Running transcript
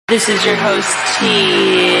This is your host,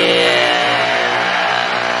 Tia.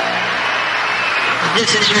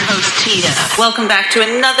 This is your host, Tia. Welcome back to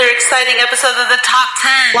another exciting episode of the Top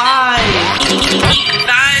 10. Live. Geek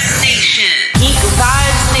Vibes Nation. Geek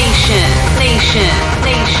Vibes Nation. Nation.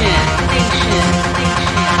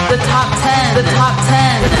 The Top 10. The Top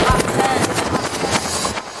 10.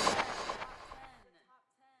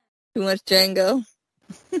 Too much Django.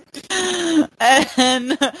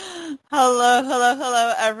 And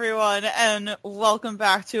hello everyone, and welcome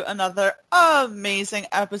back to another amazing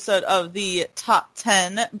episode of the Top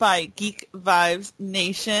 10 by Geek Vibes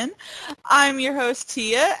Nation. I'm your host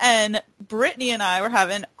Tia, and Brittany and I were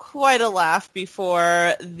having quite a laugh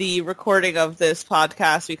before the recording of this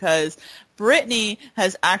podcast because Brittany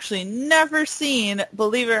has actually never seen,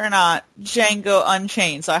 believe it or not, Django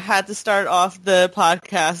Unchained. So I had to start off the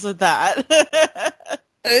podcast with that.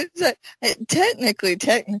 Technically,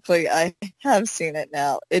 I have seen it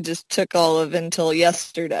now. It just took all of until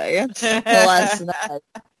yesterday, last night.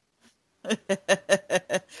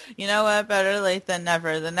 You know what? Better late than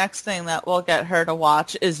never. The next thing that will get her to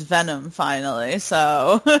watch is Venom, finally.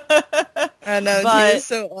 So I know, but you're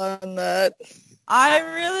so on that. I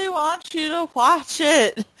really want you to watch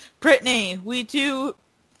it, Brittany. We do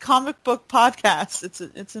comic book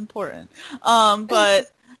podcasts. It's important.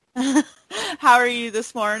 But how are you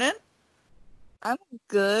this morning? I'm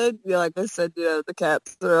good. Yeah, like I said, the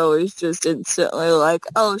cats are always just instantly like,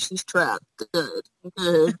 oh, she's trapped.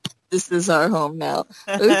 Good. This is our home now.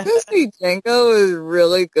 Especially Django is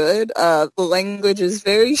really good. The language is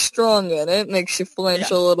very strong in it. Makes you flinch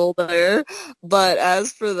a little there. But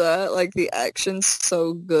as for that, like, the action's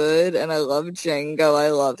so good, and I love Django.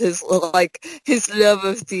 I love his love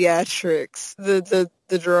of theatrics, the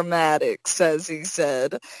dramatics, as he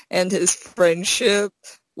said, and his friendship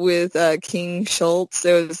with King Schultz.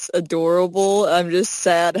 It was adorable. I'm just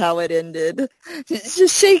sad how it ended.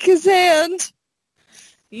 Just shake his hand.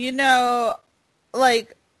 You know,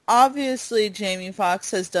 like, obviously Jamie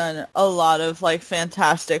Foxx has done a lot of, like,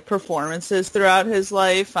 fantastic performances throughout his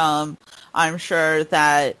life. I'm sure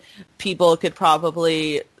that people could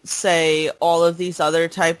probably say all of these other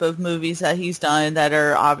type of movies that he's done that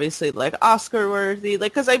are obviously, like, Oscar-worthy.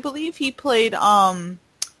 Like, because I believe he played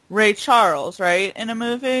Ray Charles, right, in a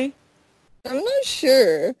movie? I'm not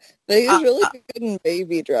sure, but he's really good in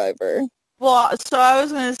Baby Driver. Well, so I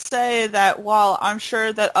was going to say that while I'm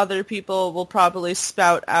sure that other people will probably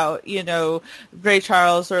spout out, you know, Ray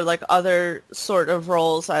Charles or like other sort of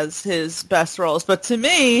roles as his best roles, but to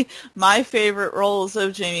me, my favorite roles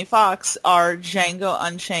of Jamie Foxx are Django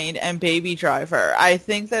Unchained and Baby Driver. I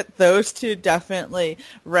think that those two definitely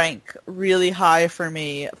rank really high for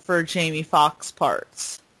me for Jamie Foxx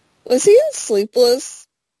parts. Was he in Sleepless?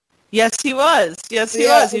 Yes, he was. Yes, he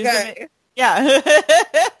was. He was Yeah.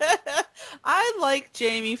 I like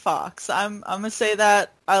Jamie Foxx. I'm gonna say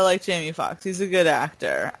that I like Jamie Foxx. He's a good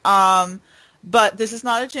actor. But this is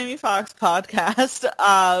not a Jamie Foxx podcast.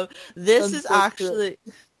 This is actually,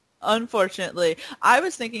 unfortunately, I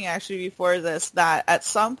was thinking actually before this that at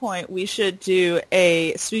some point we should do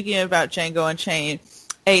speaking about Django Unchained,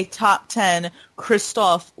 a top 10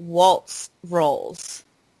 Christoph Waltz roles.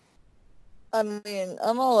 I mean,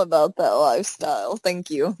 I'm all about that lifestyle. Thank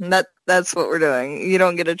you. That's what we're doing. You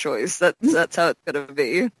don't get a choice. That's how it's gonna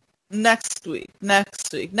be. Next week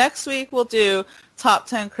we'll do top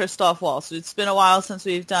 10 Christoph Waltz. It's been a while since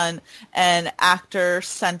we've done an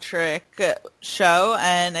actor-centric show,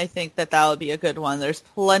 and I think that will be a good one. There's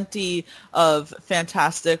plenty of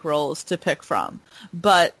fantastic roles to pick from.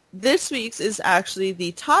 But this week's is actually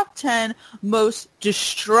the top 10 most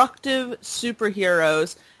destructive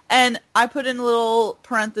superheroes. And I put in little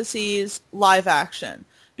parentheses, live action.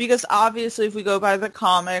 Because obviously if we go by the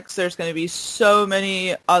comics, there's going to be so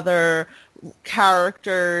many other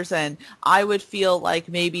characters, and I would feel like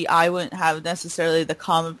maybe I wouldn't have necessarily the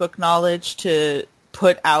comic book knowledge to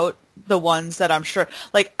put out the ones that I'm sure.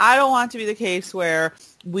 Like, I don't want it to be the case where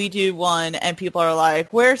we do one and people are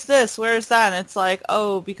like, where's this, where's that? And it's like,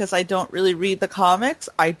 oh, because I don't really read the comics,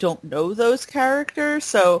 I don't know those characters,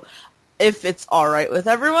 so if it's all right with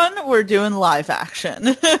everyone, we're doing live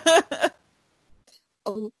action.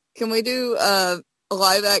 Can we do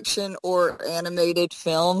live action or animated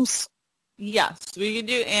films? Yes, we can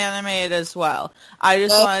do animated as well. I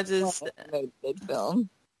just wanted to animated film.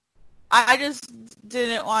 I just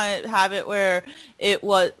didn't want to have it where it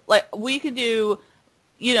was like we could do,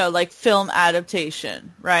 you know, like film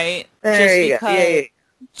adaptation, right?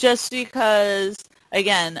 Just because,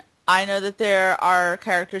 again, I know that there are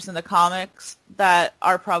characters in the comics that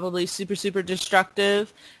are probably super, super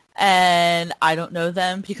destructive, and I don't know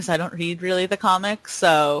them because I don't read really the comics,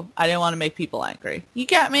 so I didn't want to make people angry. You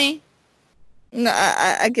get me? No,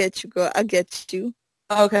 I get you, girl. I get you.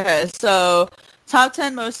 Okay, so top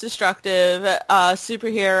 10 most destructive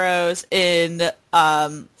superheroes in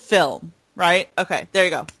film, right? Okay, there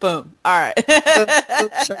you go. Boom. All right.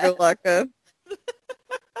 Shakalaka.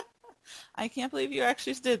 I can't believe you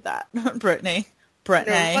actually did that, Brittany.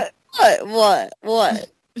 Brittany. What?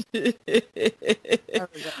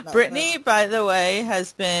 Brittany, by the way,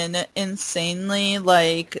 has been insanely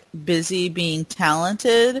busy being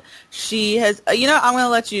talented. She has, I'm going to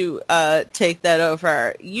let you take that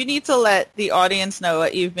over. You need to let the audience know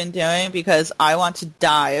what you've been doing because I want to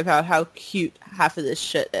die about how cute half of this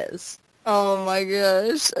shit is. Oh my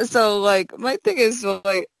gosh. So my thing is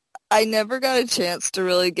I never got a chance to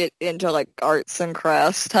really get into arts and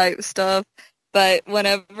crafts type stuff. But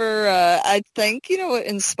whenever, I think, what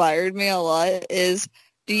inspired me a lot is,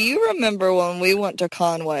 do you remember when we went to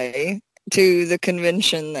Conway to the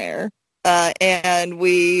convention there? And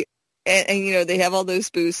they have all those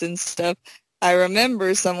booths and stuff. I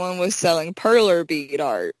remember someone was selling perler bead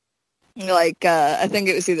art. I think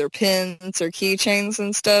it was either pins or keychains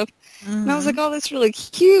and stuff. Mm-hmm. And I was like, oh, that's really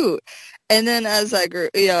cute. And then as I grew,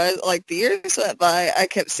 the years went by, I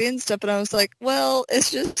kept seeing stuff, and I was like, well, it's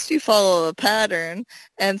just you follow a pattern.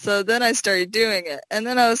 And so then I started doing it. And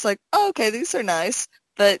then I was like, oh, okay, these are nice,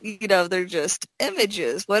 but, they're just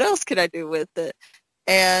images. What else could I do with it?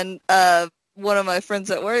 And one of my friends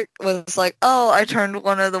at work was like, oh, I turned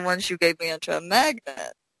one of the ones you gave me into a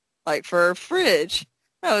magnet, for a fridge.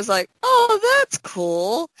 And I was like, oh, that's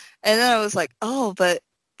cool. And then I was like, oh, but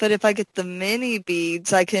if I get the mini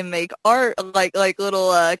beads, I can make art, like little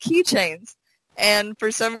keychains. And for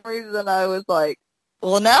some reason, I was like,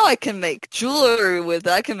 well, now I can make jewelry with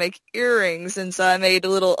it. I can make earrings. And so I made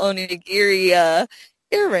little onigiri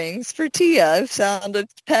earrings for Tia. I found a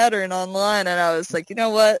pattern online, and I was like, you know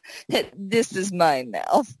what? This is mine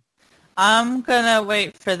now. I'm going to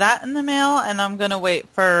wait for that in the mail, and I'm going to wait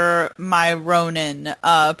for my Ronin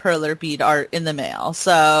perler bead art in the mail.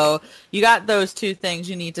 So you got those two things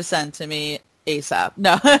you need to send to me ASAP.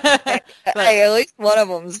 No. But, hey, at least one of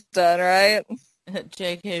them's done, right?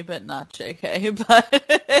 JK, but not JK. But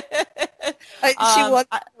she wants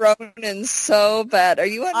Ronin so bad. Are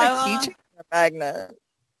you on a keychain or a magnet?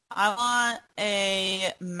 I want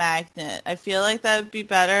a magnet. I feel like that would be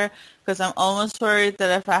better because I'm almost worried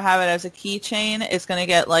that if I have it as a keychain, it's going to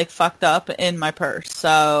get fucked up in my purse.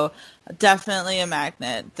 So definitely a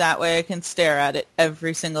magnet. That way I can stare at it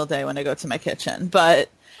every single day when I go to my kitchen. But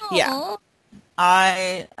yeah,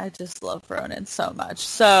 I just love Ronin so much.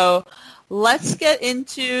 So let's get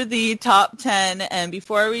into the top 10. And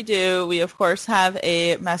before we do, we of course have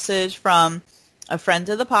a message from a friend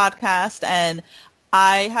of the podcast, and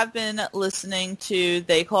I have been listening to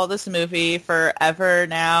They Call This Movie forever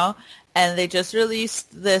now, and they just released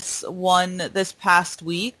this one this past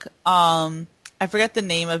week. I forget the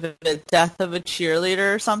name of it, Death of a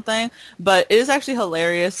Cheerleader or something, but it is actually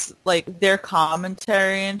hilarious, their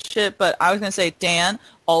commentary and shit. But I was going to say, Dan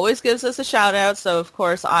always gives us a shout-out, so of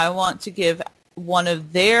course I want to give one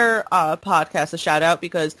of their podcasts a shout-out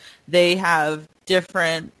because they have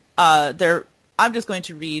different, I'm just going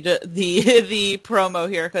to read the promo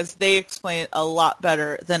here because they explain it a lot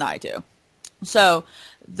better than I do. So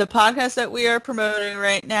the podcast that we are promoting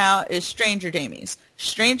right now is Stranger Damies.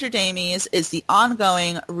 Stranger Damies is the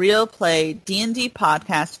ongoing real play D&D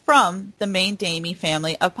podcast from the main Damie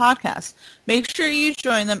family of podcasts. Make sure you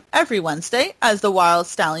join them every Wednesday as the Wild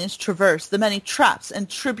Stallions traverse the many traps and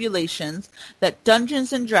tribulations that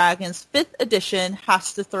Dungeons & Dragons 5th edition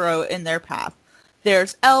has to throw in their path.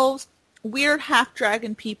 There's elves, weird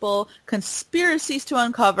half-dragon people, conspiracies to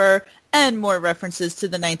uncover, and more references to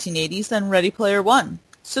the 1980s than Ready Player One.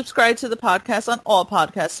 Subscribe to the podcast on all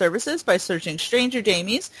podcast services by searching Stranger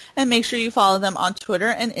Damies, and make sure you follow them on Twitter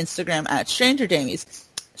and Instagram at Stranger Damies.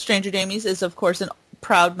 Stranger Damies is, of course, a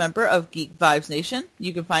proud member of Geek Vibes Nation.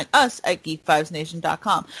 You can find us at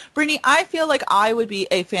geekvibesnation.com. Brittany, I feel like I would be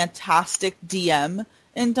a fantastic DM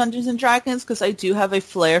in Dungeons & Dragons because I do have a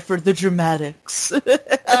flair for the dramatics.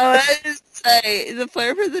 I just say the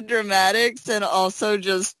flair for the dramatics, and also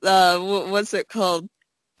just what's it called,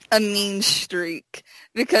 a mean streak,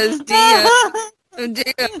 because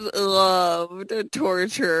DMs love to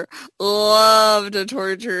torture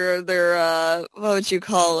their, what would you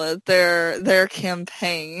call it, their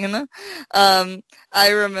campaign. I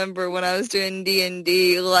remember when I was doing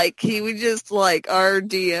D&D, like, he would just, like, our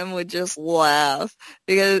DM would just laugh,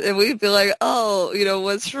 and we'd be like, oh,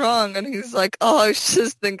 what's wrong? And he's like, oh, I was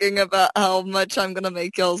just thinking about how much I'm gonna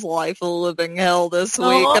make y'all's life a living hell this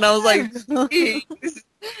week. And I was like,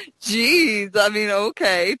 Jeez, I mean,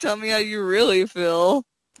 okay, tell me how you really feel.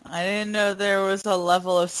 I didn't know there was a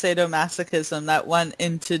level of sadomasochism that went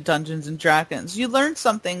into Dungeons and Dragons. You learn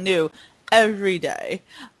something new every day.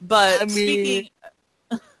 But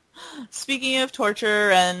speaking of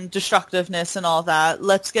torture and destructiveness and all that,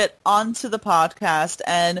 let's get on to the podcast.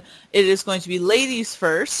 And it is going to be ladies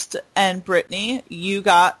first. And Brittany, you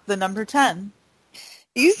got the number 10.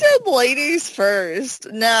 You said ladies first.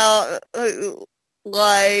 Now,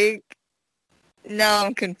 now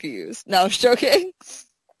I'm confused. No, I'm joking.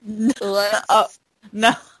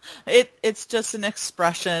 No, it's just an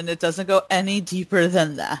expression. It doesn't go any deeper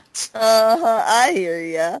than that. I hear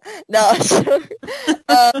ya. No,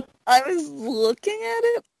 I was looking at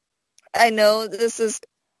it. I know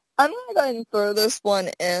I'm gonna go ahead and throw this one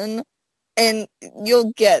in, and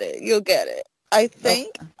you'll get it. I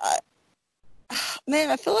think, man,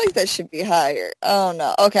 I feel like that should be higher. Oh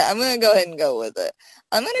no. Okay, I'm gonna go ahead and go with it.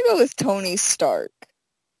 I'm gonna go with Tony Stark.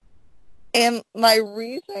 And my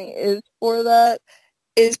reason is for that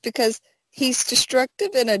is because he's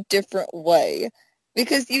destructive in a different way.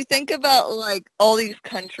 Because you think about, like, all these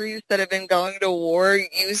countries that have been going to war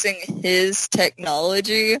using his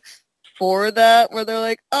technology for that, where they're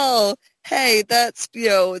like, oh, hey, that's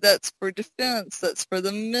for defense, that's for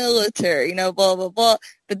the military, blah, blah, blah.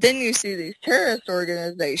 But then you see these terrorist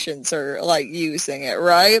organizations are, like, using it,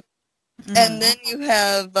 right? Mm-hmm. And then you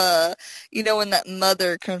have, when that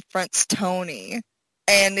mother confronts Tony,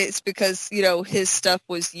 and it's because, his stuff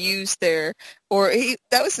was used there,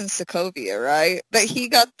 that was in Sokovia, right? But he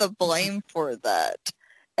got the blame for that.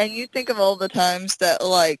 And you think of all the times that,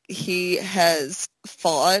 like, he has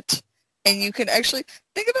fought, and you can actually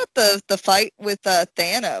think about the fight with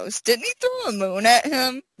Thanos. Didn't he throw a moon at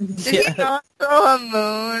him? Did he not throw a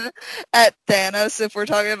moon at Thanos if we're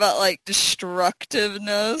talking about, like,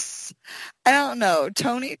 destructiveness? I don't know.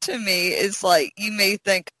 Tony, to me, is like, you may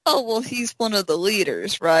think, oh, well, he's one of the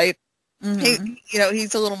leaders, right? Mm-hmm.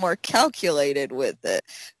 He's a little more calculated with it.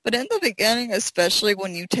 But in the beginning, especially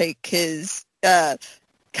when you take his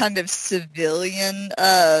kind of civilian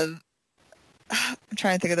I'm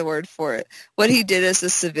trying to think of the word for it. What he did as a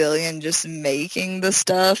civilian, just making the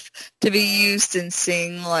stuff to be used and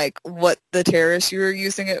seeing, like, what the terrorists you were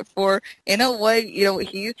using it for. In a way,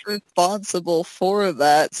 he's responsible for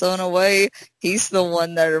that. So in a way, he's the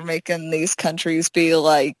one that are making these countries be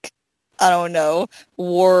like, I don't know,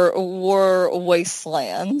 war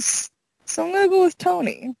wastelands. So I'm going to go with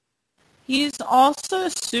Tony. He's also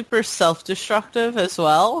super self-destructive as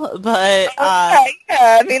well, but... yeah,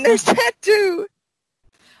 I mean, there's that too.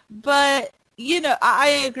 But,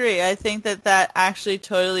 I agree. I think that actually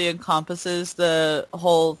totally encompasses the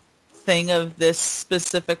whole thing of this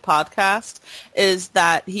specific podcast, is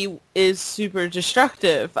that he is super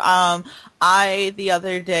destructive. I, the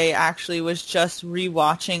other day, actually was just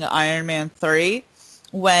rewatching Iron Man 3,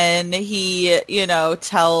 when he,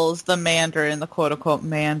 tells the Mandarin, the quote-unquote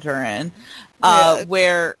Mandarin,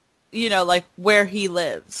 where, where he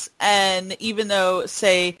lives. And even though,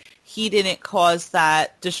 say, he didn't cause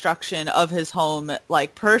that destruction of his home,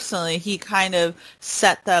 like, personally, he kind of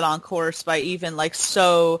set that on course by even, like,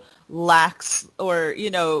 so lax, or, he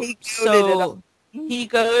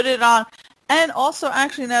goaded on. And also,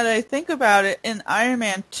 actually, now that I think about it, in Iron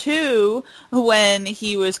Man 2, when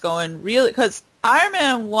he was going really... Because Iron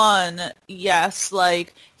Man 1, yes,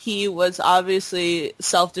 like, he was obviously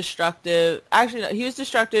self-destructive. Actually, no, he was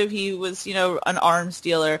destructive. He was, an arms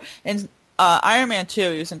dealer. And Iron Man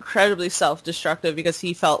 2, he was incredibly self-destructive because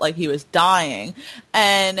he felt like he was dying.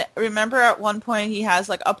 And remember at one point he has,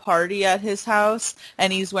 like, a party at his house,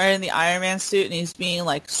 and he's wearing the Iron Man suit, and he's being,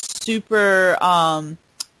 like, super,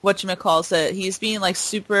 whatchamacallit, he's being, like,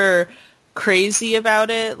 super crazy about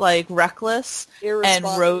it, like, reckless.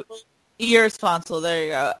 Irresponsible, there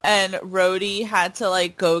you go. And Rhodey had to,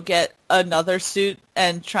 like, go get another suit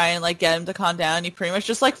and try and, like, get him to calm down. He pretty much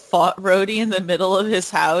just, like, fought Rhodey in the middle of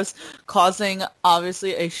his house, causing,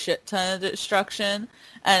 obviously, a shit ton of destruction.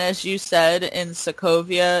 And as you said, in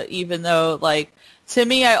Sokovia, even though, like, to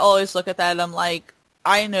me, I always look at that and I'm like,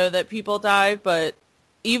 I know that people die, but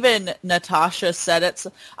even Natasha said it.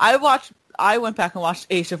 I went back and watched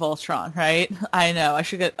Age of Ultron, right? I know, I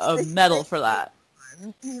should get a medal for that.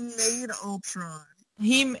 He made Ultron.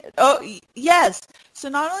 Yes. So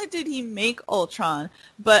not only did he make Ultron,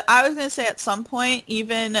 but I was going to say at some point,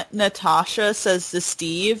 even Natasha says to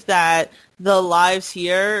Steve that the lives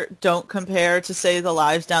here don't compare to, say, the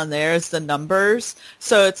lives down there as the numbers.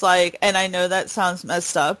 So it's like, and I know that sounds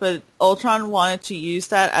messed up, but Ultron wanted to use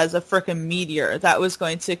that as a frickin' meteor that was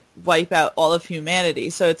going to wipe out all of humanity.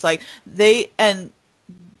 So it's like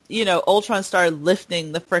Ultron started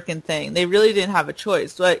lifting the frickin' thing. They really didn't have a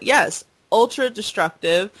choice. But yes, ultra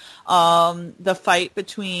destructive. The fight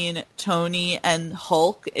between Tony and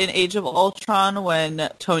Hulk in Age of Ultron when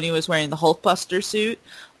Tony was wearing the Hulkbuster suit.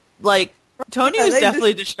 Like, Tony was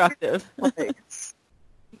definitely destructive.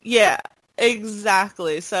 Yeah,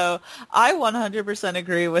 exactly. So I 100%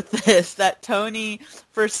 agree with this, that Tony,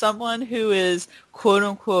 for someone who is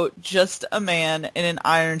quote-unquote just a man in an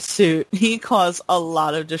iron suit, he caused a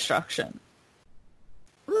lot of destruction.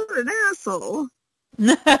 What an asshole.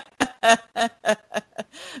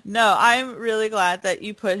 No, I'm really glad that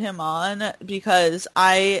you put him on, because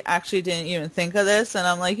I actually didn't even think of this, and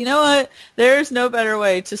I'm like, you know what? There's no better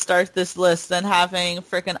way to start this list than having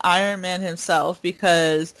frickin' Iron Man himself,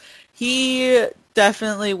 because he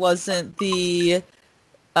definitely wasn't the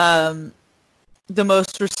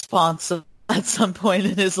most responsive at some point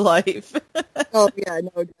in his life. Oh yeah,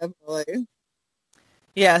 no, definitely.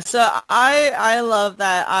 Yeah, so I love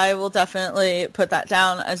that. I will definitely put that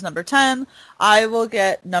down as number 10. I will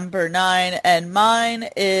get number 9, and mine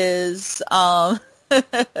is, I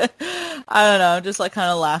don't know, just like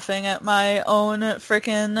kind of laughing at my own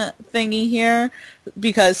freaking thingy here,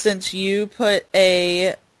 because since you put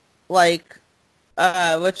a, like,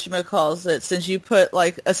 whatchamacallit, since you put,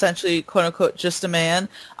 like, essentially, quote-unquote, just a man,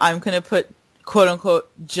 I'm going to put, quote-unquote,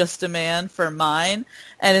 just a man for mine,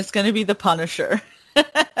 and it's going to be the Punisher. I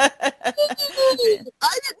didn't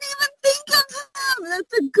even think of him.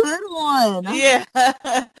 That's a good one. Yeah.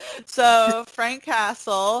 So Frank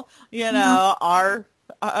Castle, our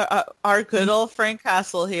good old Frank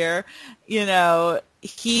Castle here,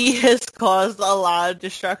 he has caused a lot of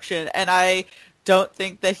destruction, and I don't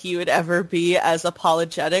think that he would ever be as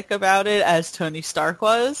apologetic about it as Tony Stark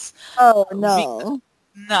was. Oh, no.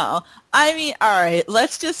 No. I mean, alright,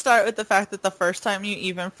 let's just start with the fact that the first time you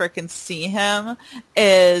even frickin' see him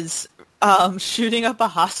is shooting up a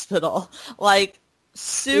hospital. Like,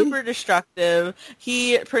 super destructive.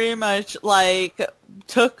 He pretty much, like,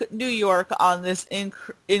 took New York on this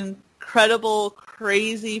incredible,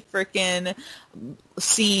 crazy frickin'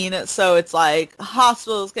 scene. So it's like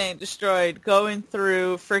hospitals getting destroyed, going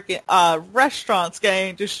through frickin' restaurants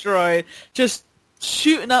getting destroyed, just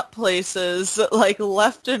shooting up places like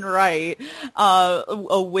left and right,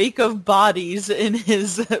 a wake of bodies in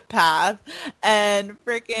his path, and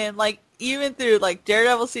freaking like even through like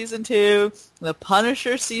Daredevil season 2, the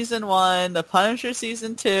Punisher season 1, the Punisher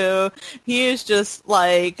season 2, he is just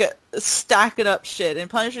like stacking up shit. In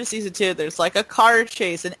Punisher season 2, there's like a car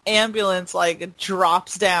chase, an ambulance like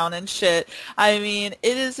drops down and shit. I mean,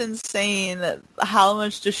 it is insane how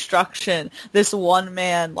much destruction this one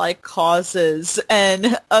man like causes,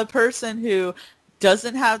 and a person who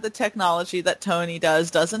doesn't have the technology that Tony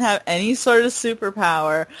does, doesn't have any sort of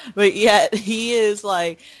superpower, but yet he is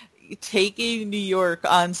like taking New York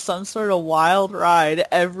on some sort of wild ride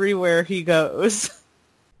everywhere he goes.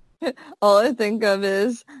 All I think of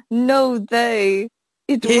is, no, it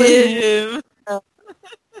him.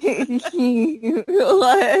 Like,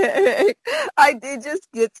 it just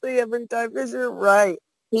gets me every time, because you're right.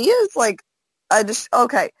 He is like, just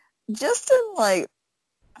in like,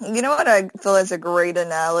 you know what I feel is a great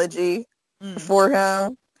analogy for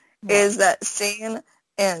him? Is that scene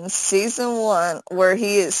in season 1 where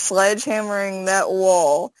he is sledgehammering that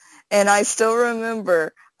wall, and I still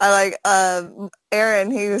remember,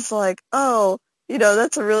 Aaron, he was like, oh,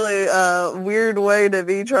 that's a really weird way to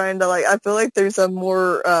be trying to, like, I feel like there's a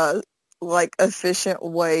more efficient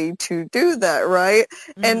way to do that, right?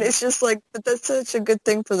 And it's just like, but that's such a good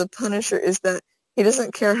thing for the Punisher, is that he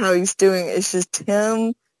doesn't care how he's doing it. It's just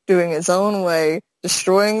him doing his own way,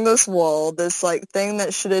 destroying this wall, this like thing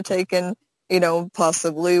that should have taken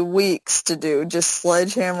possibly weeks to do, just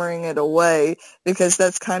sledgehammering it away, because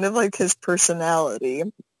that's kind of like his personality.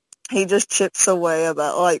 He just chips away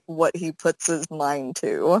about like what he puts his mind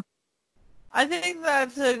to. I think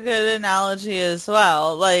that's a good analogy as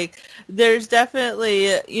well. Like, there's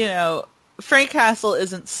definitely, Frank Castle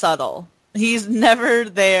isn't subtle. He's never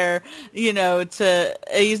there, he's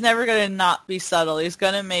never going to not be subtle. He's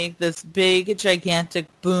going to make this big, gigantic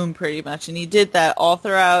boom pretty much. And he did that all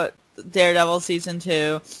throughout Daredevil season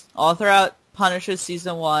 2, all throughout Punisher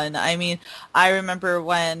season 1, I mean, I remember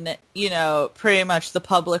when, you know, pretty much the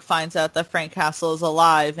public finds out that Frank Castle is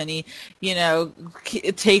alive, and he, you know,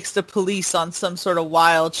 takes the police on some sort of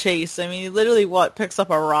wild chase. I mean, he literally, picks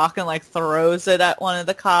up a rock and, like, throws it at one of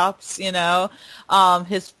the cops, you know?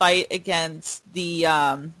 His fight against the,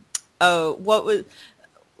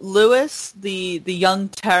 Lewis, the young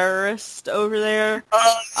terrorist over there.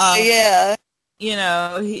 Yeah. You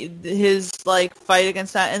know, his, like, fight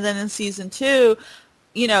against that. And then in season 2,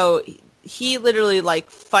 you know, he literally, like,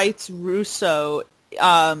 fights Russo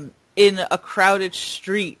in a crowded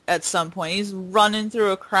street at some point. He's running through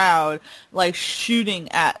a crowd, like,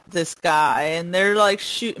 shooting at this guy. And they're, like,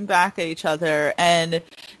 shooting back at each other. And,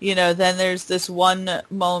 you know, then there's this one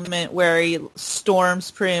moment where he storms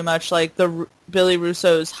pretty much, like, the Billy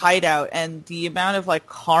Russo's hideout, and the amount of, like,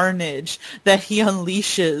 carnage that he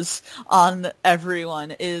unleashes on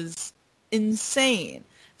everyone is insane.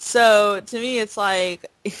 So to me, it's like,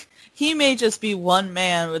 he may just be one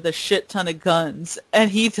man with a shit ton of guns, and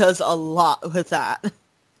he does a lot with that.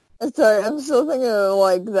 Sorry, I'm still thinking of,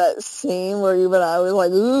 like, that scene where even I was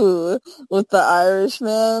like, ooh, with the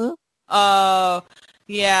Irishman. Oh,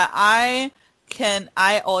 yeah, I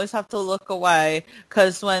always have to look away,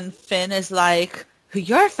 because when Finn is like,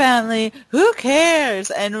 your family, who cares?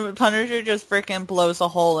 And Punisher just freaking blows a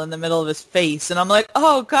hole in the middle of his face, and I'm like,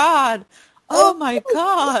 oh God, oh my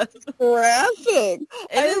God. Graphic.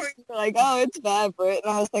 It is like, oh, it's bad, Britt.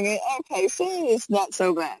 And I was thinking, okay, Finn is not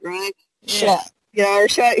so bad, right? Yeah. Shot. You know, or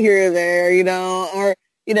shot here or there, you know, or,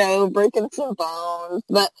 you know, breaking some bones.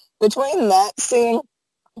 But between that scene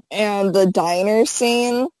and the diner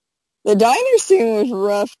scene was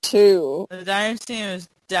rough too. The diner scene was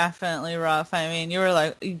definitely rough. I mean, you were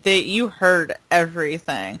like, you heard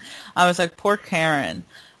everything. I was like, poor Karen.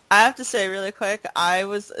 I have to say really quick, I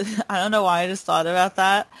don't know why I just thought about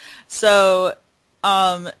that. So,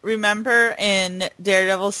 remember in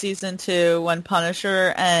Daredevil season 2 when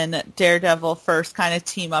Punisher and Daredevil first kind of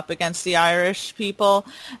team up against the Irish people,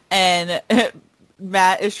 and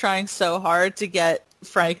Matt is trying so hard to get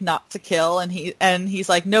Frank not to kill, and he's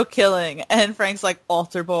like, no killing, and Frank's like,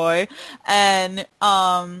 altar boy. And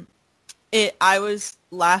I was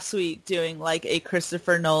last week doing like a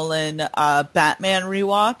Christopher Nolan Batman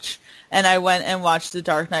rewatch, and I went and watched The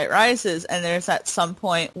Dark Knight Rises, and there's at some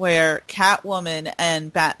point where Catwoman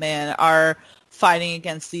and Batman are fighting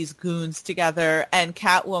against these goons together, and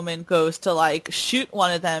Catwoman goes to like shoot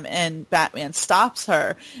one of them, and Batman stops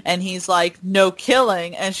her, and he's like, no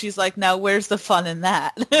killing, and she's like, now where's the fun in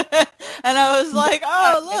that? And I was like,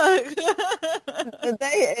 oh, look.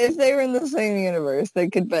 If they were in the same universe, they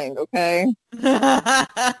could bang, okay?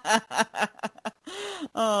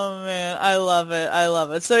 Oh man, I love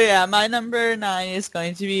it. So yeah, my number 9 is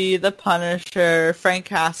going to be the Punisher, Frank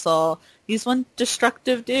Castle. He's one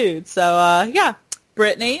destructive dude. So yeah,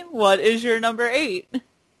 Brittany, what is your number 8?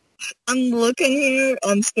 I'm looking here.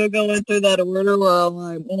 I'm still going through that order where I'm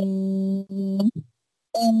like,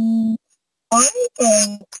 I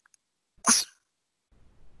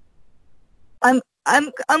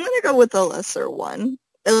think I'm gonna go with the lesser one.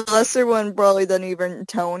 The lesser one probably than even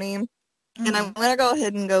Tony. And I'm gonna go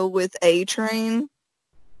ahead and go with A-Train.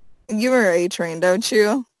 You were A-Train, don't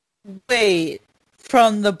you? Wait,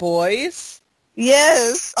 from The Boys?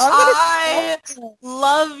 Yes. I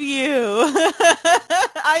love you.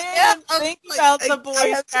 I didn't think about The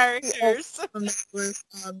Boys characters.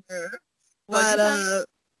 But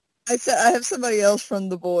I said I have somebody else from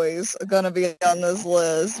The Boys gonna be on this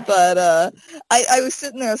list. But I was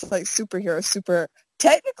sitting there, I was like, superhero.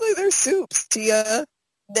 Technically, they're soups, Tia.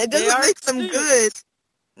 That doesn't make them good.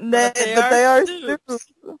 But they are soups.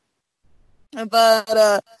 But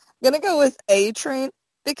I'm gonna go with A-Train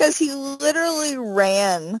because he literally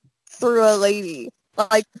ran through a lady.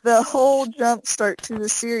 Like, the whole jump start to the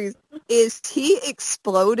series is he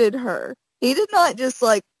exploded her. He did not just,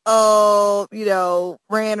 like, ran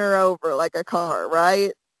her over like a car,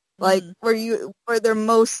 right? Like, where they're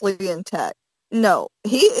mostly intact. No,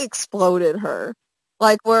 he exploded her.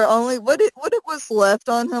 Like, where only, what it was left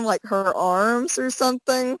on him, like her arms or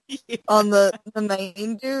something, Yeah. on the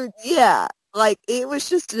main dude. Yeah, like, it was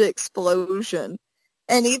just an explosion.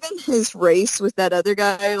 And even his race with that other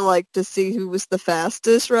guy, like, to see who was the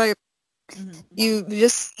fastest, right? Mm-hmm.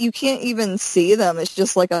 You can't even see them. It's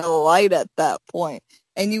just like a light at that point.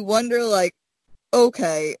 And you wonder, like,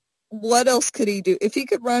 okay, what else could he do? If he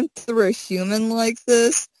could run through a human like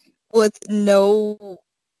this with no...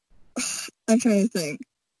 I'm trying to think.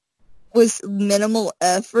 With minimal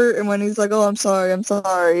effort, and when he's like, oh, I'm sorry,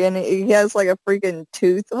 and he has, like, a freaking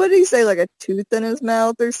tooth. What did he say, like a tooth in his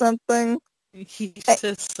mouth or something? He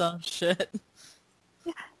says some shit.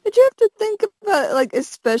 But you have to think about, like,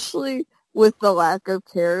 especially with the lack of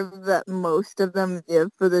care that most of them give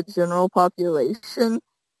for the general population,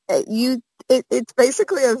 it's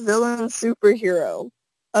basically a villain superhero.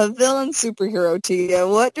 A villain superhero, Tia.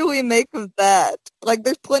 What do we make of that? Like,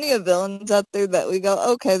 there's plenty of villains out there that we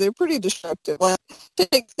go, okay, they're pretty destructive. Like,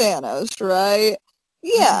 take Thanos, right?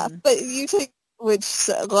 Yeah, but you take, which,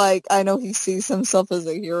 like, I know he sees himself as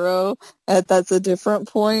a hero, and that's a different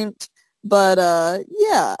point. But,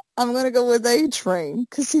 yeah, I'm gonna go with A-Train,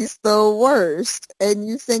 because he's the worst. And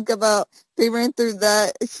you think about, they ran through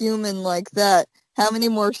that human like that, how many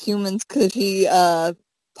more humans could he,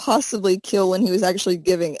 possibly kill when he was actually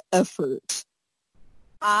giving effort?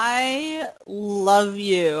 I love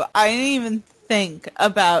you. I didn't even think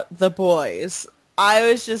about the boys. I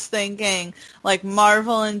was just thinking, like,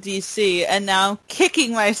 Marvel and DC, and now I'm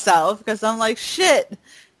kicking myself because I'm like, shit,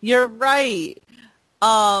 you're right.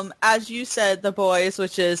 As you said, The Boys,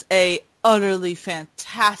 which is a utterly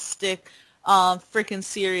fantastic freaking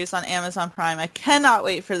series on Amazon Prime. I cannot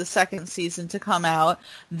wait for the second season to come out.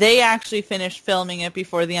 They actually finished filming it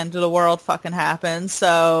before the end of the world fucking happened,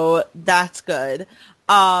 so that's good.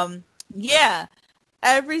 Yeah,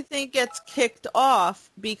 everything gets kicked off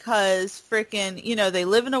because freaking, they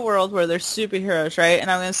live in a world where there's superheroes, right? And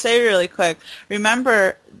I'm going to say really quick,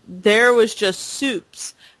 remember, there was just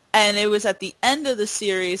Supes. And it was at the end of the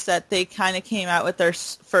series that they kind of came out with their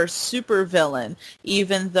first supervillain,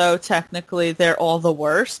 even though technically they're all the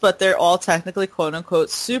worst, but they're all technically quote-unquote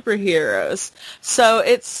superheroes. So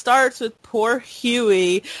it starts with poor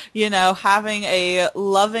Huey, having a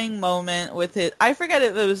loving moment with it. I forget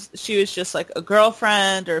if she was just like a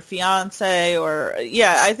girlfriend or fiance or,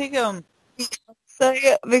 yeah, I think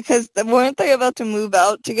because weren't they about to move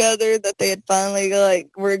out together, that they had finally,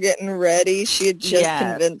 like, were getting ready? She had just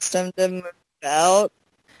convinced him to move out.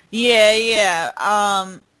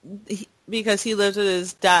 Yeah. Because he lives with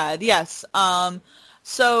his dad. Yes.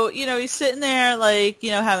 So, he's sitting there, like,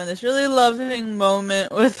 having this really loving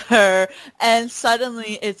moment with her, and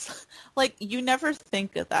suddenly it's like, you never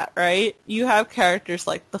think of that, right? You have characters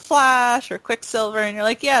like The Flash or Quicksilver, and you're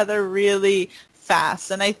like, yeah, they're really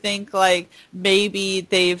fast. And I think, like, maybe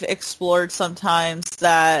they've explored sometimes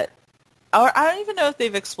that, or I don't even know if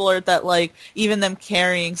they've explored that, like, even them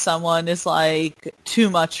carrying someone is, like, too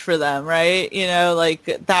much for them, right?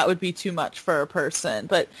 Like, that would be too much for a person.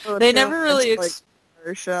 But they never really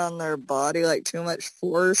inertia on their body, like, too much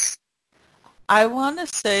force. I want to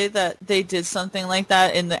say that they did something like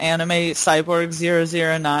that in the anime Cyborg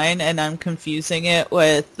 009, and I'm confusing it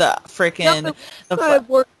with the freaking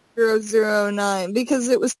Cyborg 009, because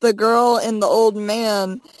it was the girl and the old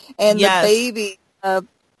man, and the baby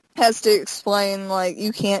has to explain, like,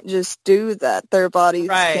 you can't just do that. Their bodies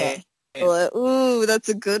can't handle it. Ooh, that's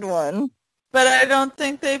a good one. But I don't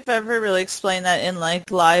think they've ever really explained that in,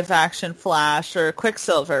 like, live-action Flash or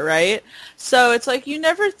Quicksilver, right? So it's like, you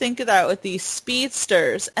never think of that with these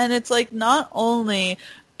speedsters. And it's like, not only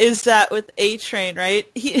is that with A-Train, right?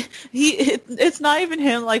 It's not even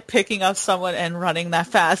him, like, picking up someone and running that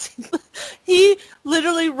fast. He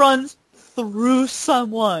literally runs through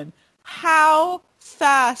someone. How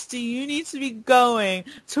fast do you need to be going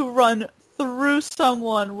to run through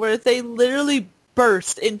someone where they literally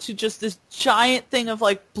burst into just this giant thing of,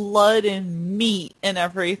 like, blood and meat and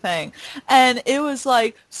everything? And it was,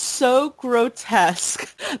 like, so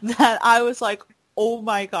grotesque that I was like, oh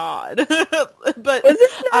my god. But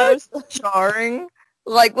was it jarring?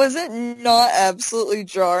 Like, was it not absolutely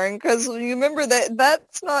jarring? Because you remember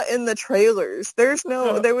that's not in the trailers. There was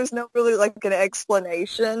no really, like, an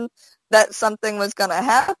explanation that something was going to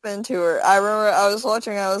happen to her. I remember I was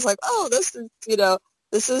watching, I was like, oh, this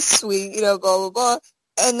is sweet, blah, blah, blah.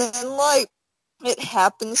 And then, like, it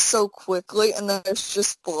happens so quickly, and then there's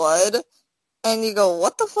just blood, and you go,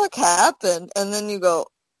 what the fuck happened? And then you go,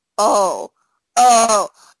 oh, and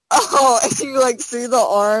you, like, see the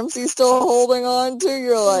arms he's still holding on to.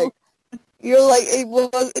 You're like,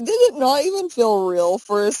 did it not even feel real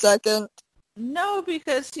for a second? No,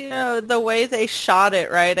 because, the way they shot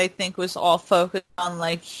it, right, I think was all focused on,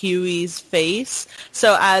 like, Huey's face.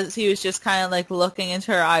 So as he was just kind of, like, looking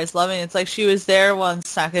into her eyes, loving it, it's like she was there 1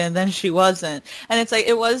 second and then she wasn't. And it's like,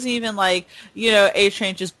 it wasn't even like,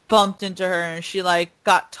 A-Train just bumped into her and she, like,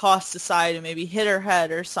 got tossed aside and maybe hit her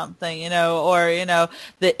head or something, or,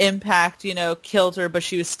 the impact, killed her, but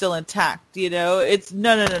she was still intact, It's,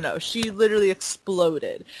 no. She literally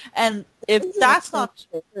exploded. And if that's not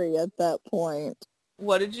scary at that point.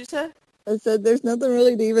 What did you say? I said there's nothing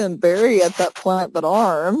really to even bury at that point but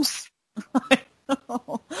arms. I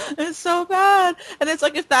know. It's so bad. And it's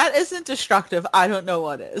like, if that isn't destructive, I don't know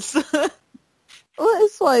what is. Well,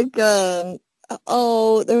 it's like, there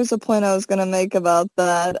was a point I was going to make about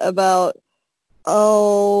that,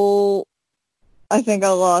 I think I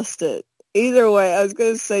lost it. Either way, I was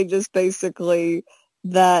going to say just basically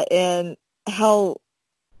that and how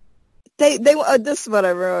this is what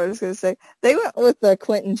I was going to say. They went with the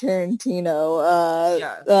Quentin Tarantino,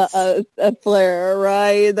 flair,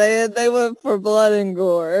 right? They went for blood and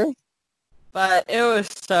gore. But it was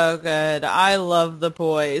so good. I love The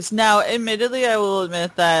Boys. Now, admittedly, I will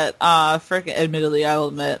admit that,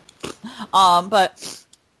 but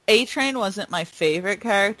A-Train wasn't my favorite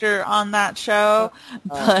character on that show,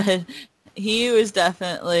 but he was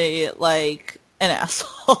definitely, like, an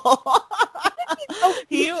asshole.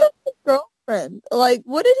 He was his girlfriend. Like,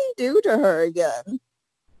 what did he do to her again?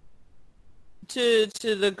 To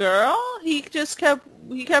the girl? He just kept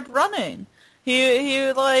running. He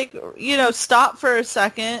would, like, stop for a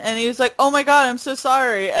second, and he was like, oh my god, I'm so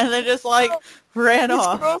sorry, and then just, like, ran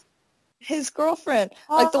off. His girlfriend.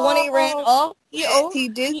 Like, the one he ran off? He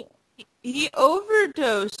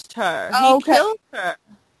overdosed her. Oh, he killed her.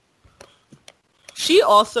 She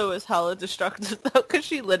also was hella destructive, though, because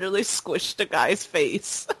she literally squished a guy's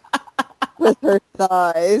face. With her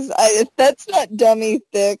thighs. If that's not dummy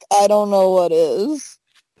thick, I don't know what is.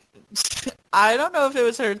 I don't know if it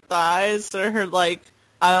was her thighs or her, like,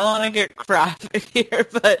 I don't want to get graphic here,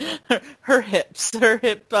 but her hip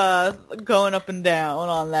going up and down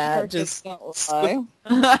on that. Just don't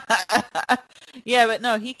lie. Yeah, but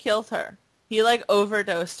no, he killed her. He, like,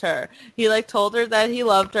 overdosed her. He, like, told her that he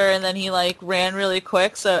loved her, and then he, like, ran really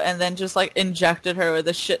quick, and then just, like, injected her with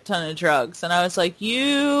a shit ton of drugs. And I was like,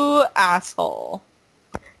 you asshole.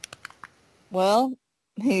 Well,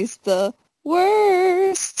 he's the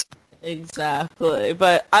worst. Exactly.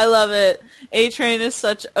 But I love it. A-Train is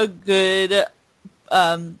such a good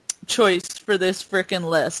choice for this freaking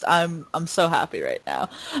list. I'm so happy right now.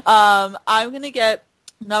 I'm going to get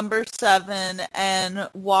number 7, and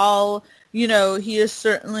while, he is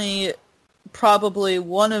certainly probably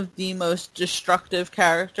one of the most destructive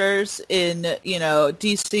characters in,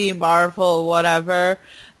 DC, Marvel, whatever,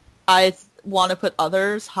 I want to put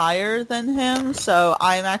others higher than him, so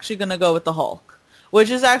I'm actually going to go with the Hulk. Which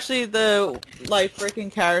is actually the, like, freaking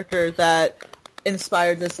character that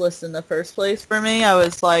inspired this list in the first place for me. I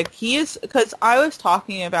was like, because I was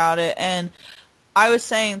talking about it, and I was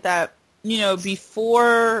saying that,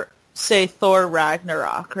 before, say, Thor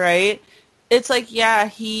Ragnarok, right? It's like, yeah,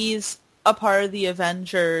 he's a part of the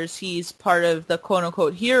Avengers, he's part of the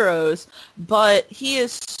quote-unquote heroes, but he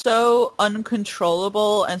is so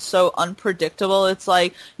uncontrollable and so unpredictable. It's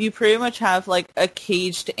like you pretty much have, like, a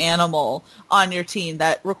caged animal on your team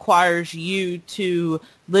that requires you to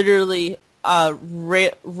literally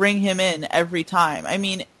ring him in every time. I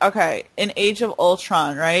mean, okay, in Age of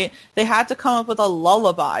Ultron, right, they had to come up with a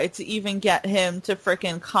lullaby to even get him to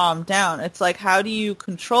frickin' calm down. It's like, how do you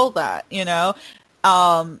control that,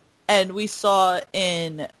 and we saw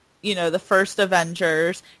in, the first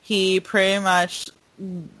Avengers, he pretty much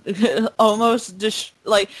almost,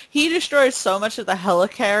 he destroys so much of the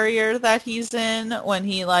helicarrier that he's in when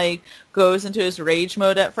he, like, goes into his rage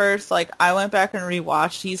mode at first. Like, I went back and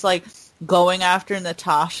rewatched. He's, like, going after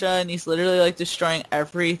Natasha, and he's literally, like, destroying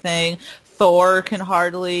everything. Thor can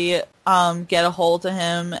hardly get a hold of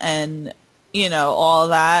him, and, all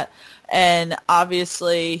that. And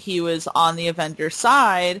obviously, he was on the Avengers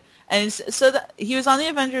side. And so he was on the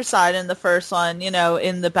Avengers side in the first one,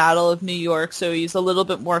 in the Battle of New York, so he's a little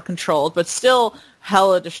bit more controlled, but still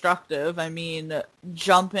hella destructive. I mean,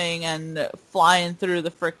 jumping and flying through the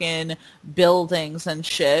frickin' buildings and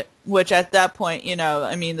shit, which at that point, the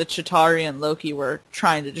Chitauri and Loki were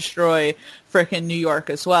trying to destroy frickin' New York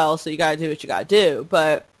as well, so you gotta do what you gotta do.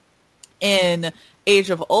 But in Age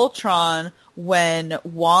of Ultron, when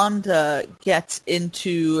Wanda gets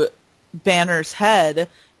into Banner's head,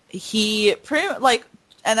 he pretty much,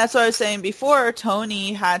 and that's what I was saying before,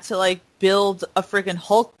 Tony had to, like, build a friggin'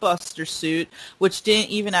 Hulkbuster suit, which didn't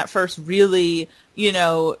even at first really,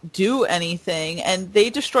 do anything, and they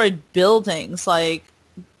destroyed buildings, in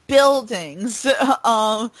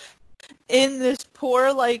this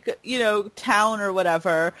poor, town or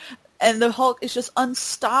whatever. And the Hulk is just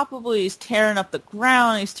unstoppable. He's tearing up the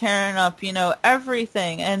ground. He's tearing up,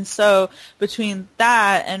 everything. And so between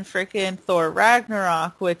that and freaking Thor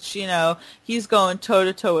Ragnarok, which, he's going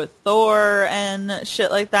toe-to-toe with Thor and shit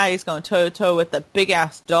like that. He's going toe-to-toe with the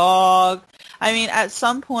big-ass dog. I mean, at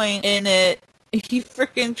some point in it, he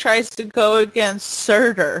freaking tries to go against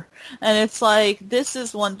Surtur. And it's like, this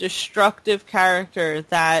is one destructive character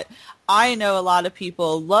that I know a lot of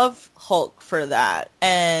people love Hulk for that.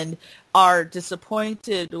 And are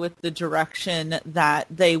disappointed with the direction that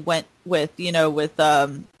they went with,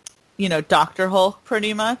 Dr. Hulk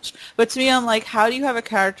pretty much. But to me, I'm like, how do you have a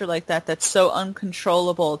character like that that's so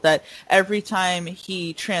uncontrollable that every time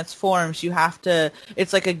he transforms,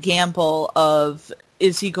 it's like a gamble of,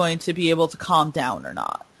 is he going to be able to calm down or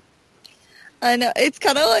not? I know. It's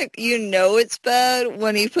kind of like, it's bad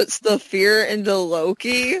when he puts the fear into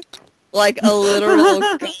Loki, like a literal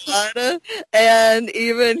god, and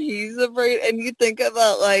even he's afraid. And you think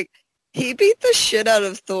about, like, he beat the shit out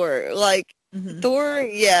of Thor. Like, Thor,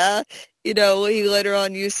 yeah, he later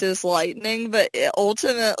on used his lightning, but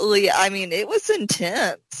ultimately, I mean, it was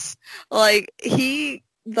intense. Like, the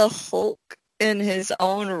Hulk in his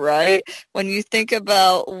own right, when you think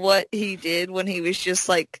about what he did when he was just,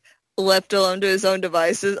 like, left alone to his own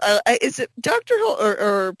devices. Is it Dr. Hulk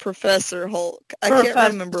or Professor Hulk? I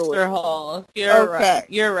can't remember. Professor Hulk. You're right.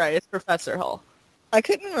 You're right. It's Professor Hulk. I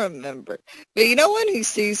couldn't remember. But when he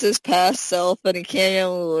sees his past self and he can't even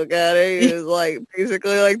look at it, he was like,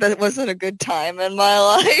 basically like, that wasn't a good time in my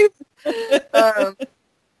life. But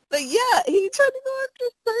yeah, he tried to go after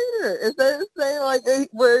Spader. Is that his thing? Like,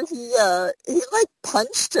 where he like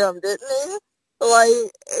punched him, didn't he? Like,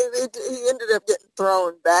 he ended up getting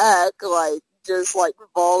thrown back, like, just, like,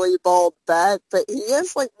 volleyballed back, but he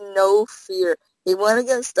has, like, no fear. He went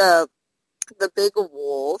against, the big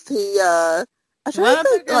wolf. He,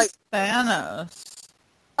 against Thanos.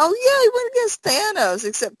 Oh, yeah, he went against Thanos,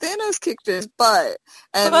 except Thanos kicked his butt.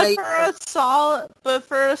 And but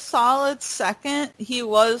for a solid second, he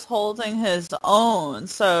was holding his own,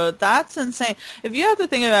 so that's insane. If you have to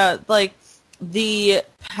think about, like, the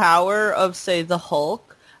power of, say, the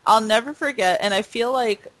Hulk, I'll never forget, and I feel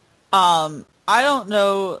like, I don't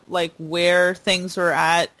know, like, where things were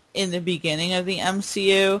at in the beginning of the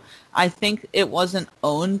MCU. I think it wasn't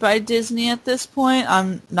owned by Disney at this point.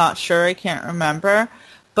 I'm not sure. I can't remember.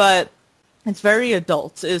 But it's very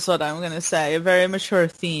adult, is what I'm going to say. A very mature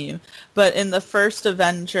theme. But in the first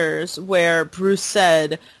Avengers, where Bruce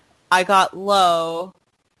said, I got low,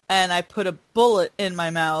 and I put a bullet in my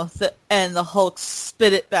mouth, and the Hulk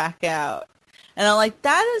spit it back out. And I'm like,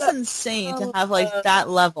 that is insane to have, like, that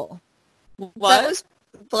level. What? That was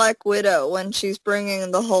Black Widow when she's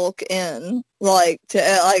bringing the Hulk in, like,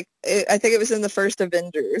 I think it was in the first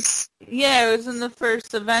Avengers. Yeah, it was in the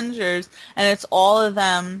first Avengers, and it's all of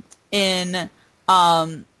them in,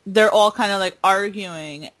 they're all kind of, like,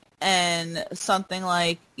 arguing, and something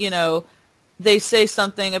like, they say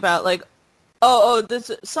something about, like,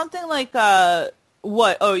 this something like,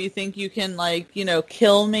 what? Oh, you think you can, like,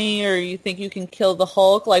 kill me, or you think you can kill the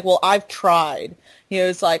Hulk? Like, well, I've tried. He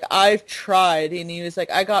was like, I've tried, and he was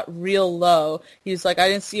like, I got real low. He was like, I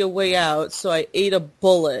didn't see a way out, so I ate a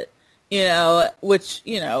bullet, which,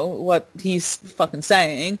 what he's fucking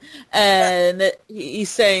saying, and he's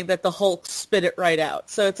saying that the Hulk spit it right out.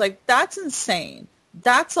 So it's like, that's insane.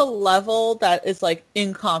 That's a level that is, like,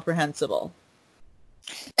 incomprehensible.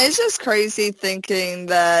 It's just crazy thinking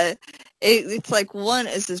that it's like, one,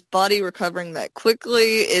 is his body recovering that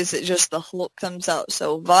quickly? Is it just the Hulk comes out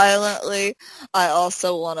so violently? I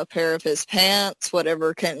also want a pair of his pants,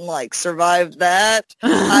 whatever can, like, survive that.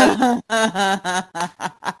 I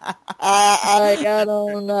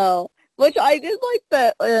don't know. Which I did like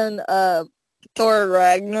that in Thor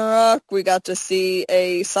Ragnarok, we got to see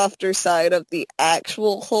a softer side of the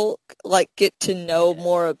actual Hulk, like, get to know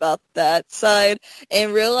more about that side,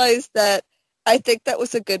 and realize that I think that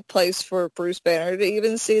was a good place for Bruce Banner to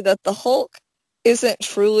even see that the Hulk isn't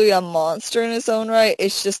truly a monster in his own right.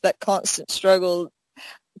 It's just that constant struggle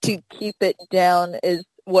to keep it down is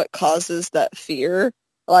what causes that fear,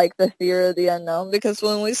 like the fear of the unknown. Because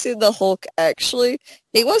when we see the Hulk, actually,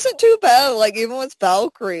 he wasn't too bad. Like, even with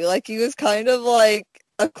Valkyrie, like, he was kind of like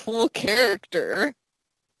a cool character.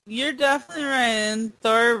 You're definitely right. In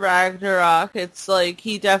Thor Ragnarok, it's like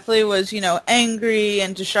he definitely was, angry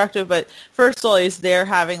and destructive, but first of all, he's there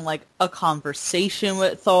having, like, a conversation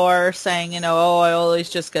with Thor, saying, I always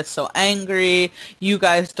just get so angry. You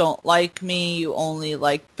guys don't like me. You only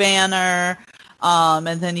like Banner.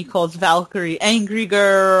 And then he calls Valkyrie Angry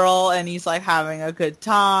Girl, and he's, like, having a good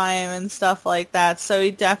time and stuff like that. So he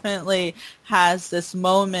definitely has this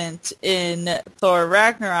moment in Thor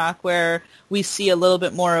Ragnarok where we see a little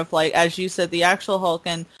bit more of, like, as you said, the actual Hulk.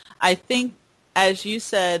 And I think, as you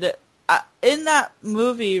said, in that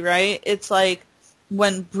movie, right, it's like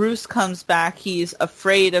when Bruce comes back, he's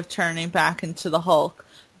afraid of turning back into the Hulk,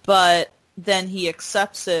 but then he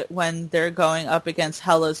accepts it when they're going up against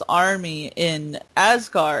Hela's army in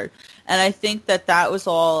Asgard. And I think that was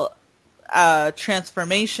all,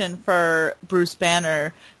 transformation for Bruce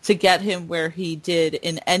Banner to get him where he did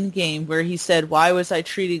in Endgame, where he said, why was I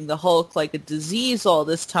treating the Hulk like a disease all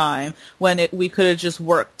this time when we could have just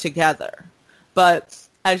worked together? But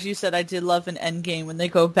as you said, I did love an Endgame when they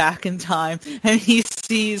go back in time and he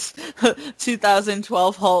sees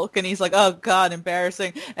 2012 Hulk and he's like, oh God,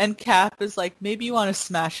 embarrassing. And Cap is like, maybe you want to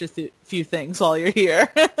smash a few things while you're here.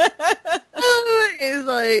 He's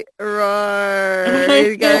like, roar.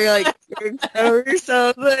 He's got like or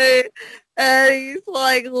something. And he's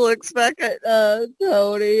like, looks back at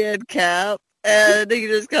Tony and Cap and he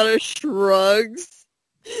just kind of shrugs.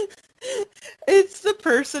 It's the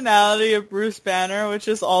personality of Bruce Banner, which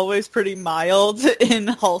is always pretty mild in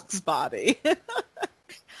Hulk's body.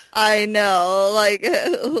 I know, like,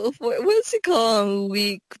 what's he call him?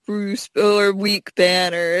 Weak Bruce, or Weak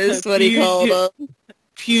Banner is what he called him.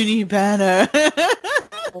 Puny Banner.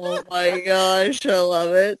 Oh my gosh, I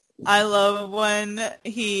love it. I love when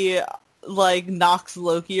he like knocks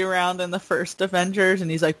Loki around in the first Avengers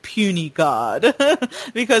and he's like, puny god.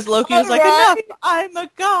 Because Loki was like, enough, I'm a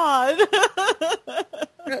god.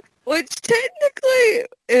 Which technically,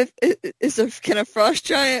 can a frost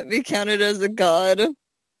giant be counted as a god?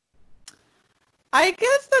 I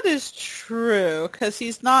guess that is true, because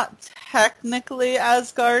he's not technically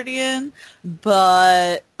Asgardian,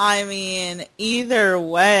 but I mean, either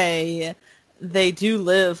way, they do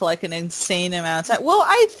live like an insane amount of time. Well,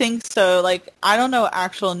 I think so. Like, I don't know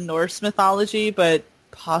actual Norse mythology, but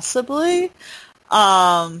possibly.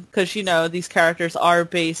 Because, you know, these characters are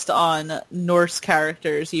based on Norse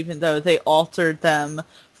characters, even though they altered them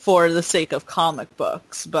for the sake of comic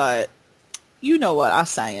books. But you know what I'm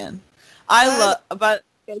saying. But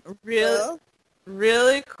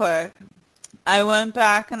really quick, I went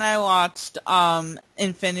back and I watched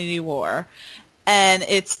Infinity War. And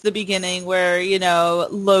it's the beginning where, you know,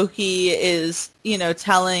 Loki is, you know,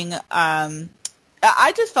 telling,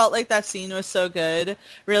 I just felt like that scene was so good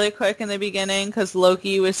really quick in the beginning because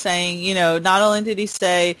Loki was saying, you know, not only did he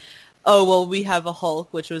say, oh, well, we have a Hulk,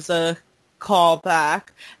 which was a callback,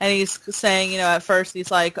 and he's saying, you know, at first he's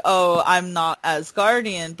like, oh, I'm not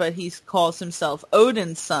Asgardian, but he calls himself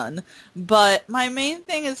Odin's son. But my main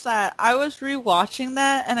thing is that I was rewatching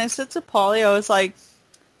that, and I said to Paulie, I was like,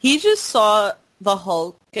 he just saw the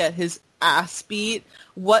Hulk get his ass beat.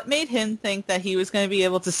 What made him think that he was going to be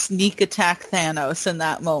able to sneak attack Thanos in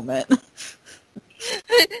that moment?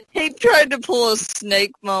 He tried to pull a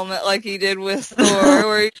Snake moment like he did with Thor,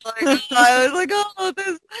 where he's like, I was like, oh,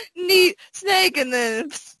 this neat Snake, and then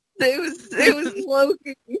it was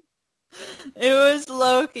Loki. It was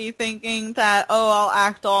Loki thinking that, oh, I'll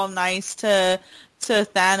act all nice to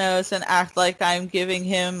Thanos and act like I'm giving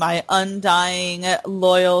him my undying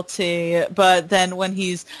loyalty, but then when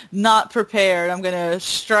he's not prepared, I'm gonna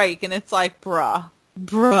strike, and it's like, bruh.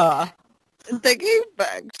 Thinking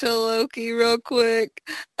back to Loki real quick,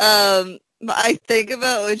 I think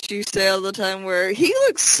about what you say all the time, where he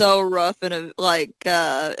looks so rough in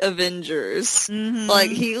Avengers. Mm-hmm. Like,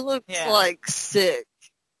 he looks like sick.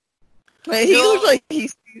 Like, he looks like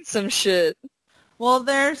he's seen some shit. Well,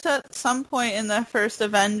 there's at some point in the first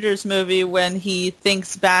Avengers movie when he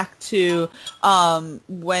thinks back to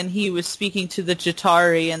when he was speaking to the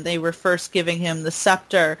Chitauri and they were first giving him the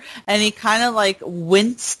scepter, and he kind of like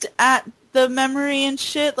winced at the memory and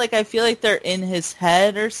shit. Like, I feel like they're in his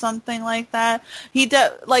head or something like that.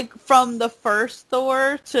 Like, from the first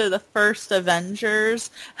Thor to the first Avengers,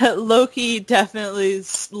 Loki definitely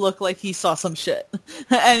looked like he saw some shit.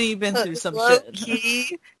 And he'd been through some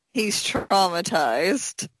shit. He's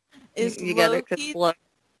traumatized. You gotta Loki?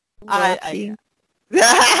 I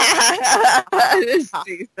just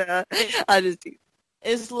tease that.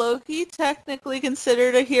 Is Loki technically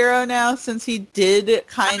considered a hero now, since he did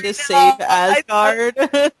kind of save Asgard?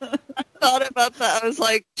 I thought about that. I was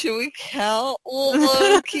like, should we count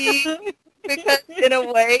Loki? Because in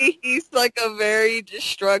a way, he's like a very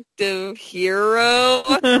destructive hero,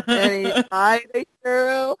 and he's not a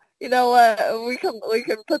hero. You know what? We can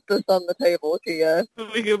put this on the table, Kia.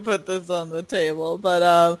 We can put this on the table,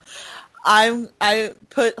 but I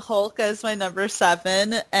put Hulk as my number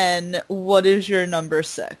 7, and what is your number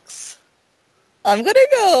 6? I'm gonna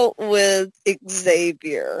go with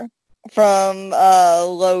Xavier from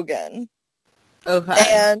Logan.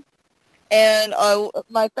 Okay. And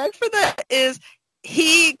my fact for that is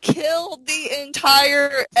he killed the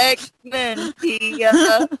entire X-Men.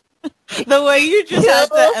 The way you just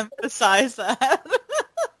had to emphasize that.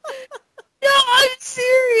 No, I'm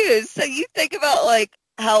serious. So you think about, like,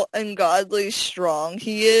 how ungodly strong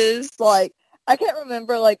he is. Like, I can't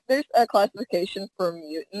remember, like, there's a classification for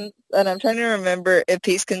mutants, and I'm trying to remember if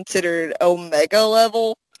he's considered Omega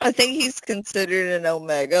level. I think he's considered an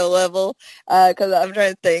Omega level, because I'm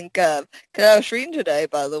trying to think of, because I was reading today,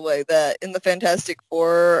 by the way, that in the Fantastic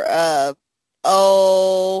Four,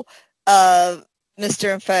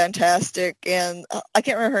 Mr. Fantastic, and I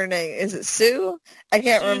can't remember her name. Is it Sue? I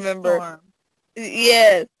can't remember. Storm.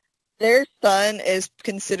 Yes. Their son is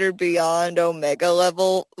considered beyond Omega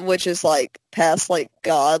level, which is like past like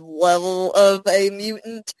God level of a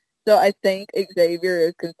mutant. So I think Xavier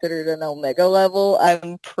is considered an Omega level,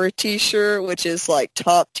 I'm pretty sure, which is like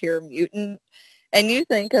top tier mutant. And you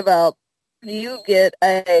think about, you get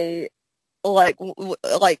a like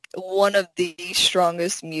one of the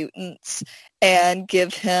strongest mutants and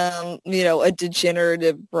give him, a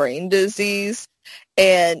degenerative brain disease,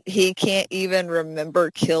 and he can't even remember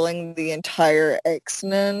killing the entire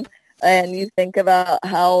X-Men. And you think about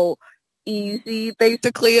how easy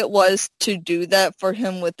basically it was to do that for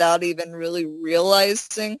him without even really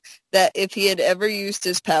realizing that if he had ever used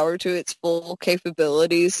his power to its full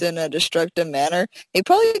capabilities in a destructive manner, he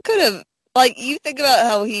probably could have, like, you think about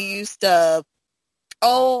how he used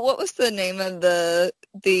what was the name of the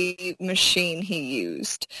machine he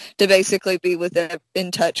used to basically be in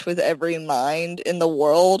touch with every mind in the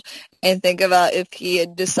world, and think about if he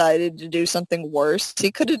had decided to do something worse,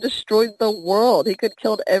 he could have destroyed the world. He could have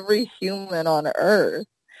killed every human on Earth.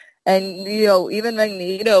 And, even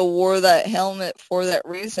Magneto wore that helmet for that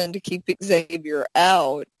reason, to keep Xavier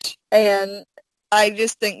out. And I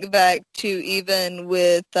just think back to even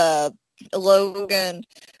with Logan,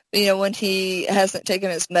 when he hasn't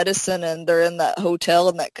taken his medicine and they're in that hotel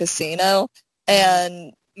in that casino,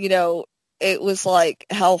 and, it was like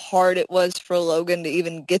how hard it was for Logan to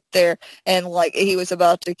even get there, and like he was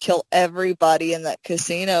about to kill everybody in that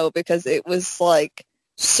casino because it was like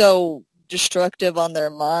so destructive on their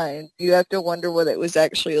minds. You have to wonder what it was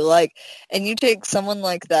actually like. And you take someone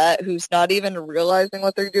like that who's not even realizing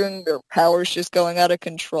what they're doing, their power's just going out of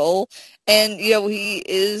control, and he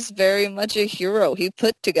is very much a hero. He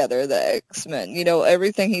put together the X-Men.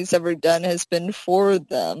 Everything he's ever done has been for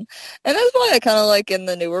them. And that's why I kind of like in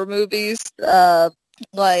the newer movies, how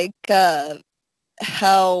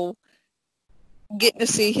getting to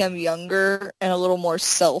see him younger and a little more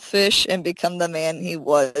selfish and become the man he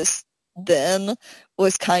was then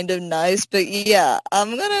was kind of nice. But yeah,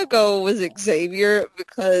 I'm gonna go with Xavier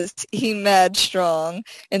because he mad strong,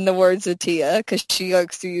 in the words of Tia, because she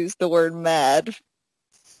likes to use the word mad.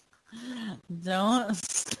 Don't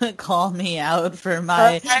call me out for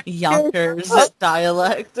my Yonkers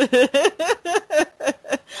dialect.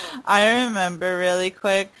 I remember really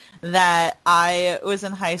quick that I was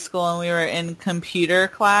in high school and we were in computer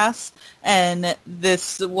class, and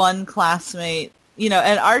this one classmate,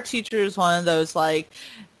 and our teacher is one of those, like,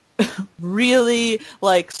 really,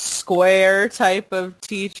 like, square type of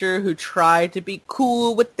teacher who tried to be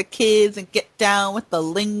cool with the kids and get down with the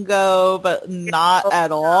lingo, but not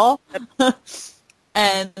at all.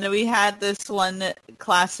 And we had this one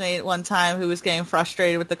classmate one time who was getting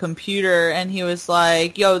frustrated with the computer, and he was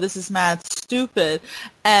like, yo, this is mad stupid.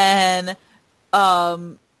 And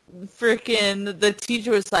freaking the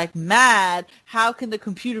teacher was like, mad? How can the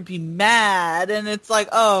computer be mad? And it's like,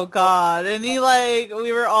 oh God. And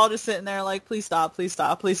we were all just sitting there like, please stop, please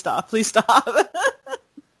stop, please stop, please stop.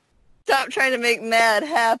 Stop trying to make mad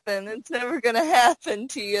happen. It's never gonna happen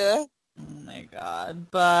to you. Oh my God.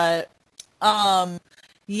 But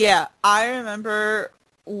yeah, I remember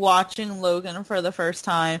watching Logan for the first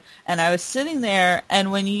time, and I was sitting there,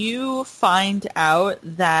 and when you find out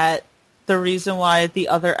that the reason why the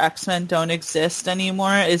other X-Men don't exist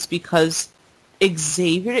anymore is because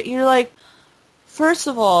Xavier, you're like, first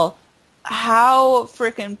of all, how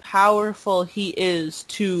freaking powerful he is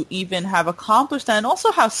to even have accomplished that, and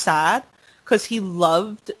also how sad, because he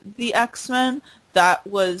loved the X-Men. That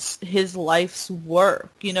was his life's work.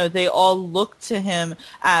 They all looked to him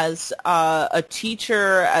as a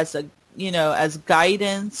teacher, as as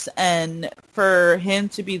guidance, and for him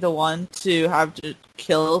to be the one to have to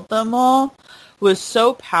kill them all was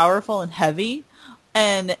so powerful and heavy.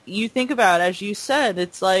 And you think about, as you said,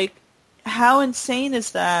 it's like, how insane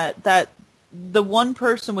is that the one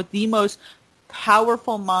person with the most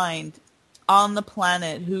powerful mind on the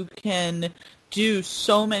planet who can do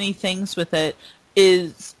so many things with it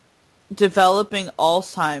is developing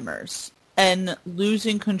Alzheimer's and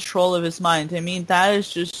losing control of his mind. I mean, that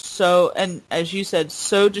is just so, and as you said,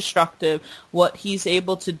 so destructive what he's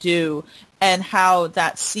able to do. and how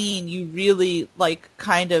that scene, you really, like,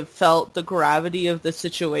 kind of felt the gravity of the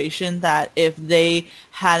situation, that if they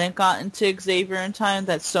hadn't gotten to Xavier in time,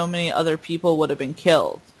 that so many other people would have been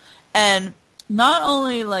killed. And not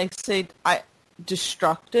only, like, say,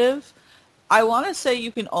 destructive, I want to say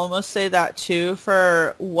you can almost say that, too,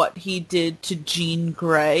 for what he did to Jean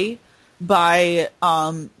Grey by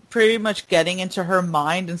pretty much getting into her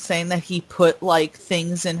mind and saying that he put, like,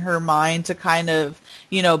 things in her mind to kind of,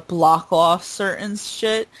 you know, block off certain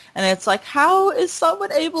shit. And it's like, how is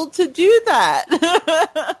someone able to do that?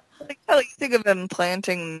 Like how you think of him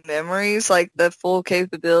planting memories, like the full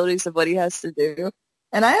capabilities of what he has to do.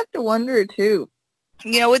 And I have to wonder, too,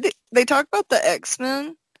 you know, they talk about the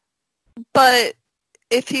X-Men, but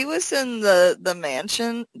if he was in the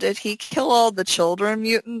mansion, did he kill all the children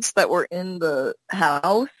mutants that were in the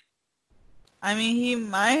house? I mean, he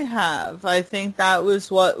might have. I think that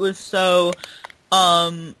was what was so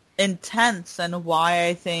intense, and why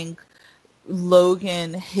I think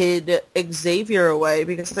Logan hid Xavier away,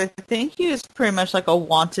 because I think he was pretty much like a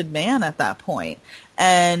wanted man at that point.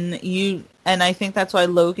 And I think that's why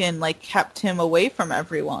Logan, like, kept him away from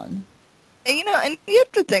everyone. And, you know, and you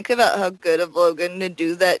have to think about how good of Logan to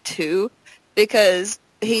do that, too, because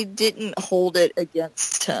he didn't hold it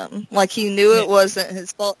against him. Like, he knew it wasn't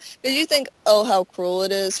his fault. Because you think, oh, how cruel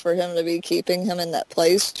it is for him to be keeping him in that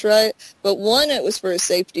place, right? But one, it was for his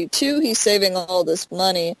safety. Two, he's saving all this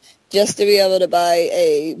money just to be able to buy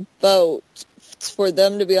a boat for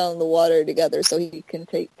them to be on the water together so he can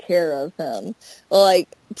take care of him. Like,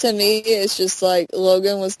 to me, it's just like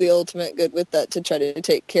Logan was the ultimate good with that, to try to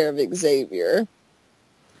take care of Xavier.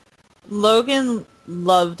 Logan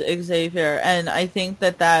loved Xavier, and I think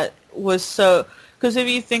that was so, because if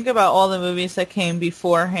you think about all the movies that came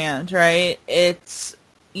beforehand, right, it's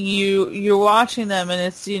you're watching them, and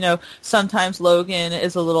it's, you know, sometimes Logan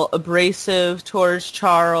is a little abrasive towards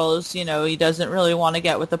Charles. You know, he doesn't really want to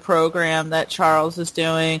get with the program that Charles is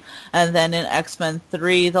doing. And then in X-Men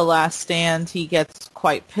 3, The Last Stand, he gets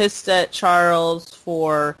quite pissed at Charles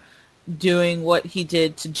for doing what he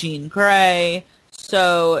did to Jean Grey.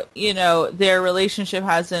 So, you know, their relationship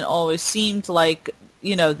hasn't always seemed like,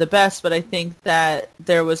 you know, the best, but I think that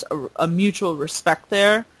there was a mutual respect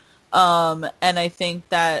there. And I think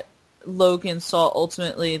that Logan saw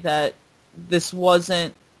ultimately that this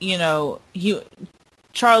wasn't, you know,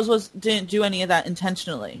 Charles didn't do any of that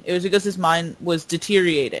intentionally. It was because his mind was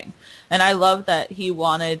deteriorating. And I love that he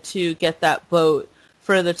wanted to get that boat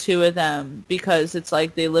for the two of them, because it's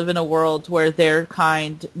like they live in a world where their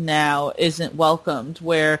kind now isn't welcomed,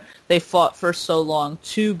 where they fought for so long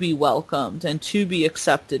to be welcomed and to be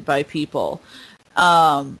accepted by people.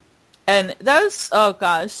 And that was, oh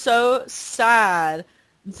gosh, so sad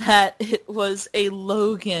that it was a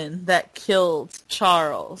Logan that killed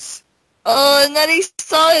Charles. Oh, and then he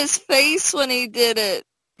saw his face when he did it.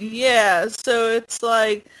 Yeah, so it's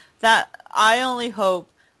like that. I only hope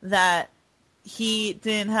that he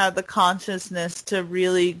didn't have the consciousness to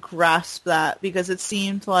really grasp that, because it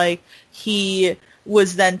seemed like he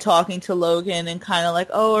was then talking to Logan and kind of like,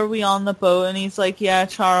 oh, are we on the boat? And he's like, yeah,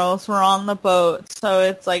 Charles, we're on the boat. So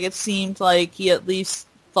it's like, it seemed like he at least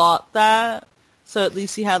thought that. So at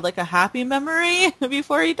least he had like a happy memory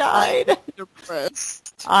before he died. I'm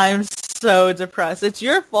depressed. I'm so depressed. It's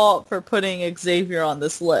your fault for putting Xavier on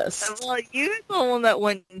this list. Well, you're the one that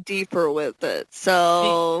went deeper with it,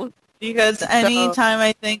 so... Because anytime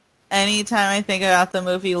I think about the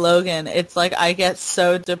movie Logan, it's like I get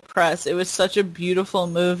so depressed. It was such a beautiful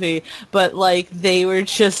movie, but like they were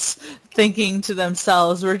just thinking to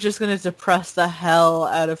themselves, we're just going to depress the hell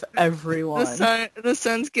out of everyone. The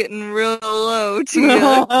sun's getting real low,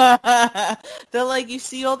 Tia. They're like, you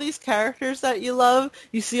see all these characters that you love?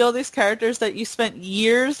 You see all these characters that you spent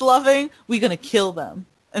years loving? We're going to kill them.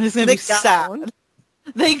 And it's going to be sad.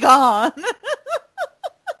 They gone.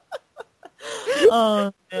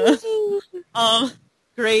 Oh, yeah.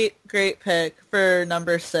 Great pick for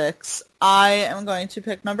number 6. I am going to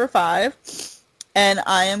pick number 5, and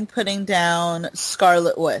I am putting down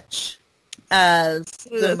Scarlet Witch as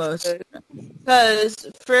the most, because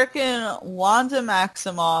frickin' Wanda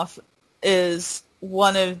Maximoff is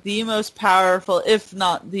one of the most powerful, if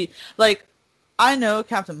not the, like, I know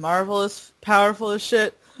Captain Marvel is powerful as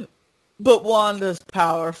shit, but Wanda's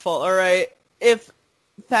powerful, alright? If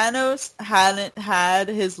Thanos hadn't had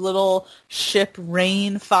his little ship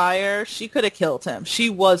rain fire, she could have killed him.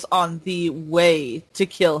 She was on the way to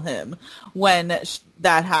kill him when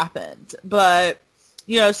that happened. But,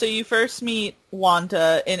 you know, so you first meet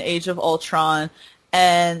Wanda in Age of Ultron,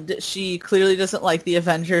 and she clearly doesn't like the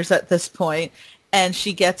Avengers at this point, and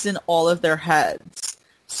she gets in all of their heads.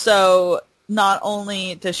 So not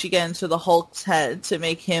only does she get into the Hulk's head to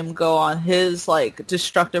make him go on his, like,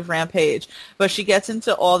 destructive rampage, but she gets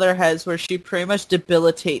into all their heads where she pretty much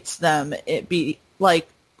debilitates them. It be, like,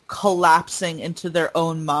 collapsing into their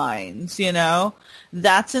own minds, you know?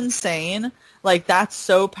 That's insane. Like, that's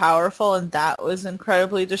so powerful, and that was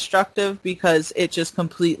incredibly destructive because it just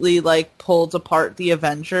completely, like, pulled apart the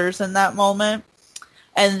Avengers in that moment.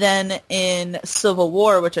 And then in Civil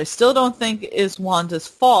War, which I still don't think is Wanda's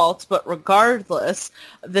fault, but regardless,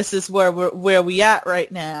 this is where we at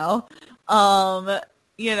right now.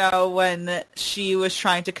 You know, when she was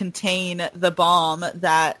trying to contain the bomb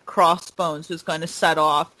that Crossbones was going to set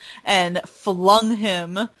off and flung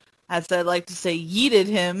him, as I like to say, yeeted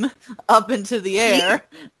him up into the air.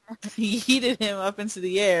 He yeeted him up into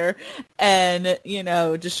the air and, you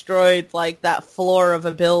know, destroyed, like, that floor of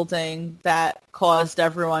a building that caused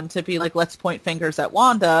everyone to be like, let's point fingers at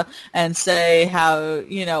Wanda and say how,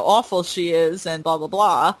 you know, awful she is and blah, blah,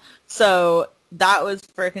 blah. So that was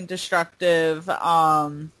freaking destructive.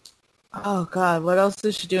 Oh, God, what else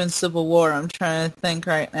did she do in Civil War? I'm trying to think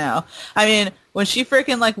right now. I mean, when she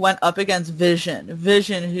freaking, like, went up against Vision,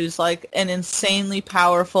 who's, like, an insanely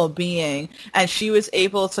powerful being, and she was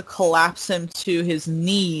able to collapse him to his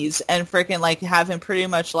knees and freaking, like, have him pretty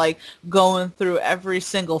much, like, going through every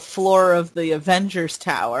single floor of the Avengers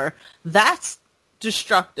Tower, that's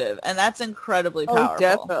destructive, and that's incredibly powerful. Oh,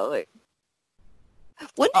 definitely.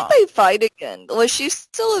 When did they fight again? Was she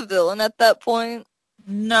still a villain at that point?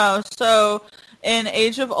 No, so in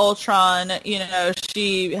Age of Ultron, you know,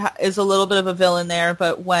 she is a little bit of a villain there,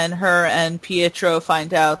 but when her and Pietro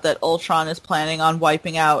find out that Ultron is planning on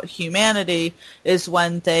wiping out humanity is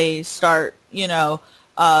when they start, you know,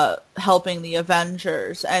 helping the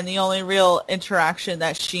Avengers. And the only real interaction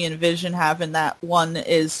that she and Vision have in that one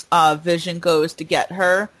is Vision goes to get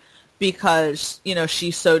her because, you know,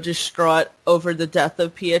 she's so distraught over the death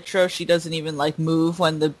of Pietro, she doesn't even, like, move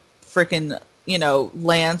when the frickin', you know,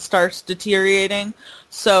 land starts deteriorating.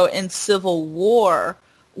 So in Civil War,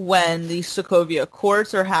 when the Sokovia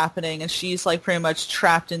Accords are happening and she's, like, pretty much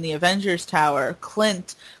trapped in the Avengers Tower,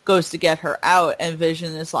 Clint goes to get her out and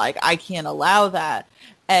Vision is like, I can't allow that.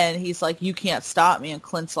 And he's like, you can't stop me. And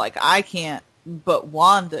Clint's like, I can't, but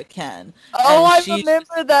Wanda can. Oh, I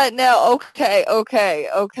remember that now.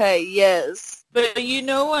 Okay, yes. But you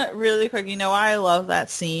know what, really quick, you know why I love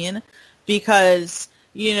that scene? Because,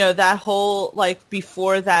 you know, that whole, like,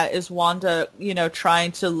 before that is Wanda, you know,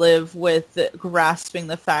 trying to live with grasping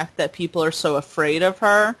the fact that people are so afraid of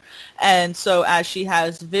her. And so as she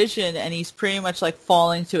has Vision and he's pretty much, like,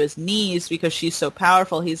 falling to his knees because she's so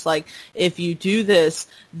powerful, he's like, if you do this,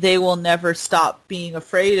 they will never stop being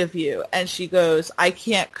afraid of you. And she goes, I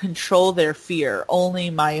can't control their fear, only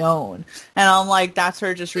my own. And I'm like, that's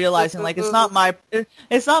her just realizing, like, it's not my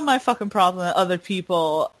fucking problem that other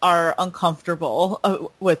people are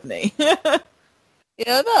uncomfortable with me. You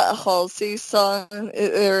know that Halsey song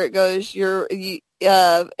where it goes,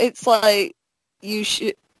 it's like, you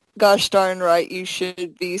should, gosh darn right, you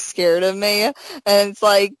should be scared of me. And it's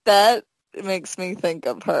like, that makes me think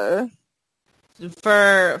of her.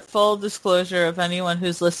 For full disclosure of anyone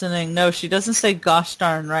who's listening, no, she doesn't say gosh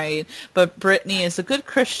darn right, but Brittany is a good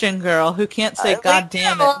Christian girl who can't say god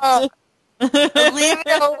damn it. Leave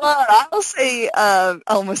it alone. I'll say, I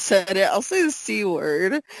almost said it, I'll say the C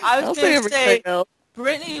word. I'll say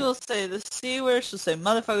Brittany will say the C word, she'll say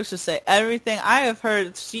motherfucker, she'll say everything. I have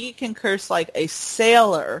heard she can curse like a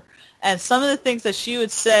sailor, and some of the things that she would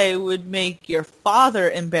say would make your father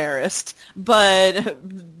embarrassed, but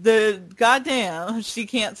the goddamn, she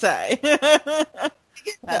can't say.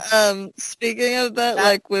 Speaking of that,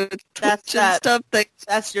 like with Twitch and stuff,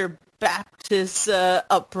 that's your Baptist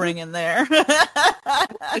upbringing there.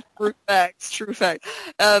 True fact.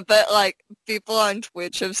 But like people on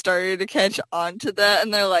Twitch have started to catch on to that,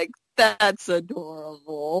 and they're like, that's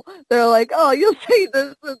adorable. They're like, oh, you'll say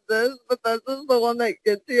this and this, but this is the one that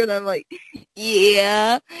gets you. And I'm like,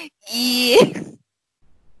 yeah.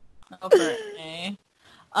 Okay.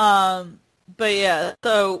 But yeah,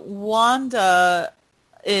 so Wanda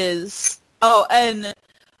is, and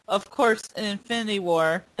of course in Infinity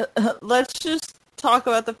War, let's just talk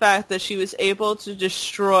about the fact that she was able to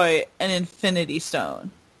destroy an Infinity Stone.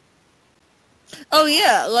 Oh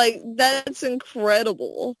yeah, like that's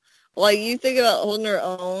incredible. Like, you think about holding her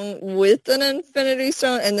own with an Infinity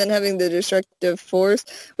Stone and then having the destructive force,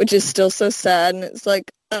 which is still so sad, and it's like,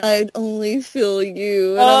 I'd only feel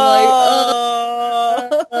you. And I'm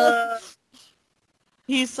like,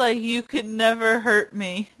 He's like, you could never hurt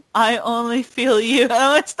me. I only feel you. And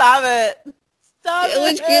I'm like, stop it. Stop it.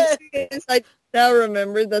 Which gets me, it's like, now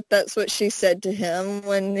remember that that's what she said to him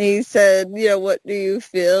when he said, what do you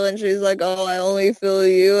feel? And she's like, oh, I only feel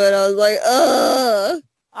you. And I was like, ugh.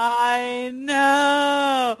 I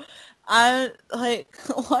know. I'm like,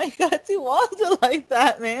 why you gotta do Wanda like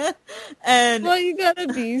that, man? And why you gotta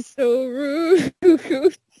be so rude?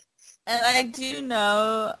 And I do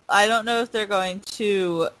know, I don't know if they're going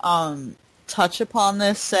to touch upon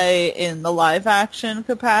this, say, in the live action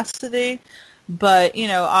capacity, but,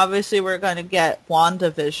 obviously we're going to get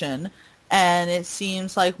WandaVision, and it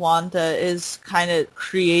seems like Wanda is kind of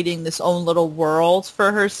creating this own little world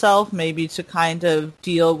for herself, maybe to kind of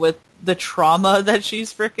deal with the trauma that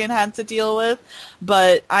she's freaking had to deal with.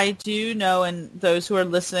 But I do know, and those who are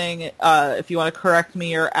listening, if you want to correct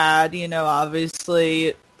me or add,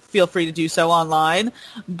 obviously feel free to do so online.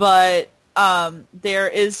 But there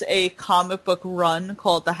is a comic book run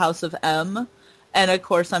called The House of M. And, of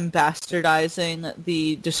course, I'm bastardizing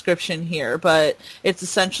the description here. But it's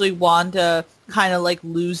essentially Wanda kind of like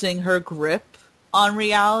losing her grip on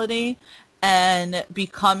reality and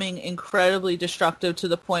becoming incredibly destructive to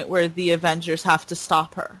the point where the Avengers have to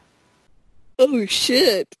stop her. Oh,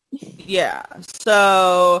 shit. Yeah.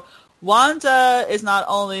 So Wanda is not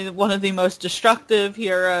only one of the most destructive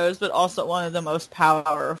heroes, but also one of the most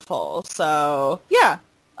powerful. So, yeah,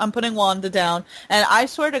 I'm putting Wanda down. And I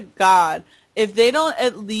swear to God, if they don't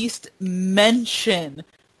at least mention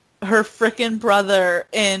her frickin' brother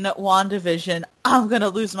in WandaVision, I'm going to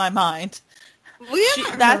lose my mind. We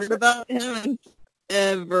haven't heard about him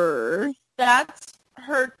ever. That's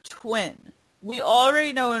her twin. We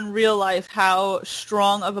already know in real life how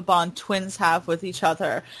strong of a bond twins have with each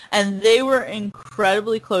other. And they were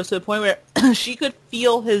incredibly close to the point where she could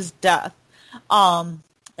feel his death. And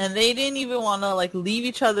they didn't even want to, leave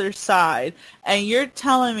each other's side. And you're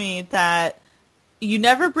telling me that you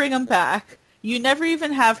never bring him back. You never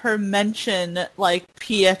even have her mention,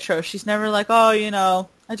 Pietro. She's never oh,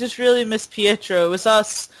 I just really miss Pietro. It was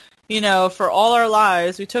us, for all our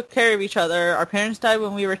lives. We took care of each other. Our parents died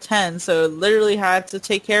when we were 10, so literally had to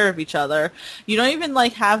take care of each other. You don't even,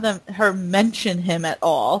 have her mention him at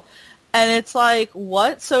all. And it's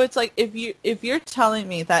what? So it's if you're telling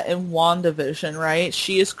me that in WandaVision, right,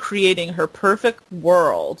 she is creating her perfect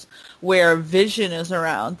world where Vision is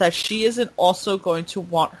around, that she isn't also going to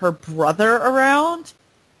want her brother around?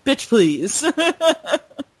 Bitch, please. You know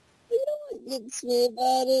what gets me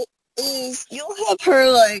about it is you'll have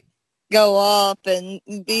her, go off and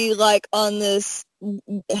be, on this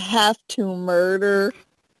have-to-murder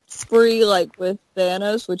spree, with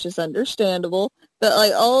Thanos, which is understandable.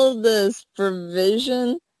 But, all of this for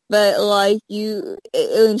Vision, but,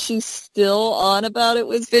 and she's still on about it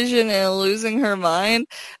with Vision and losing her mind,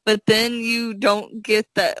 but then you don't get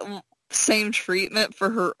that same treatment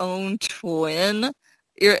for her own twin.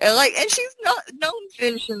 And she's not known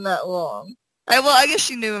Vision that long. I guess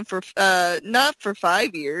she knew him for, not for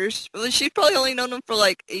 5 years, but she's probably only known him for,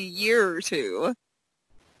 a year or two.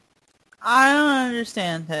 I don't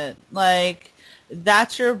understand it.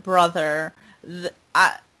 That's your brother.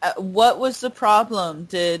 What was the problem?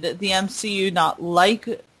 Did the MCU not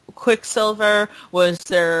like Quicksilver? Was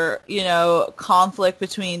there, conflict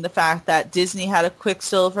between the fact that Disney had a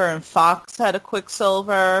Quicksilver and Fox had a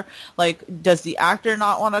Quicksilver? Does the actor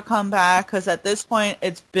not want to come back? Because at this point,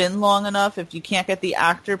 it's been long enough. If you can't get the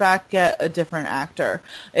actor back, get a different actor.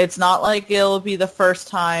 It's not like it'll be the first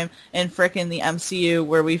time in frickin' the MCU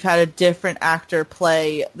where we've had a different actor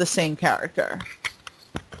play the same character.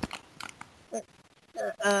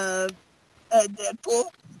 Deadpool.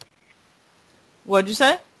 What'd you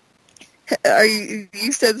say?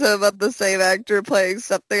 You said something about the same actor playing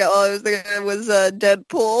something. All I was thinking it was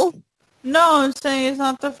Deadpool. No, I'm saying it's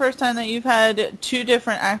not the first time that you've had two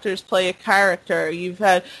different actors play a character. You've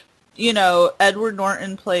had, Edward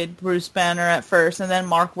Norton played Bruce Banner at first, and then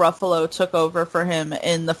Mark Ruffalo took over for him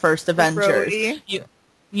in the first Avengers.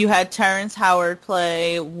 You had Terrence Howard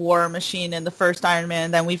play War Machine in the first Iron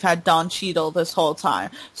Man, then we've had Don Cheadle this whole time.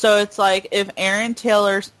 So it's if Aaron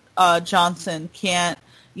Taylor Johnson can't,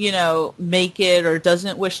 make it or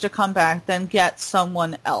doesn't wish to come back, then get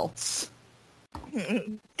someone else.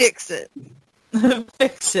 Fix it.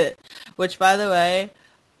 Fix it. Which, by the way,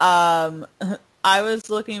 I was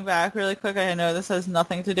looking back really quick. I know this has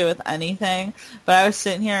nothing to do with anything, but I was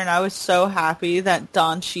sitting here and I was so happy that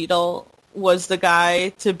Don Cheadle was the guy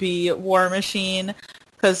to be War Machine,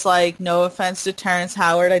 because, no offense to Terrence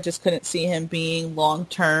Howard, I just couldn't see him being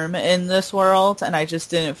long-term in this world, and I just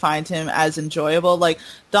didn't find him as enjoyable.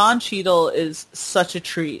 Don Cheadle is such a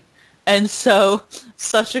treat, and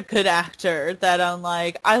such a good actor that I'm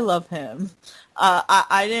I love him.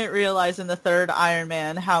 I didn't realize in the third Iron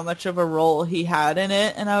Man how much of a role he had in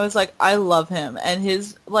it, and I was like, I love him, and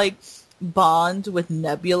his like bond with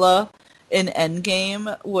Nebula in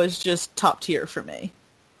Endgame was just top tier for me.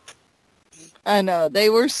 I know, they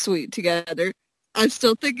were sweet together. I'm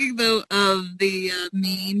still thinking, though, of the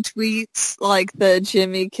mean tweets, like the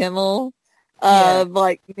Jimmy Kimmel,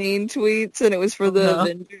 like, mean tweets, and it was for the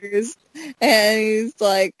Avengers. And he's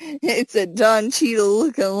like, it's a Don Cheadle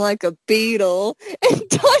looking like a beetle. And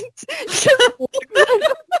Don's just looking at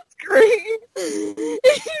the screen.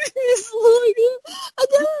 He's looking. I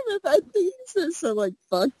don't remember. I think he said something like,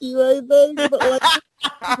 fuck you, I think. But, like,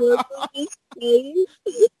 look at his face.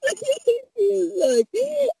 He's like,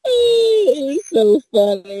 it was so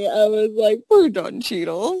funny. I was like, poor Don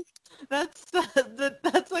Cheadle. That's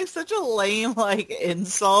like such a lame like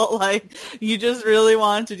insult. Like you just really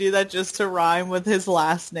wanted to do that just to rhyme with his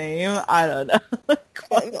last name. I don't know.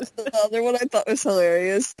 The other one I thought was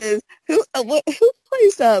hilarious is who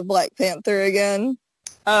plays Black Panther again?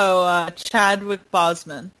 Oh, Chadwick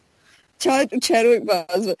Boseman. Chadwick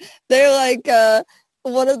Boseman. They're like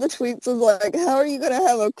one of the tweets was like, how are you going to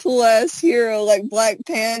have a cool-ass hero like Black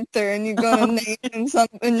Panther and you're going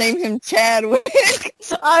to name him Chadwick?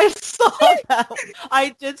 I saw that.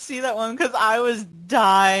 I did see that one because I was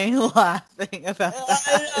dying laughing about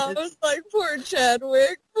that. I was like, poor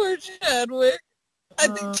Chadwick. I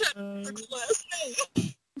think Chadwick's a cool-ass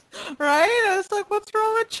name. Right? I was like, what's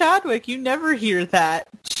wrong with Chadwick? You never hear that.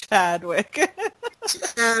 Chadwick.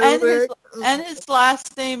 And his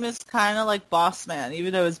last name is kind of like Bossman,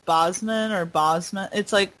 even though it's Bosman or Bosman.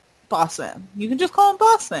 It's like Bossman. You can just call him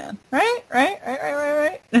Bossman, right?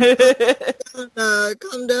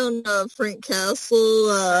 Come down, Frank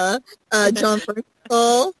Castle, John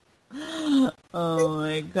Bernthal. Oh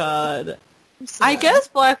my god! I guess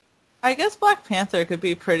Black Panther could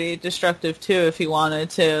be pretty destructive too if he wanted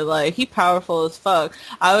to. Like, he powerful as fuck.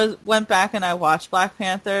 Went back and I watched Black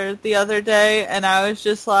Panther the other day, and I was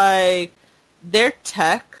just like, their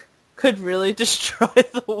tech could really destroy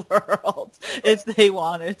the world if they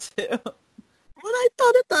wanted to. What I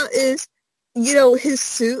thought about is, you know, his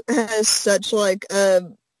suit has such like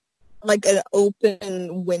an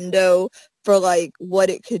open window for like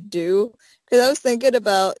what it could do. Because I was thinking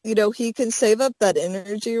about, you know, he can save up that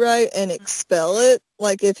energy, right, and expel it,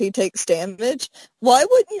 like, if he takes damage. Why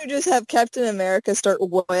wouldn't you just have Captain America start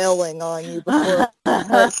wailing on you before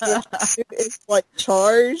it's, like,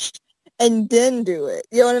 charged, and then do it?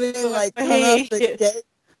 You know what I mean? Like, come up the gate.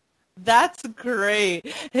 That's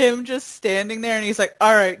great. Him just standing there, and he's like,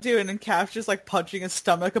 all right, dude, and Cap's just, like, punching his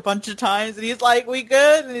stomach a bunch of times, and he's like, we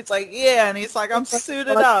good? And he's like, yeah, and he's like, I'm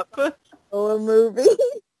suited up. A movie.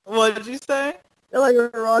 What did you say? Like a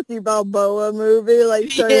Rocky Balboa movie,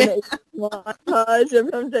 like starting a montage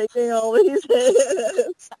of him taking all these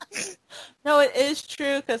hits. No, it is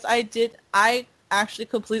true, because I actually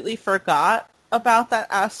completely forgot about that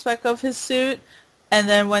aspect of his suit, and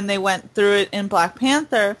then when they went through it in Black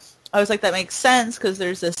Panther, I was like, that makes sense, because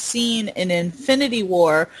there's a scene in Infinity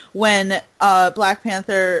War when Black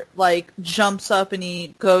Panther, like, jumps up and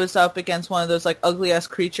he goes up against one of those, like, ugly-ass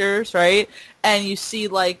creatures, right? And you see,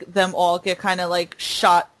 like, them all get kind of, like,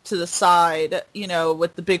 shot to the side, you know,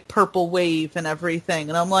 with the big purple wave and everything.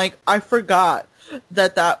 And I'm like, I forgot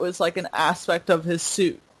that was, like, an aspect of his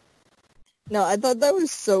suit. No, I thought that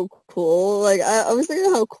was so cool. Like, I was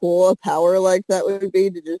thinking how cool a power like that would be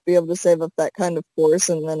to just be able to save up that kind of force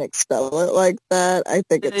and then expel it like that. I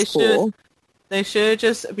think it's cool. They should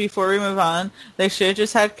just, before we move on, they should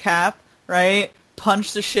just have Cap, right,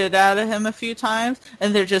 punch the shit out of him a few times,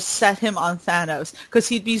 and they just set him on Thanos, because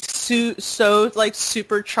he'd be so like,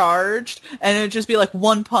 supercharged, and it would just be, like,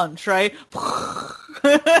 one punch, right?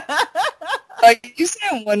 Like, you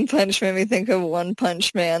said One Punch made me think of One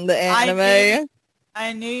Punch Man, the anime.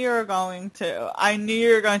 I knew you were going to.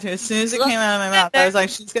 As soon as it came out of my mouth, I was like,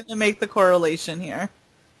 she's going to make the correlation here.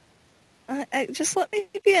 Just let me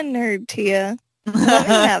be a nerd, Tia. Let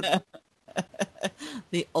me have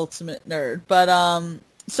the ultimate nerd. But,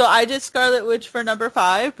 so I did Scarlet Witch for number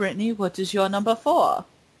 5. Brittany, what is your number 4?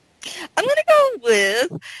 I'm going to go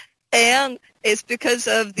with, and it's because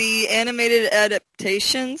of the animated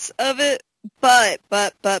adaptations of it, but,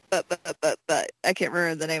 I can't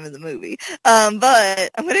remember the name of the movie. But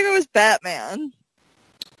I'm going to go with Batman.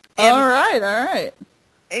 All right.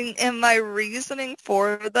 And my reasoning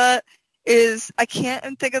for that is, I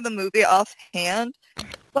can't think of the movie offhand,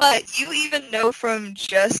 but you even know from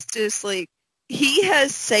Justice League, he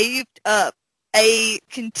has saved up a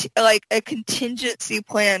contingency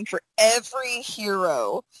plan for every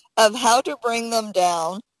hero of how to bring them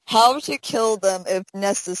down, how to kill them if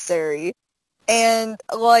necessary, And,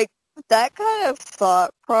 like, that kind of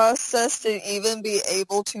thought process to even be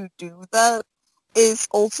able to do that is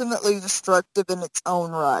ultimately destructive in its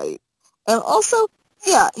own right. And also,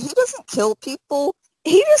 yeah, he doesn't kill people.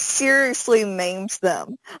 He just seriously maims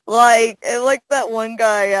them. Like that one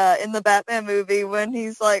guy in the Batman movie when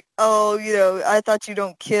he's like, oh, I thought you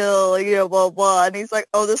don't kill, blah, blah. And he's like,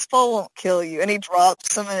 oh, this fall won't kill you. And he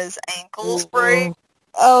drops some of his ankles break.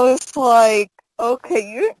 I was like,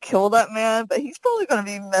 okay, you didn't kill that man, but he's probably going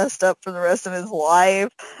to be messed up for the rest of his life.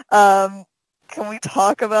 Can we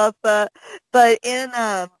talk about that? But in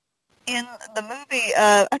the movie,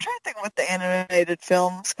 I'm trying to think what the animated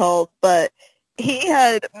film's called, but he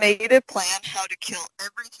had made a plan how to kill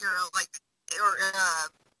every hero,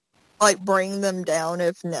 or bring them down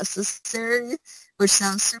if necessary, which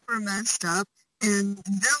sounds super messed up. And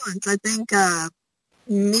villains, I think,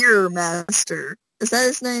 Mirror Master, is that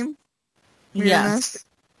his name? Yes.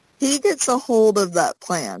 He gets a hold of that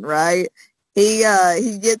plan, right? He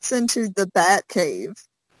gets into the Batcave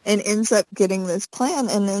and ends up getting this plan.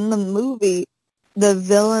 And in the movie, the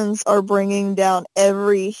villains are bringing down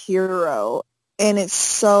every hero, and it's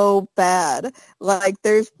so bad. Like,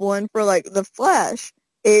 there's one for, the Flash.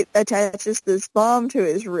 It attaches this bomb to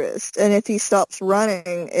his wrist, and if he stops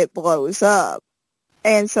running, it blows up.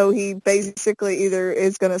 And so he basically either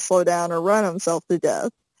is going to slow down or run himself to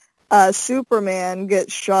death. Superman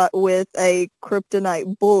gets shot with a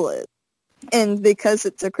kryptonite bullet. And because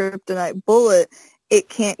it's a kryptonite bullet,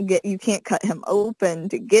 you can't cut him open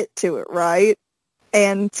to get to it, right?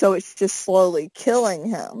 And so it's just slowly killing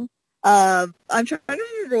him. I'm trying to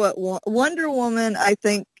remember what Wonder Woman, I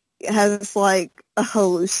think, has, a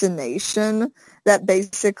hallucination that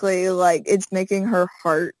basically, it's making her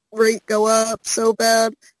heart rate go up so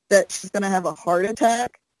bad that she's going to have a heart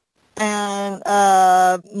attack. And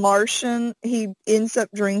Martian, he ends up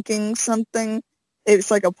drinking something.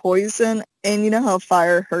 It's like a poison, and you know how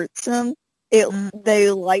fire hurts him?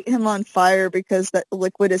 They light him on fire because that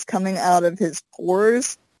liquid is coming out of his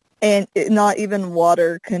pores, and not even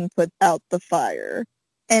water can put out the fire.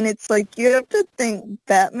 And it's like, you have to think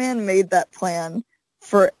Batman made that plan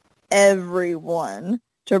for everyone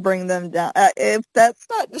to bring them down. If that's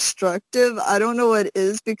not destructive, I don't know what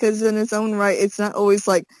is, because in its own right, it's not always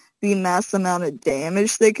the mass amount of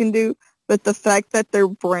damage they can do, but the fact that their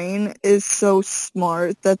brain is so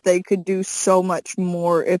smart that they could do so much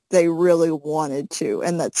more if they really wanted to,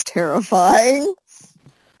 and that's terrifying.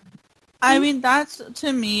 I mean, that's,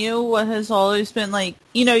 to me, what has always been,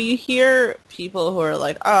 you hear people who are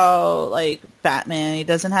like, oh, Batman, he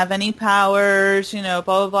doesn't have any powers, blah,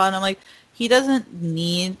 blah, blah, and I'm like, he doesn't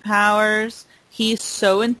need powers. He's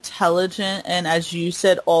so intelligent, and as you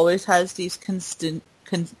said, always has these contingency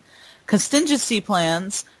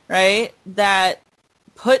plans, right, that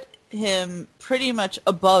put him pretty much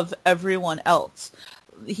above everyone else.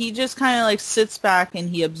 He just kind of sits back and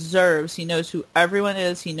he observes. He knows who everyone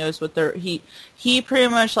is. He knows what he pretty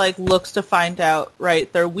much looks to find out,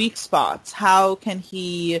 right, their weak spots. How can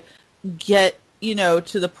he get,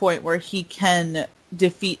 to the point where he can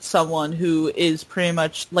defeat someone who is pretty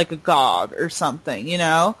much like a god or something,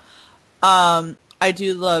 I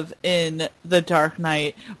do love in The Dark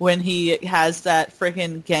Knight when he has that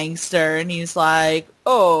freaking gangster and he's like,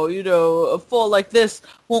 oh, a fool like this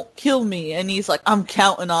won't kill me. And he's like, I'm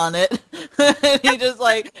counting on it. And he just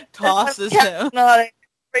tosses him. Not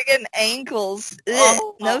freaking ankles.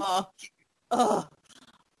 No,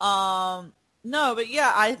 but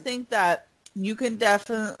yeah, I think that you can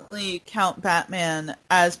definitely count Batman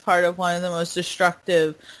as part of one of the most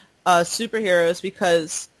destructive superheroes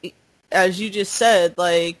because, as you just said,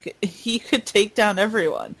 he could take down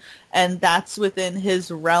everyone. And that's within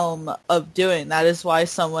his realm of doing. That is why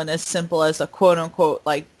someone as simple as a quote-unquote,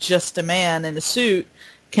 just a man in a suit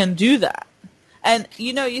can do that. And,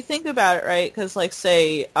 you think about it, right? Because,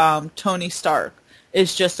 say, Tony Stark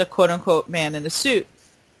is just a quote-unquote man in a suit.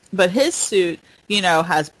 But his suit,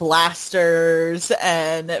 has blasters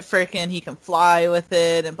and freaking he can fly with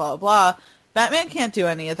it and blah, blah, blah. Batman can't do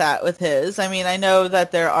any of that with his. I mean, I know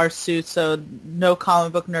that there are suits, so no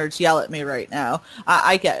comic book nerds yell at me right now.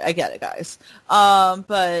 I get it, guys.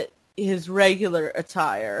 But his regular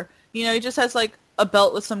attire, he just has, a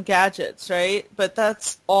belt with some gadgets, right? But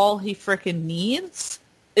that's all he frickin' needs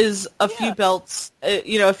is a few belts,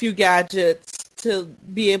 a few gadgets to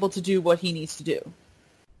be able to do what he needs to do.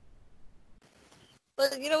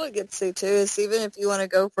 But you know what gets you, too, is even if you want to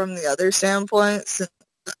go from the other standpoints,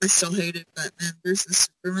 I still hated Batman versus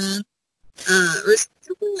Superman. Was it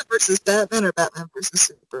Superman versus Batman or Batman versus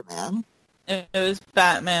Superman? It was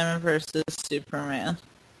Batman versus Superman.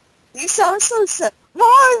 You sound so sad.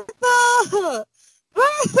 Martha!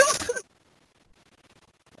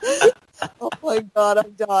 Oh my god,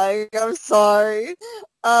 I'm dying. I'm sorry.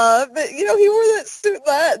 But, he wore that suit,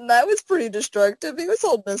 and that was pretty destructive. He was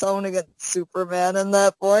holding his own against Superman at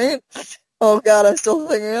that point. Oh god, I'm still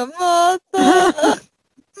thinking of Martha!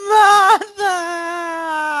 Mother!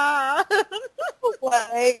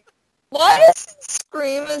 Like, why does he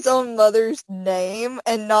scream his own mother's name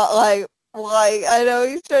and not, I know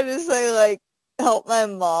he's trying to say, help my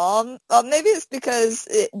mom. Maybe it's because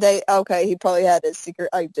he probably had his secret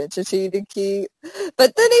identity to keep.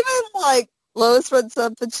 But then even, Lois runs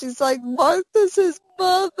up and she's like, Martha's his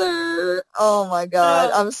mother. Oh my god,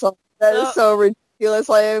 I'm sorry. That is so ridiculous.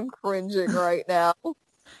 I am cringing right now.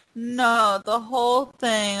 No, the whole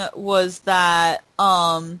thing was that,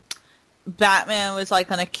 Batman was,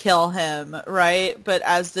 gonna kill him, right? But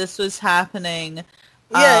as this was happening...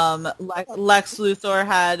 Yeah. Lex Luthor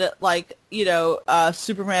had,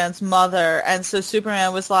 Superman's mother, and so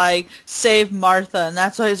Superman was like, save Martha, and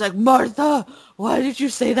that's why he's like, Martha, why did you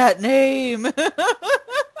say that name?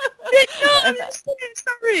 It's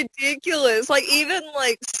so ridiculous. Even,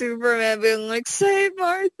 Superman being like, save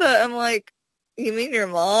Martha. I'm like, you mean your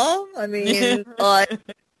mom? I mean,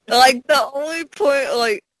 the only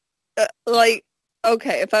point,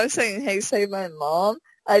 okay, if I was saying, hey, save my mom,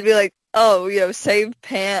 I'd be like, oh, save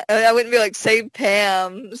Pam. I wouldn't be like, save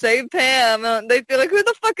Pam. Save Pam. They'd be like, who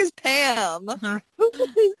the fuck is Pam? Who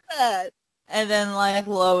is that? And then,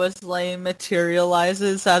 Lois Lane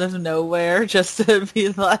materializes out of nowhere just to be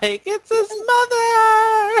like, it's his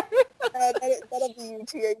mother! That'll be you,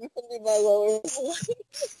 Tia. You can be my Lois Lane.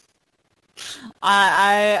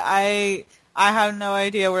 I have no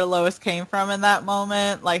idea where Lois came from in that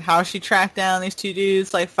moment, how she tracked down these two dudes,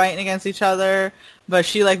 fighting against each other, but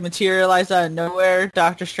she, materialized out of nowhere.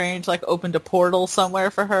 Doctor Strange, opened a portal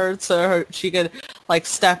somewhere for her so she could,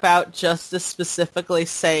 step out just to specifically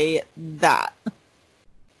say that.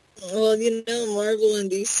 Well, Marvel and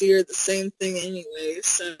DC are the same thing anyway,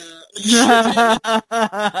 so...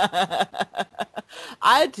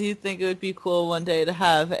 I do think it would be cool one day to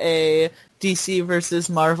have a DC versus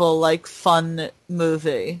Marvel, fun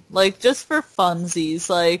movie. Just for funsies.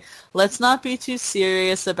 Let's not be too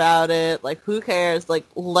serious about it. Who cares?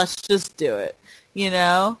 Let's just do it.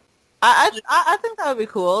 I think that would be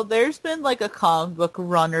cool. There's been, a comic book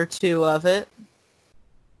run or two of it.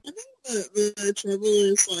 I think the trouble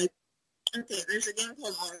is, okay, there's a game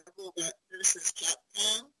called Marvel vs.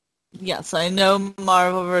 Capcom. Yes, I know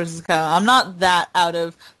Marvel vs. Capcom. I'm not that out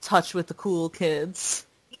of touch with the cool kids.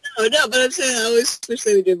 No, but I'm saying I always wish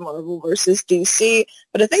they would do Marvel versus DC.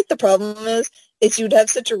 But I think the problem is you'd have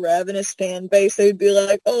such a ravenous fan base. They'd be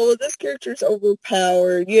like, oh, this character's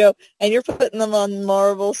overpowered, and you're putting them on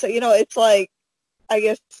Marvel. So, it's I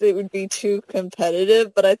guess it would be too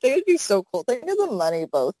competitive, but I think it'd be so cool. Think of the money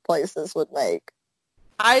both places would make.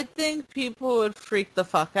 I think people would freak the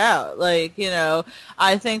fuck out. I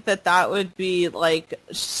think that would be,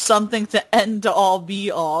 something to end all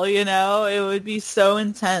be all, It would be so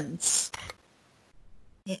intense.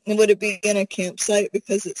 And would it be in a campsite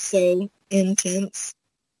because it's so intense?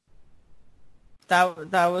 That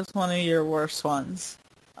was one of your worst ones.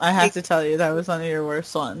 I have to tell you, that was one of your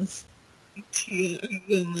worst ones. Tia, are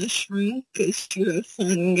you a mushroom? Because you're a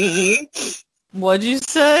fun guy. What'd you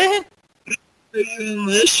say? Are you a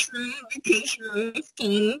mushroom because you're a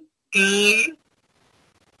fun guy?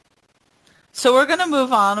 So we're going to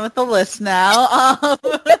move on with the list now.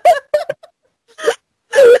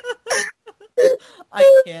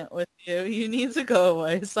 I can't with you. You need to go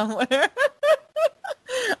away somewhere.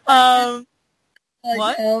 What?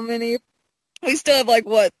 How many? We still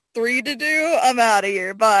have, 3 to do? I'm out of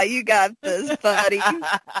here. Bye. You got this, buddy.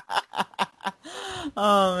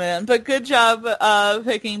 Oh, man. But good job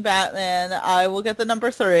picking Batman. I will get the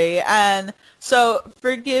number 3. And so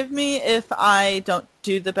forgive me if I don't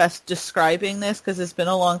do the best describing this because it's been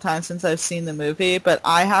a long time since I've seen the movie, but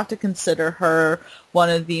I have to consider her one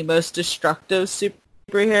of the most destructive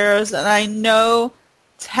superheroes. And I know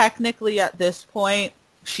technically at this point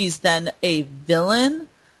she's then a villain,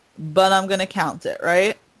 but I'm going to count it,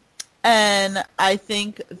 right? And I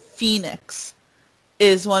think Phoenix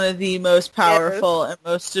is one of the most powerful and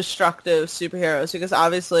most destructive superheroes because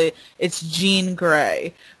obviously it's Jean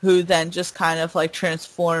Grey who then just kind of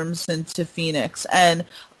transforms into Phoenix. And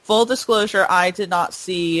full disclosure, I did not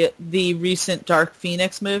see the recent Dark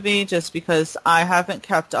Phoenix movie just because I haven't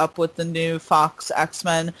kept up with the new Fox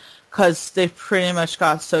X-Men because they pretty much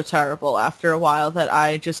got so terrible after a while that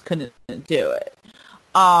I just couldn't do it.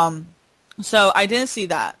 So I didn't see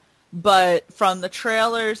that. But from the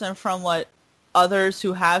trailers and from what others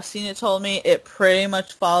who have seen it told me, it pretty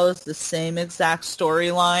much follows the same exact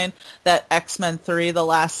storyline that X-Men 3 The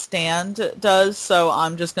Last Stand does, so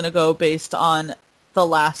I'm just going to go based on The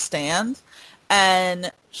Last Stand.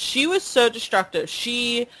 And she was so destructive.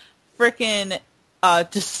 She freaking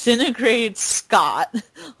disintegrates Scott.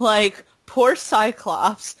 Like, poor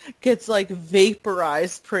Cyclops gets, like,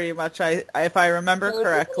 vaporized pretty much, if I remember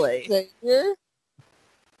correctly. Xavier?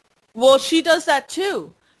 Well, she does that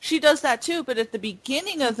too. But at the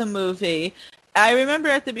beginning of the movie, I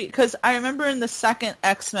remember because I remember in the second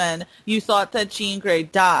X-Men, you thought that Jean Grey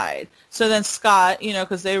died. So then Scott, you know,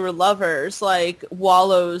 because they were lovers, like,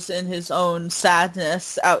 wallows in his own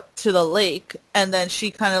sadness out to the lake. And then she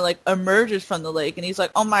kind of, like, emerges from the lake. And he's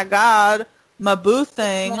like, oh, my God, my boo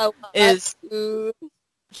thing is,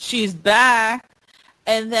 she's back.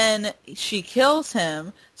 And then she kills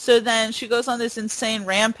him. So then she goes on this insane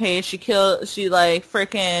rampage. She like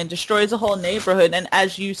freaking destroys a whole neighborhood. And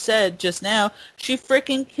as you said just now, she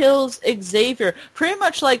freaking kills Xavier. Pretty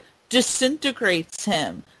much like disintegrates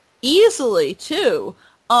him easily too.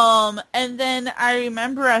 And then I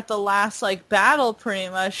remember at the last like battle, pretty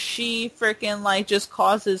much she freaking like just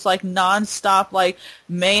causes like nonstop like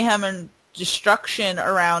mayhem and destruction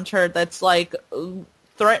around her. That's like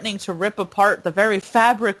threatening to rip apart the very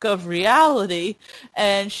fabric of reality,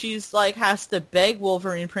 and she's like has to beg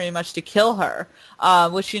Wolverine pretty much to kill her,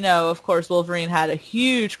 which, you know, of course Wolverine had a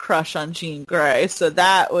huge crush on Jean Grey, so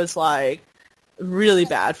that was like really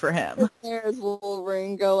bad for him. There's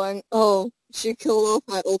Wolverine going, oh, she killed off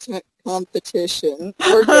my ultimate competition.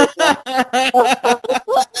 Forget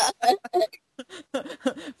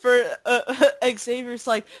For Xavier's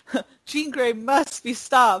like, Jean Grey must be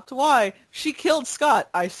stopped. Why? She killed Scott.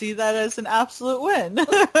 I see that as an absolute win. An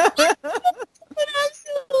absolute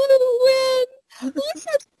win.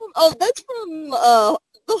 That's from the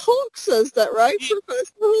Hulk says that, right,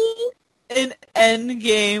 Professor Hulk? In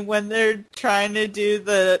Endgame, when they're trying to do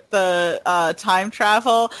the time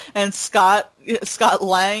travel, and Scott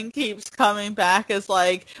Lang keeps coming back as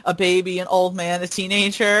like a baby, an old man, a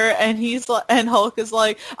teenager, and Hulk is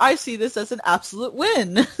like, I see this as an absolute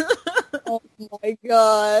win. Oh my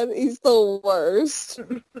God, he's the worst.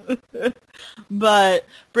 But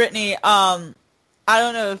Brittany, I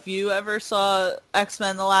don't know if you ever saw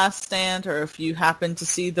X-Men The Last Stand, or if you happened to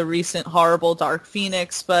see the recent horrible Dark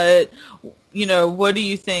Phoenix, but, you know, what do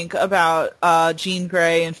you think about Jean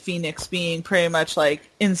Grey and Phoenix being pretty much, like,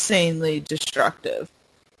 insanely destructive?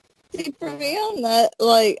 See, for me on that,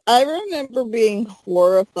 like, I remember being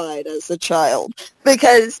horrified as a child,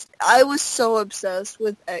 because I was so obsessed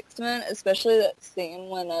with X-Men, especially that scene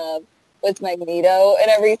when, with Magneto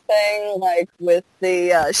and everything, like with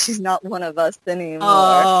the she's not one of us anymore.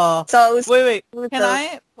 Oh, so I was wait.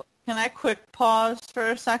 Can I quick pause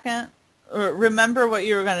for a second? Remember what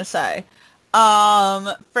you were gonna say.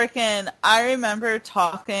 Freaking, I remember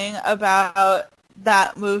talking about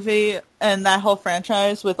that movie and that whole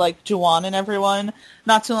franchise with like Juwan and everyone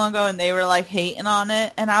not too long ago, and they were like hating on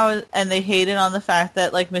it, and they hated on the fact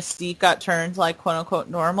that like Mystique got turned like quote unquote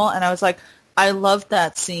normal, and I was like, I loved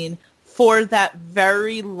that scene for that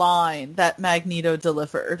very line that Magneto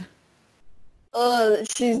delivered. Oh,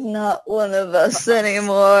 she's not one of us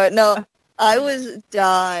anymore. No, I was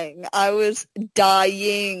dying. But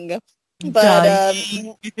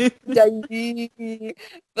dying.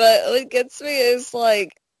 But what gets me is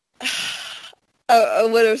like,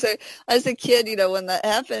 what I was saying, as a kid, you know, when that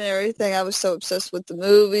happened and everything, I was so obsessed with the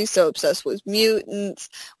movie, so obsessed with mutants.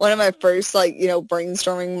 One of my first, like, you know,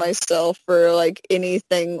 brainstorming myself for, like,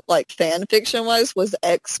 anything, like, fan fiction-wise was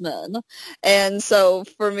X-Men. And so,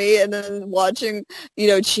 for me, and then watching, you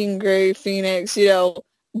know, Jean Grey, Phoenix, you know,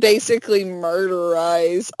 basically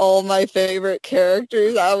murderize all my favorite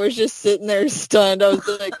characters, I was just sitting there stunned. I was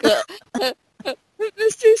like,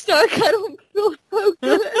 Mr. Stark, I don't feel so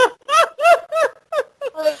good.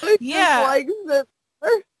 Yeah.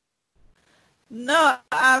 No,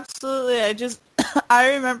 absolutely.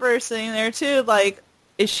 I remember sitting there too, like,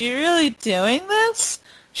 is she really doing this?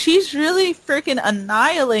 She's really freaking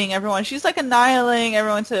annihilating everyone. She's like annihilating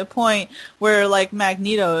everyone to the point where like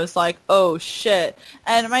Magneto is like, oh shit.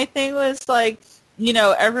 And my thing was like, you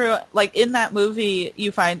know, everyone, like in that movie,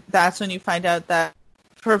 that's when you find out that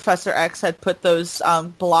Professor X had put those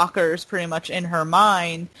blockers pretty much in her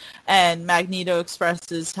mind, and Magneto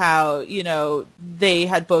expresses how, you know, they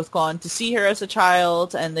had both gone to see her as a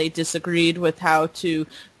child and they disagreed with how to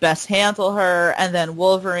best handle her, and then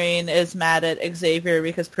Wolverine is mad at Xavier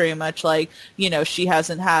because pretty much like, you know, she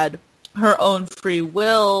hasn't had her own free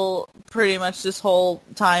will pretty much this whole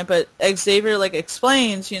time, but Xavier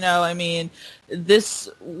explains, I mean, this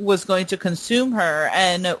was going to consume her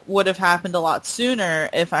and it would have happened a lot sooner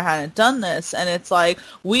if I hadn't done this. And it's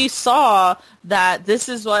we saw that this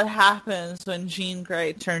is what happens when Jean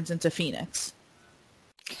Grey turns into Phoenix.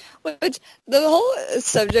 Which, the whole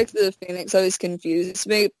subject of the Phoenix always confuses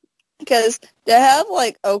me, because to have,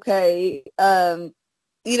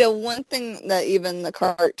 one thing that even the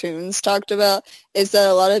cartoons talked about is that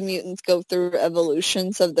a lot of mutants go through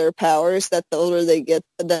evolutions of their powers, that the older they get,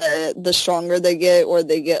 the stronger they get, or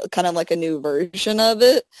they get kind of like a new version of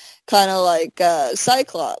it. Kind of like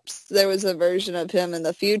Cyclops. There was a version of him in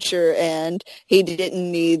the future, and he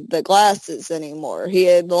didn't need the glasses anymore. He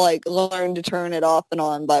had, learned to turn it off and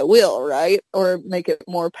on by will, right? Or make it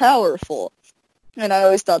more powerful. And I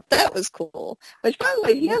always thought that was cool. Which, by the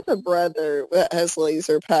way, he has a brother that has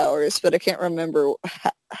laser powers, but I can't remember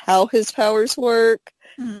how his powers work.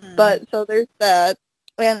 Mm-hmm. But, so there's that.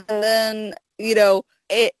 And then,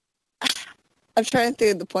 I'm trying to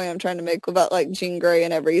think of the point I'm trying to make about, Jean Grey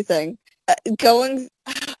and everything. I'm trying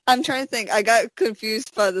to think. I got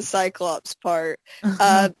confused by the Cyclops part.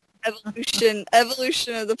 Evolution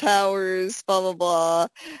of the powers, blah, blah, blah.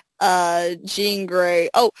 Jean Grey.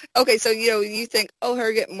 Oh, okay, so, you think,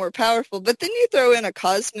 her getting more powerful, but then you throw in a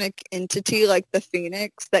cosmic entity like the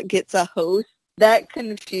Phoenix that gets a host. That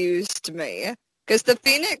confused me. Because the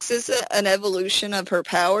Phoenix isn't an evolution of her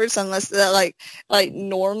powers, unless that,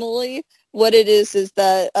 normally, what it is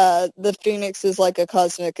that the Phoenix is like a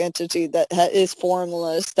cosmic entity that is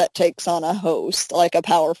formless, that takes on a host, like a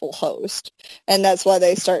powerful host. And that's why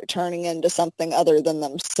they start turning into something other than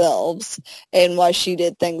themselves. And why she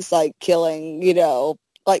did things like killing,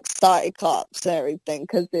 Cyclops and everything,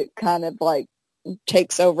 because it kind of,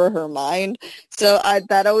 takes over her mind. So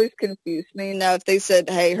that always confused me. Now, if they said,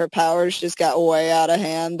 hey, her powers just got way out of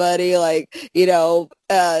hand, buddy,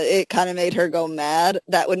 it kind of made her go mad,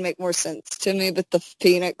 that would make more sense to me. But the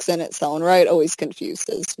Phoenix in its own right always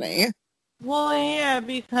confuses me. Well, yeah,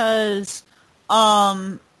 because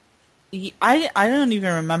I don't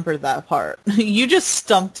even remember that part. You just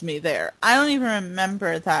stumped me there. I don't even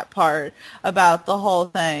remember that part about the whole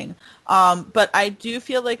thing. But I do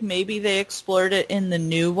feel like maybe they explored it in the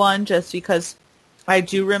new one, just because I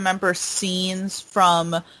do remember scenes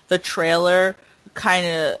from the trailer kind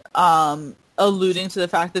of alluding to the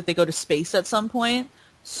fact that they go to space at some point.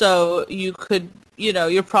 So you could,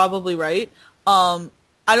 you're probably right.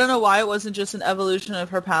 I don't know why it wasn't just an evolution of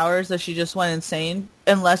her powers that she just went insane,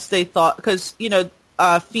 unless they thought, because,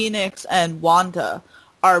 Phoenix and Wanda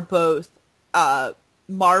are both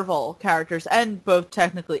Marvel characters and both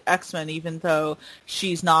technically X-Men, even though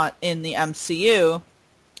she's not in the MCU.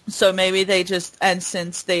 So maybe they just, and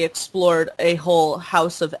since they explored a whole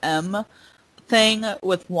House of M thing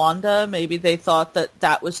with Wanda, maybe they thought that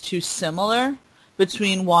that was too similar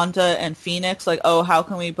between Wanda and Phoenix. How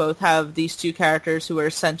can we both have these two characters who are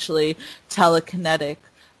essentially telekinetic,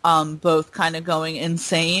 both kind of going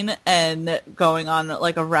insane and going on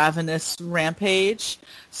a ravenous rampage?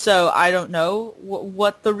 So I don't know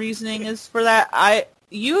what the reasoning is for that.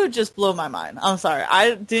 You just blow my mind. I'm sorry.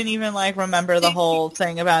 I didn't even remember the whole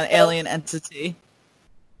thing about an alien entity.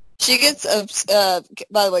 She gets, by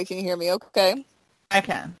the way, can you hear me okay? I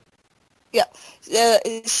can. Yeah,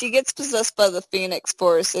 she gets possessed by the Phoenix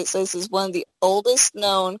Force. It says is one of the oldest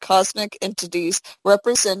known cosmic entities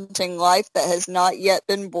representing life that has not yet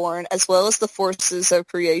been born, as well as the forces of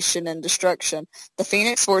creation and destruction. The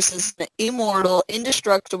Phoenix Force is an immortal,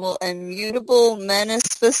 indestructible, and mutable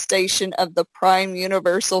manifestation of the prime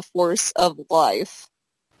universal force of life.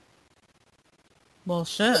 Well,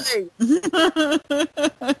 shit.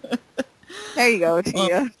 There you go,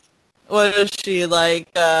 Tia. What is she,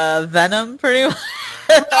 Venom, pretty much?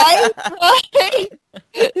 Right?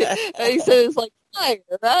 He says, fire,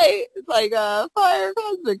 right? It's fire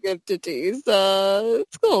cosmic entities.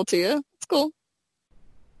 It's cool, Tia. It's cool.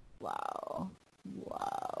 Wow.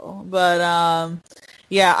 But,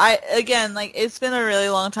 yeah, it's been a really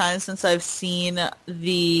long time since I've seen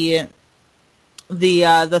the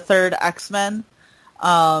third X-Men.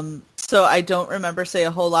 So I don't remember say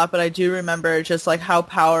a whole lot, but I do remember just how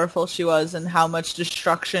powerful she was and how much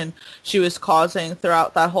destruction she was causing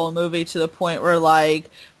throughout that whole movie, to the point where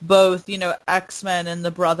both, X-Men and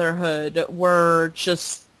the Brotherhood were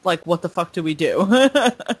just what the fuck do we do?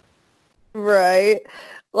 Right.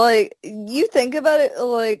 You think about it,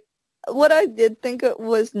 what I did think it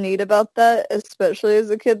was neat about that, especially as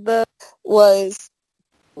a kid though, was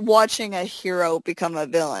watching a hero become a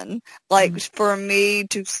villain. Like, for me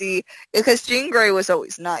to see, because Jean Grey was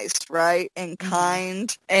always nice, right? And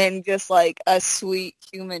kind, and just, like, a sweet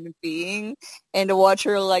human being. And to watch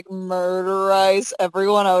her, like, murderize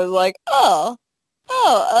everyone, I was like,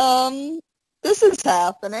 this is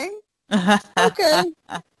happening. Okay.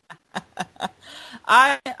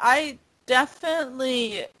 I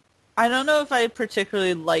definitely, I don't know if I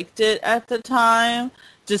particularly liked it at the time,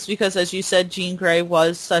 just because, as you said, Jean Grey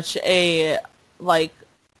was such a, like,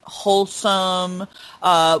 wholesome,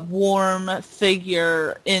 warm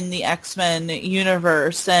figure in the X-Men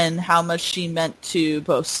universe, and how much she meant to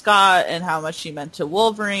both Scott and how much she meant to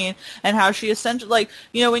Wolverine, and how she essentially, like,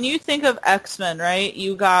 you know, when you think of X-Men, right,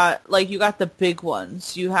 you got the big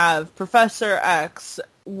ones. You have Professor X,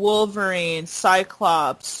 Wolverine,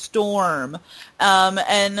 Cyclops, Storm,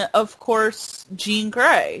 and of course Jean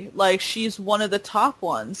Grey. Like, she's one of the top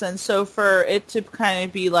ones, and so for it to kind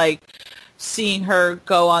of be like seeing her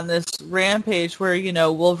go on this rampage where, you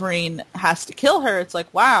know, Wolverine has to kill her, it's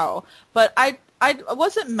like, wow. But I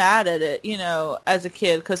wasn't mad at it, you know, as a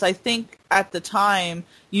kid, because I think at the time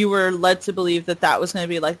you were led to believe that that was going to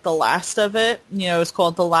be, like, the last of it. You know, it was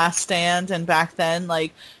called The Last Stand, and back then,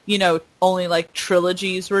 like, you know, only, like,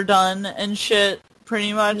 trilogies were done and shit,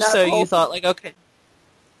 pretty much. No. So you thought, like, okay.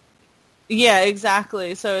 Yeah,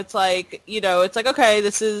 exactly. So it's like, you know, it's like, okay,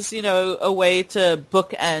 this is, you know, a way to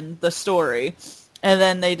bookend the story. And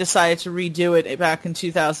then they decided to redo it back in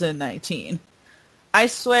 2019. I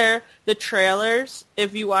swear, the trailers,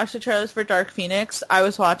 if you watch the trailers for Dark Phoenix, I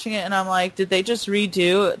was watching it and I'm like, did they just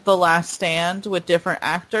redo The Last Stand with different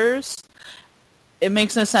actors? It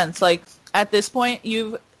makes no sense. Like, at this point,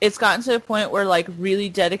 it's gotten to a point where, like, really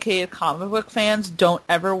dedicated comic book fans don't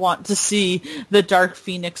ever want to see the Dark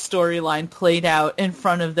Phoenix storyline played out in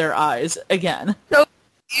front of their eyes again. So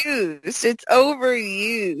used. It's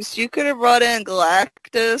overused. You could have brought in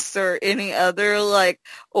Galactus or any other, like,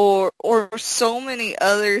 or so many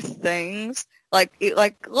other things. Like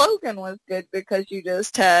Logan was good because you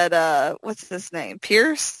just had what's his name?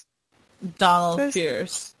 Pierce? Donald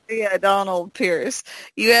Pierce. Yeah, Donald Pierce.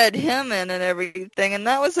 You had him in and everything, and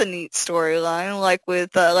that was a neat storyline. Like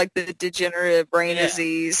with like the degenerative brain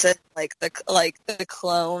disease and like the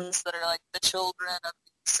clones that are like the children of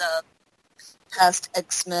these past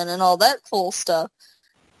X-Men and all that cool stuff.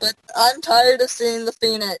 But I'm tired of seeing the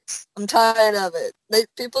Phoenix. I'm tired of it.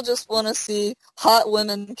 People just want to see hot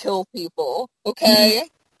women kill people. Okay.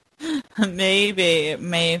 Maybe.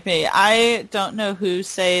 I don't know who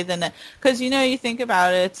say the because you know, you think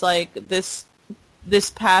about it, it's like this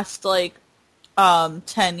past like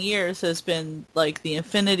 10 years has been like the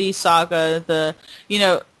Infinity Saga, the, you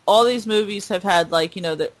know, all these movies have had like, you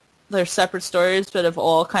know, they're separate stories, but have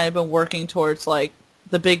all kind of been working towards like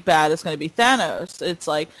the big bad is going to be Thanos. It's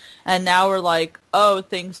like, and now we're like, oh,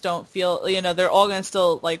 things don't feel, you know, they're all going to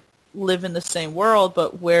still like live in the same world,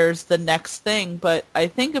 but where's the next thing? But I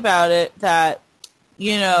think about it that,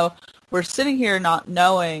 you know, we're sitting here not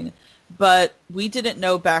knowing, but we didn't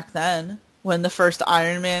know back then when the first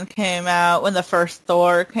Iron Man came out, when the first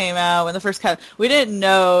Thor came out, when the first we didn't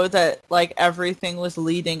know that like everything was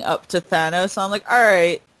leading up to Thanos. So I'm like, all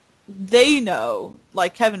right, they know,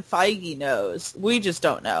 like Kevin Feige knows. We just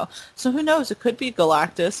don't know. So who knows? It could be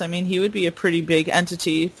Galactus. I mean, he would be a pretty big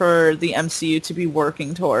entity for the MCU to be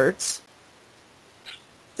working towards.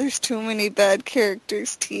 There's too many bad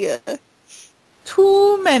characters, Tia.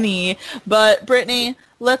 Too many. But Brittany,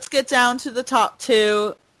 let's get down to the top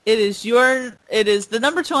two. It is the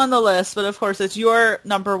number 2 on the list, but of course it's your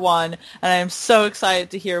number 1, and I'm so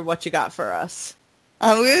excited to hear what you got for us.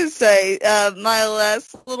 I'm going to say my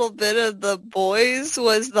last little bit of the boys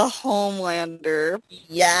was the Homelander.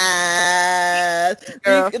 Yes.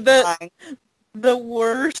 The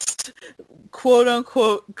worst,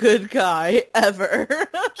 quote-unquote, good guy ever.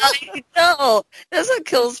 I know. That's what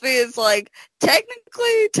kills me. It's like,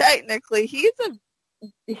 technically, he's a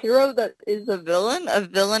hero that is a villain, a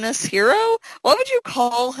villainous hero. What would you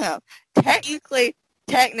call him? Technically,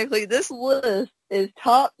 this list is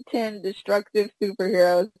top 10 destructive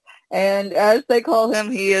superheroes, and as they call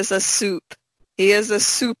him, he is a soup. He is a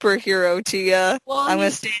superhero, Tia. Well, I'm going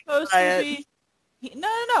to stand by it.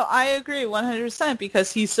 No, I agree 100%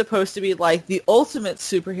 because he's supposed to be like the ultimate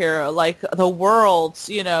superhero, like the world's,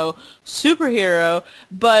 you know, superhero,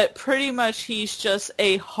 but pretty much he's just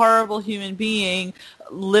a horrible human being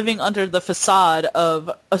living under the facade of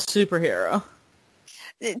a superhero.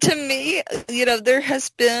 To me, you know, there has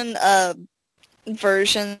been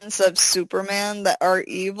versions of Superman that are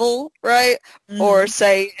evil, right? Mm-hmm. Or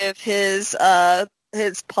say if his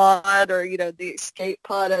his pod, or the escape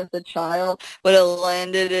pod as a child, would have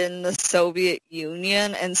landed in the Soviet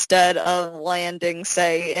Union instead of landing,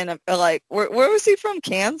 say, in where was he from?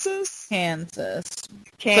 Kansas.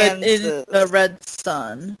 But in the Red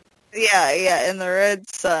Sun. Yeah, in the Red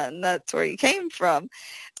Sun. That's where he came from.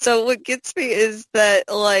 So what gets me is that,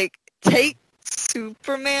 take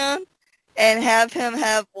Superman and have him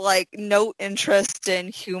have, no interest in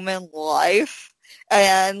human life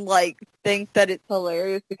and, think that it's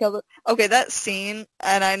hilarious because, okay, that scene,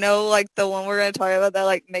 and I know, the one we're going to talk about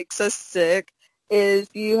that, makes us sick, is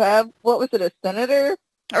you have, what was it, a senator?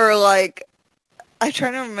 Or, I'm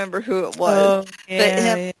trying to remember who it was. Oh,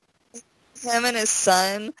 yeah. But him and his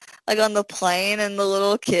son, on the plane, and the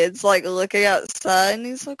little kid's, looking outside, and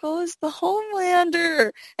he's like, oh, it's the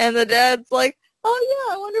Homelander. And the dad's like, oh,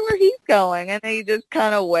 yeah, I wonder where he's going. And he just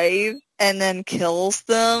kind of waves and then kills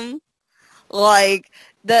them.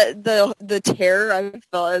 The terror I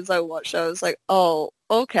felt as I watched, I was like, oh,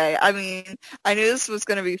 okay. I mean, I knew this was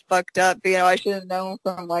going to be fucked up. I should have known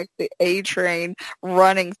from, the A train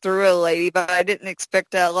running through a lady, but I didn't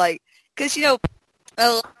expect that, because, a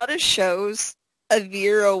lot of shows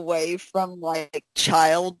veer away from,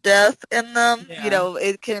 child death in them. Yeah.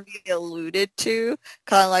 It can be alluded to,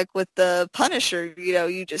 kind of like with the Punisher,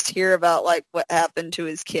 you just hear about, what happened to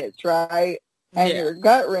his kids, right? And your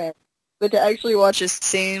gut wrench. But to actually watch a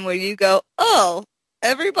scene where you go, oh,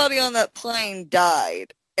 everybody on that plane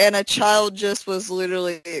died, and a child just was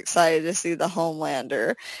literally excited to see the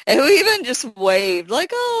Homelander, and who even just waved,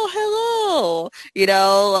 oh, hello,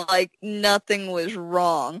 nothing was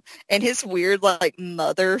wrong. And his weird,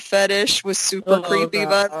 mother fetish was super creepy,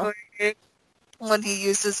 by the way, when he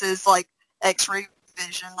uses his, X-ray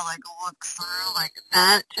vision to, look through,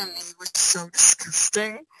 that, to me, was so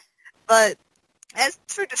disgusting. But as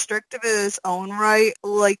for destructive in its own right,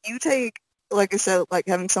 you take, like I said,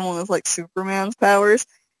 having someone with, Superman's powers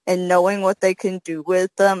and knowing what they can do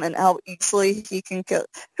with them and how easily he can kill.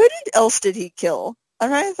 Who else did he kill? I'm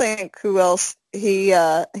trying to think who else he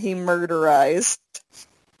murderized.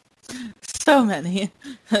 So many.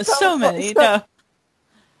 So many. No.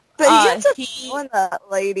 But he ends up killing that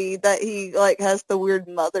lady that he, has the weird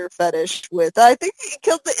mother fetish with. I think he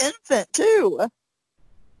killed the infant, too.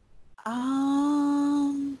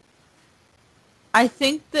 I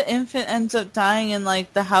think the infant ends up dying in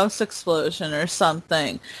the house explosion or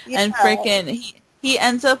something, and he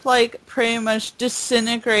ends up pretty much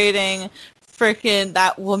disintegrating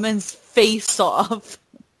that woman's face off.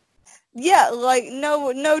 Yeah,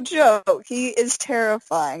 no joke. He is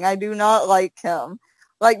terrifying. I do not like him.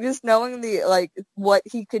 Just knowing what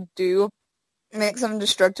he could do makes him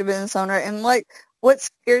destructive in his own right. And what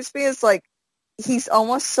scares me is he's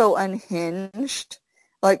almost so unhinged,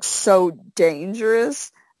 so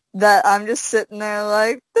dangerous, that I'm just sitting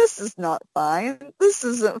there this is not fine. This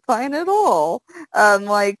isn't fine at all.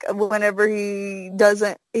 Whenever he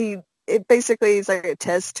doesn't, basically he's a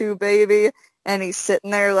test tube baby, and he's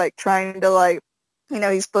sitting there trying to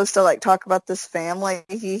he's supposed to talk about this family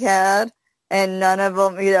he had, and none of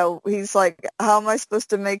them, he's how am I supposed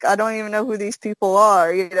to I don't even know who these people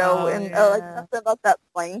are, something about that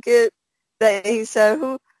blanket that he said,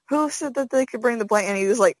 who said that they could bring the blanket, and he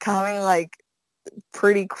was coming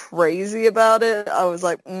pretty crazy about it. I was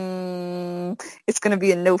it's gonna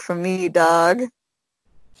be a no from me, dog.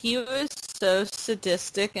 He was so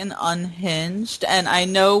sadistic and unhinged, and I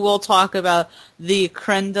know we'll talk about the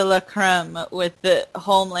creme de la creme with the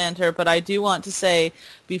Homelander, but I do want to say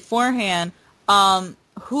beforehand,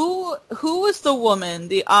 who was the woman,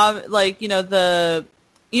 all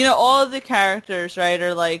of the characters, right,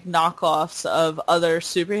 are knockoffs of other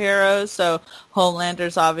superheroes. So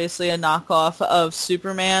Homelander's obviously a knockoff of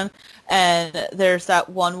Superman, and there's that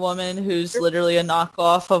one woman who's literally a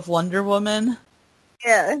knockoff of Wonder Woman.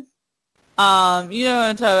 Yeah. You know what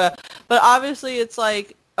I'm talking about. But obviously it's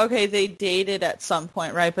okay, they dated at some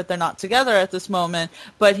point, right, but they're not together at this moment.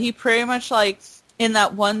 But he pretty much in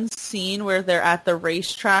that one scene where they're at the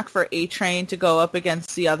racetrack for A-Train to go up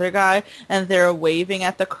against the other guy, and they're waving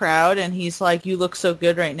at the crowd, and he's like, you look so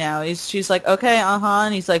good right now. She's like, okay,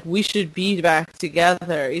 and he's like, we should be back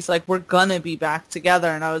together. He's like, we're gonna be back together.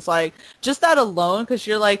 And I was like, just that alone, because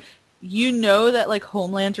you're that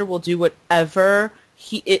Homelander will do whatever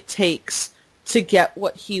it takes to get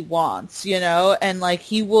what he wants, and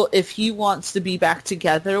he will, if he wants to be back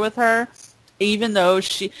together with her, even though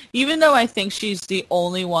I think she's the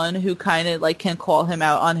only one who kind of can call him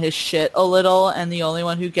out on his shit a little, and the only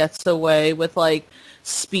one who gets away with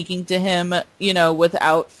speaking to him,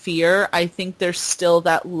 without fear. I think there's still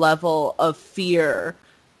that level of fear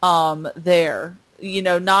there,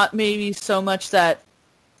 not maybe so much that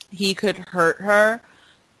he could hurt her,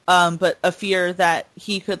 but a fear that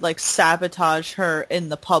he could, like, sabotage her in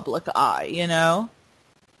the public eye,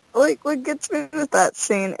 Like, what gets me with that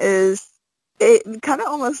scene is it kind of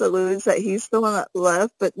almost alludes that he's the one that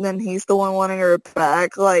left, but then he's the one wanting her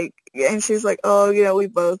back, like, and she's like, oh, we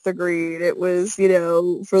both agreed it was, for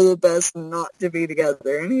the best not to be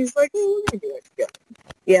together, and he's like, oh, we're gonna get together.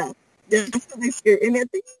 Yeah, definitely scary, and I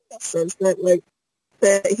think he says that, like,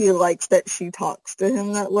 that he likes that she talks to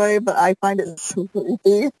him that way, but I find it so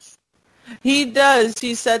creepy. He does.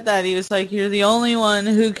 He said that. He was like, you're the only one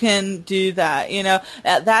who can do that,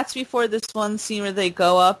 That's before this one scene where they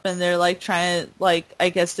go up and they're, like, trying to, like, I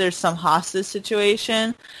guess there's some hostage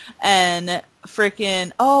situation, and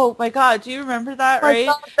freaking, oh my god, do you remember that, right?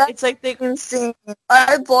 It's like they... Scene.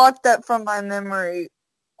 I blocked that from my memory.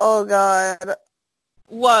 Oh god.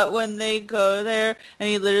 What, when they go there and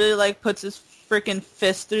he literally, like, puts his freaking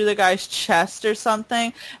fist through the guy's chest or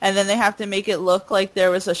something, and then they have to make it look like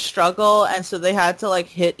there was a struggle, and so they had to, like,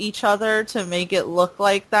 hit each other to make it look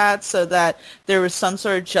like that, so that there was some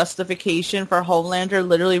sort of justification for Homelander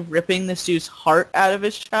literally ripping this dude's heart out of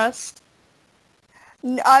his chest?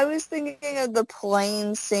 I was thinking of the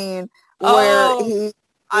plane scene where he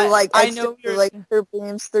laser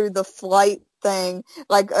beams through the flight thing,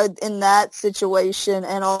 like, in that situation,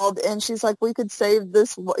 and she's like, we could save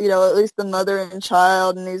this, at least the mother and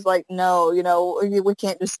child, and he's like, no, we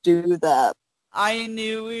can't just do that. I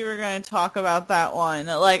knew we were going to talk about that one.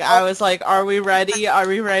 Like, I was like, are we ready? Are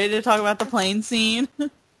we ready to talk about the plane scene?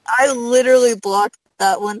 I literally blocked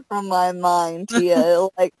that one from my mind, Tia.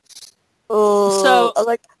 Like, oh,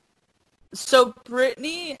 so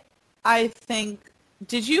Brittany, I think,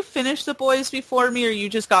 did you finish The Boys before me, or you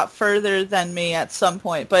just got further than me at some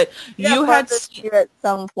point? But you had seen at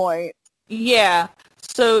some point. Yeah.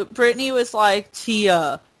 So Brittany was like,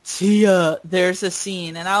 Tia, there's a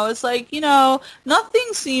scene. And I was like, nothing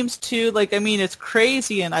seems too, like, I mean, it's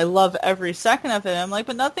crazy, and I love every second of it. I'm like,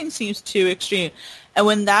 but nothing seems too extreme. And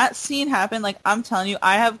when that scene happened, like, I'm telling you,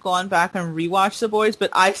 I have gone back and rewatched The Boys, but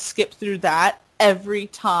I skip through that every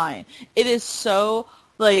time. It is so,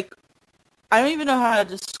 like, I don't even know how to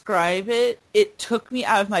describe it. It took me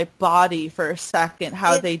out of my body for a second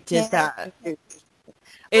how they did that.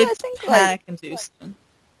 It's panic-inducing.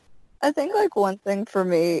 I think, like, one thing for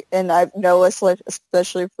me, and I know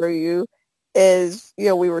especially for you, is,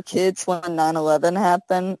 we were kids when 9/11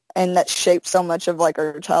 happened, and that shaped so much of, like,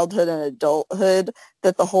 our childhood and adulthood,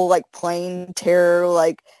 that the whole, like, plane terror,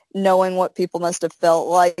 like, knowing what people must have felt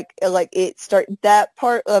like that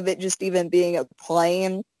part of it, just even being a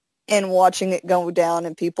plane and watching it go down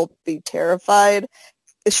and people be terrified,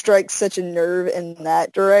 it strikes such a nerve in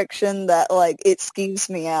that direction that, like, it skeeves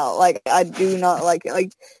me out. Like, I do not like it.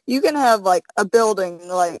 Like, you can have, like, a building,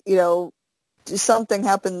 like, something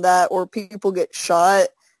happen that, or people get shot,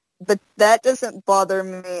 but that doesn't bother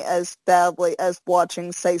me as badly as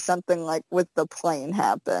watching, say, something like with the plane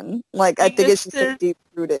happen. Like, I think it's just so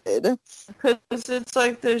deep-rooted. Because it's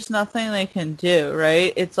like there's nothing they can do,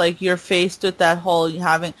 right? It's like you're faced with that whole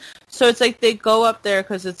having... So it's like they go up there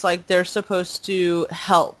because it's like they're supposed to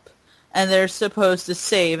help. And they're supposed to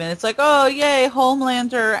save. And it's like, oh, yay,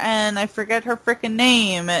 Homelander, and I forget her freaking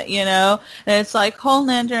name, And it's like,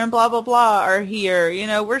 Homelander and blah, blah, blah are here.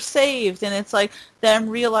 We're saved. And it's like them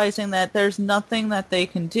realizing that there's nothing that they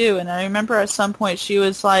can do. And I remember at some point she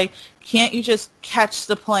was like, can't you just catch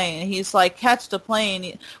the plane? And he's like, catch the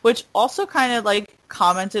plane. Which also kind of, like,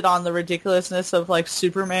 commented on the ridiculousness of, like,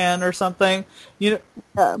 Superman or something,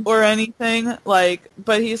 or anything. Like,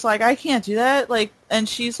 but he's like, I can't do that. Like, and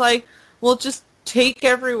she's like, well, just take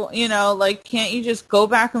everyone, like, can't you just go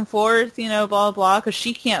back and forth, blah, blah, blah, because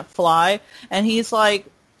she can't fly. And he's like,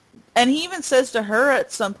 and he even says to her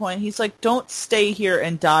at some point, he's like, don't stay here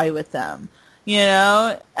and die with them,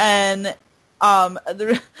 And, I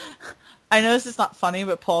know this is not funny,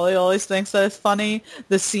 but Paulie always thinks that it's funny.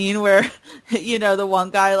 The scene where, the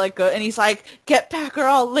one guy, like, go, and he's like, get back or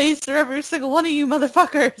I'll laser every single one of you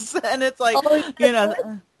motherfuckers. And it's like,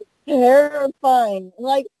 terrifying.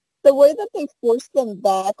 Like, the way that they force them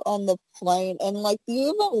back on the plane, and, like,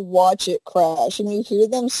 you even watch it crash, and you hear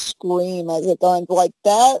them scream as it goes, like,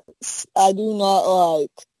 that I do not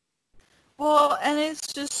like. Well, and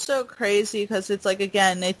it's just so crazy, because it's like,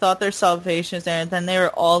 again, they thought their salvation is there, and then they were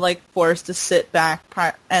all, like, forced to sit back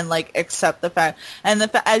and, like, accept the fact. And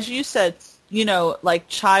as you said, like,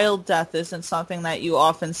 child death isn't something that you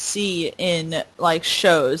often see in, like,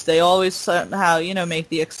 shows. They always somehow, make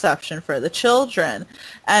the exception for the children.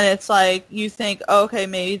 And it's like, you think, okay,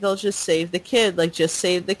 maybe they'll just save the kid, like, just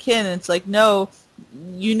save the kid. And it's like, no,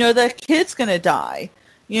 you know that kid's gonna die.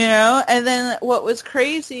 You know, and then what was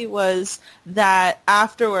crazy was that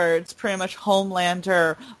afterwards, pretty much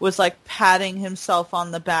Homelander was like patting himself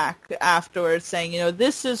on the back afterwards, saying, you know,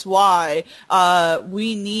 this is why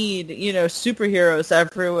we need, you know, superheroes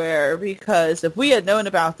everywhere, because if we had known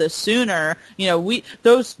about this sooner, you know,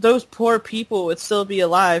 those poor people would still be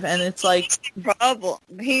alive. And it's like, problem.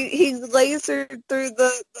 He lasered through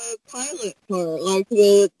the pilot part, like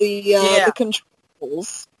the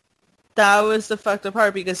controls. That was the fucked up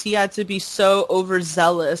part, because he had to be so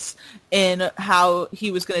overzealous in how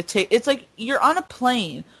he was going to take... It's like, you're on a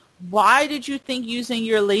plane. Why did you think using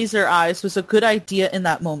your laser eyes was a good idea in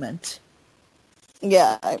that moment?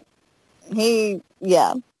 Yeah.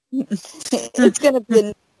 It's going to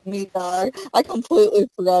be me, dog. I completely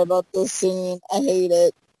forgot about this scene. I hate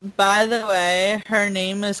it. By the way, her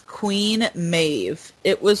name is Queen Maeve.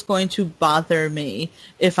 It was going to bother me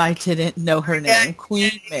if I didn't know her name. Queen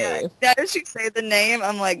Maeve. Yeah, as you say the name,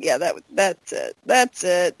 I'm like, yeah, that's it. That's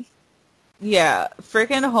it. Yeah,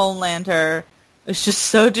 freaking Homelander was just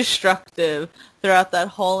so destructive throughout that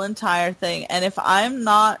whole entire thing. And if I'm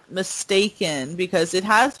not mistaken, because it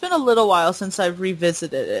has been a little while since I've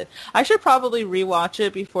revisited it, I should probably rewatch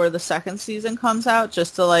it before the second season comes out,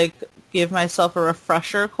 just to, like, give myself a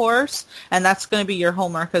refresher course. And that's going to be your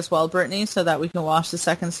homework as well, Brittany, so that we can watch the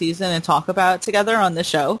second season and talk about it together on the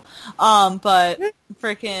show. But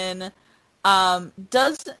freaking,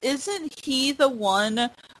 isn't he the one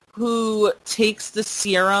who takes the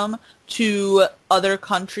serum to other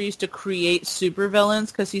countries to create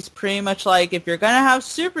supervillains? Because he's pretty much like, if you're going to have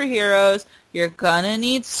superheroes, you're going to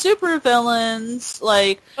need supervillains.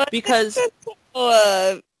 Like, because...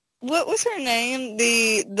 what was her name?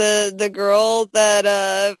 The girl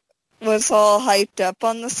that was all hyped up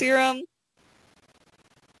on the serum?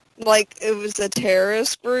 Like, it was a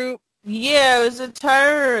terrorist group? Yeah, it was a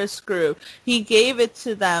terrorist group. He gave it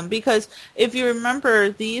to them because if you remember,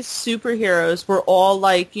 these superheroes were all,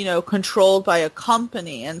 like, you know, controlled by a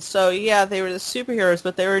company. And so, yeah, they were the superheroes,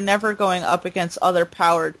 but they were never going up against other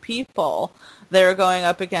powered people. They were going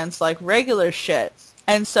up against, like, regular shit.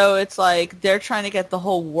 And so it's like they're trying to get the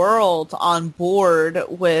whole world on board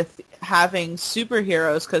with having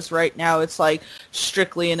superheroes, because right now it's like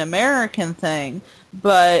strictly an American thing.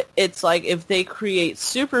 But it's like if they create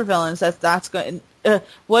supervillains, that's going.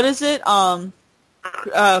 What is it?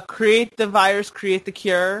 Create the virus, create the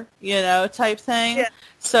cure, you know, type thing. Yeah.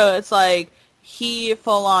 So it's like he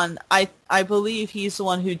full on. I believe he's the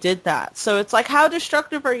one who did that. So it's like, how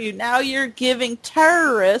destructive are you? Now you're giving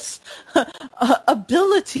terrorists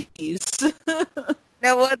abilities.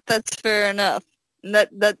 Now what? That's fair enough.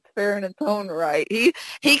 That's fair in its own right. He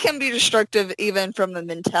can be destructive even from a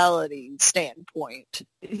mentality standpoint.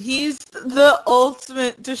 He's the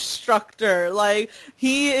ultimate destructor. Like,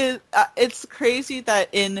 he is. It's crazy that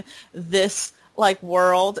in this, like,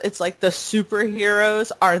 world, it's like the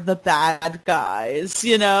superheroes are the bad guys,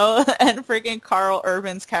 you know? And freaking Carl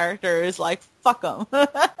Urban's character is like, fuck them.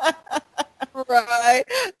 Right.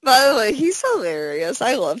 By the way, he's hilarious.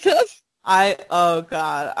 I love him. Oh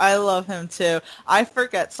god, I love him too. I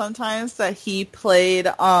forget sometimes that he played,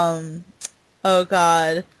 the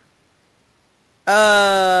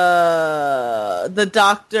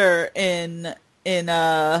doctor in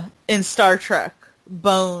Star Trek,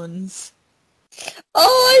 Bones.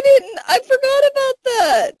 Oh, I forgot about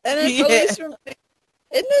that. And it's always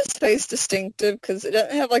isn't his face distinctive because it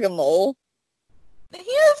doesn't have like a mole? He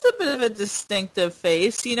has a bit of a distinctive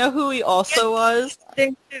face. You know who he also was?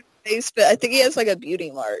 Distinctive face, but I think he has like a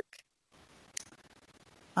beauty mark.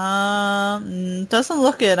 Doesn't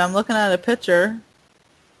look it. I'm looking at a picture.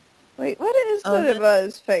 Wait, what is that about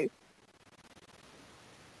his face?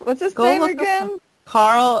 What's his name again?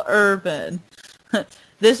 Carl Urban.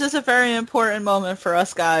 This is a very important moment for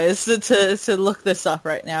us guys to look this up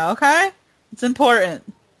right now, okay? It's important.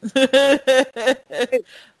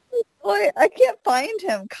 Wait, I can't find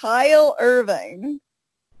him. Kyle Irving.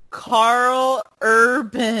 Carl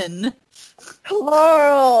Urban.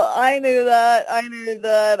 Carl, I knew that.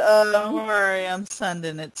 Don't worry, I'm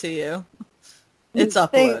sending it to you. It's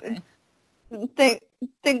uploading. Thanks,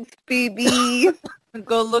 BB.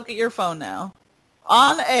 Go look at your phone now.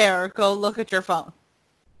 On air, go look at your phone.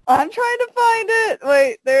 I'm trying to find it.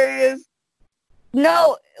 Wait, there he is.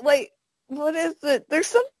 No, wait, what is it? There's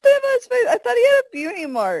something about his face. I thought he had a beauty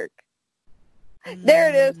mark. There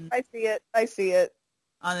it is. I see it.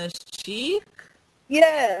 On his cheek?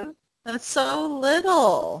 Yeah. That's so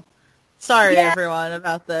little. Sorry, everyone,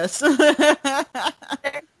 about this.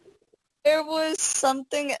 There there was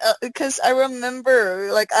something, because I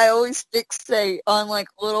remember, like, I always fixate on, like,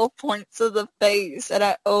 little points of the face, and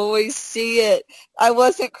I always see it. I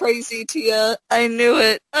wasn't crazy, Tia. I knew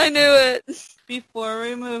it. I knew it. Before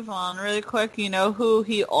we move on, really quick, you know who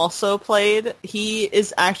he also played? He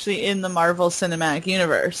is actually in the Marvel Cinematic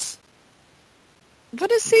Universe. What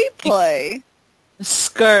does he play?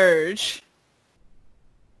 Scourge.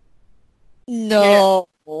 No.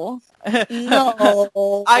 No. No,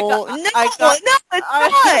 it's not.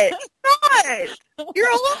 You're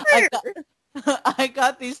a liar. I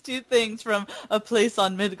got these two things from a place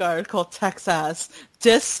on Midgard called Texas.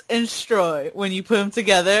 Dis and Stroy. When you put them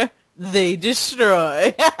together, they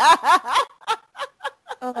destroy.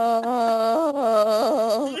 I'm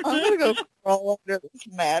gonna go crawl under this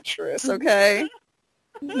mattress, okay?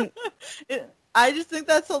 I just think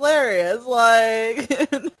that's hilarious. Like,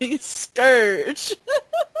 Scourge.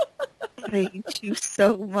 I hate you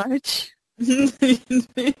so much. You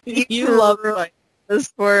love this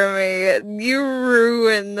for me. You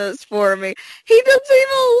ruined this for me. He doesn't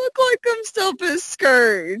even look like himself as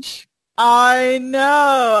Scourge. I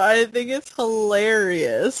know. I think it's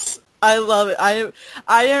hilarious. I love it. I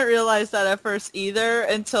didn't realize that at first either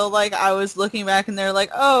until, like, I was looking back and they're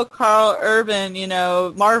like, oh, Carl Urban, you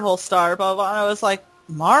know, Marvel star, blah, blah. And I was like,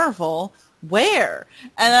 Marvel? Where?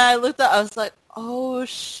 And then I looked up, I was like, oh,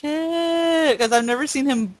 shit. Because I've never seen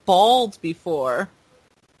him bald before.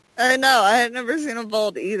 I know. I had never seen him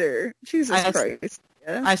bald either. Jesus Christ.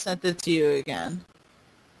 Yeah. I sent it to you again.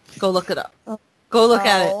 Go look it up. Go look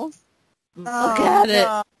at it. Look at it.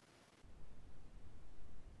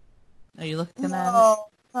 Are you looking at it? No.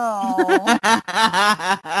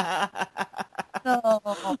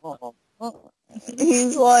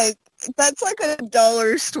 He's like, that's like a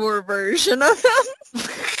dollar store version of him.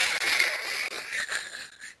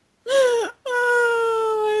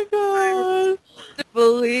 Oh my god.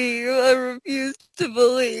 I refuse to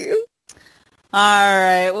believe.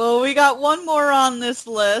 Alright, well, we got one more on this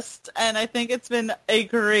list, and I think it's been a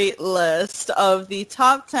great list of the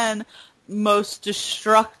top 10 most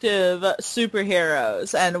destructive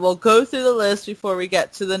superheroes, and we'll go through the list before we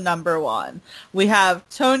get to the number one. We have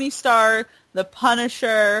Tony Stark, the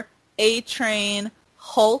Punisher, A-Train,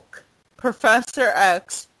 Hulk, Professor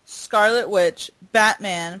X, Scarlet Witch,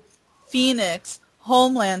 Batman, Phoenix,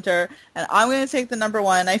 Homelander, and I'm going to take the number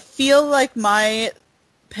one. I feel like my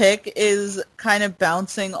pick is kind of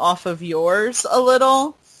bouncing off of yours a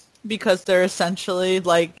little, because they're essentially,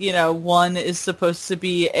 like, you know, one is supposed to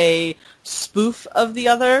be a spoof of the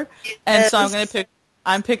other, and so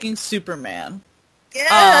I'm picking Superman.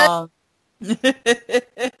 Yeah.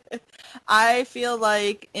 I feel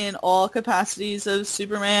like in all capacities of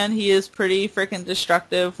Superman, he is pretty freaking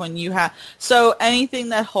destructive when you have... So anything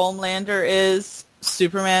that Homelander is,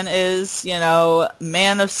 Superman is, you know,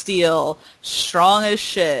 Man of Steel, strong as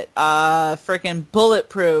shit, freaking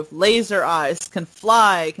bulletproof, laser eyes, can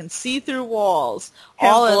fly, can see through walls,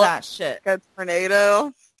 all of that shit. A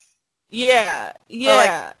tornado. Yeah.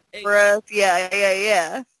 Breath.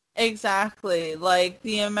 Yeah. Exactly. Like,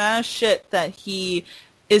 the amount of shit that he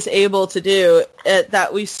is able to do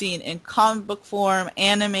that we've seen in comic book form,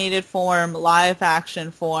 animated form, live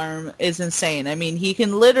action form is insane. I mean, he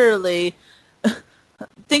can literally...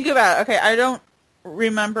 Think about it. Okay, I don't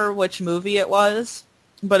remember which movie it was,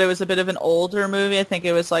 but it was a bit of an older movie. I think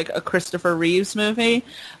it was like a Christopher Reeves movie.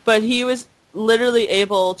 But he was literally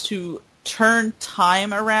able to turn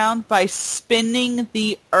time around by spinning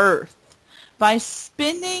the earth. By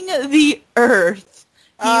spinning the earth,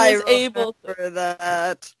 he was able to...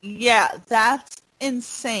 that. Yeah, that's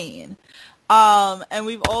insane. And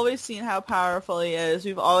we've always seen how powerful he is.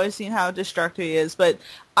 We've always seen how destructive he is. But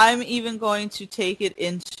I'm even going to take it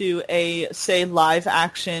into a, say,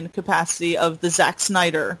 live-action capacity of the Zack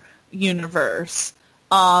Snyder universe.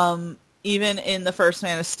 Even in the first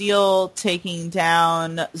Man of Steel, taking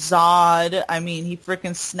down Zod, I mean, he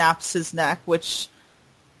freaking snaps his neck, which,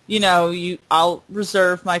 you know, I'll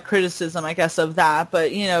reserve my criticism, I guess, of that.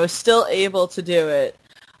 But, you know, is still able to do it.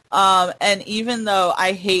 And even though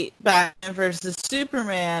I hate Batman versus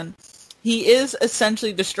Superman, he is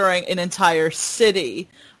essentially destroying an entire city,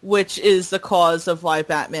 which is the cause of why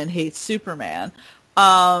Batman hates Superman.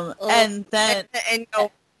 And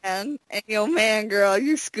your man, girl,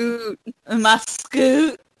 you scoot. My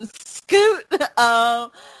scoot.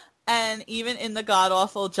 And even in the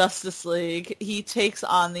god-awful Justice League, he takes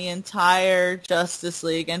on the entire Justice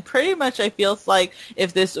League. And pretty much I feel like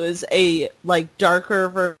if this was a, like, darker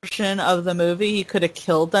version of the movie, he could have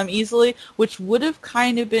killed them easily, which would have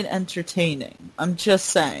kind of been entertaining. I'm just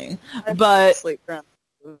saying. But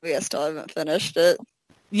I still haven't finished it.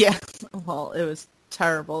 Yeah, well, it was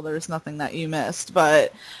terrible. There's nothing that you missed.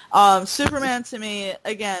 But Superman, to me,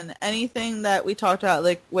 again, anything that we talked about,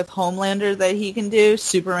 like with Homelander that he can do,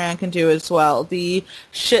 Superman can do as well. The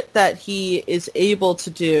shit that he is able to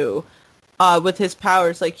do with his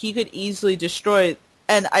powers, like he could easily destroy.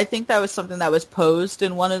 And I think that was something that was posed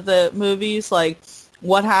in one of the movies, like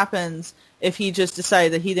what happens if he just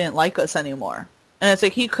decided that he didn't like us anymore? And it's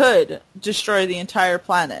like he could destroy the entire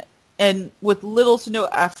planet, and with little to no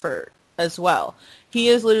effort as well. He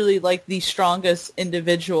is literally like the strongest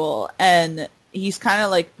individual, and he's kind of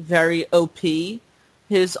like very OP.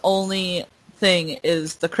 His only thing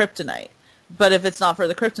is the kryptonite. But if it's not for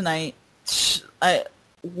the kryptonite,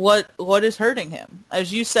 what is hurting him?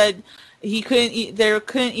 As you said, you couldn't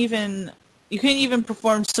even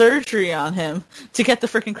perform surgery on him to get the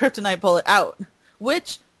freaking kryptonite bullet out.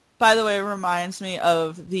 Which, by the way, reminds me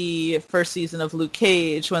of the first season of Luke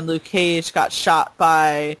Cage, when Luke Cage got shot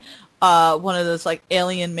by one of those like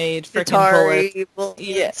alien-made freaking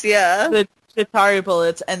bullets. Yeah. The Chitauri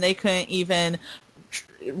bullets, and they couldn't even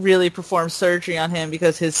really perform surgery on him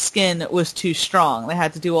because his skin was too strong. They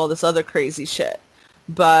had to do all this other crazy shit.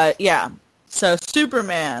 But yeah, so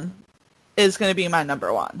Superman is going to be my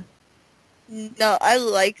number one. No, I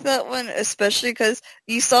like that one, especially because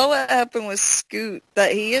you saw what happened with Scoot,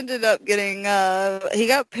 that he ended up getting, he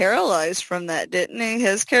got paralyzed from that, didn't he?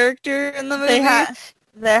 His character in the movie?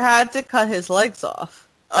 They had to cut his legs off.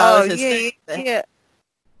 Yeah.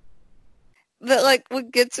 But, like,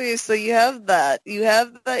 what gets me is, so you have that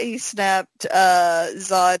he snapped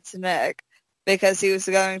Zod's neck because he was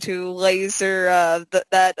going to laser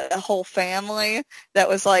that whole family that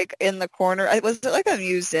was, like, in the corner. Was it, like, a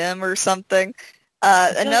museum or something?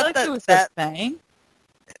 Enough that it was that thing.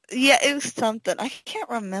 Yeah, it was something. I can't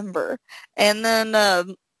remember. And then,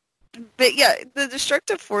 but yeah, the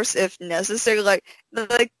destructive force, if necessary, like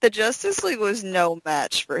the Justice League was no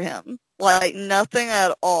match for him. Like, nothing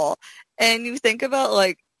at all. And you think about,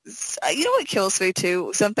 like, you know what kills me,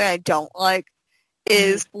 too? Something I don't like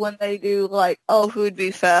is when they do, like, oh, who'd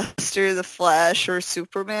be faster, the Flash or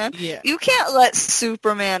Superman? Yeah. You can't let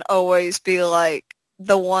Superman always be, like,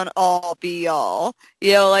 the one all be all.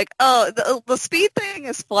 You know, like, oh, the speed thing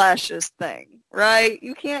is Flash's thing, right?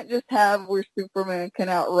 You can't just have where Superman can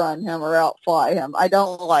outrun him or outfly him. I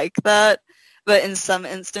don't like that. But in some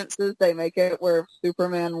instances, they make it where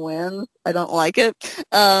Superman wins. I don't like it.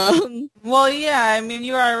 Well, yeah, I mean,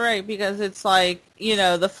 you are right, because it's like, you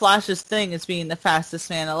know, the Flash's thing is being the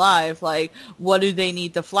fastest man alive. Like, what do they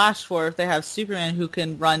need the Flash for if they have Superman who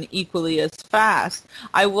can run equally as fast?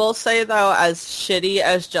 I will say, though, as shitty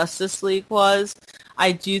as Justice League was,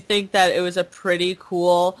 I do think that it was a pretty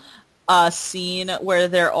cool scene where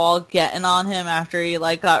they're all getting on him after he,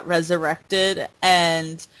 like, got resurrected,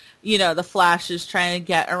 and you know, the Flash is trying to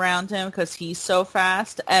get around him because he's so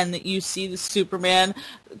fast, and you see the Superman,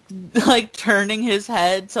 like, turning his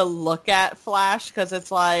head to look at Flash because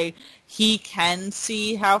it's like he can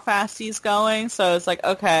see how fast he's going. So it's like,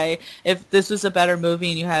 okay, if this was a better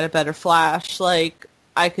movie and you had a better Flash, like,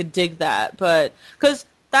 I could dig that. But, because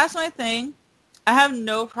that's my thing. I have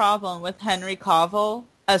no problem with Henry Cavill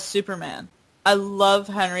as Superman. I love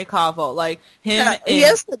Henry Cavill. Like, him. Yeah, he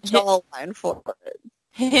has the jawline for it.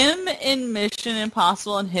 Him in Mission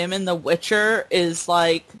Impossible and him in The Witcher is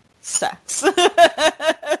like sex.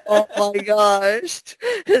 Oh my gosh.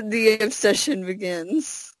 The obsession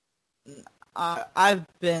begins. I've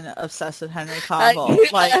been obsessed with Henry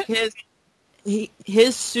Cavill. Like,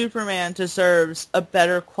 his Superman deserves a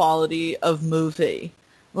better quality of movie.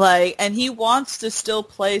 Like, and he wants to still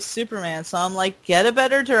play Superman, so I'm like, get a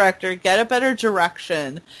better director, get a better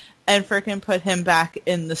direction, and freaking put him back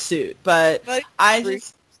in the suit. But I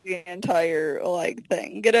just the entire like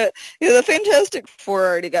thing. The Fantastic Four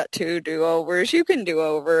already got 2 do-overs. You can do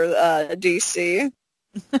over DC.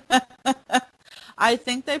 I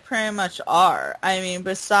think they pretty much are. I mean,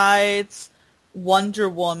 besides Wonder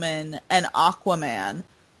Woman and Aquaman,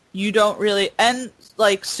 you don't really, and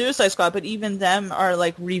like Suicide Squad, but even them are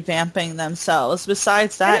like revamping themselves.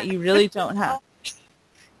 Besides that, you really don't have.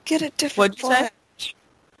 Get a different. What'd you say?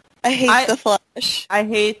 I hate the Flash. I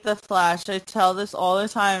hate the Flash. I tell this all the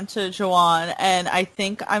time to Juwan, and I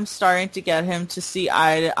think I'm starting to get him to see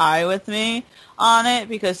eye to eye with me on it,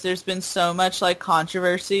 because there's been so much like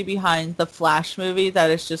controversy behind the Flash movie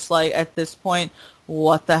that it's just like, at this point,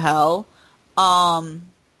 what the hell?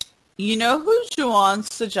 You know who Juwan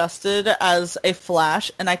suggested as a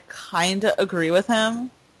Flash, and I kind of agree with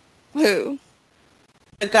him? Who?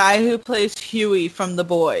 The guy who plays Huey from The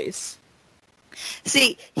Boys.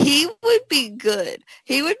 See, he would be good.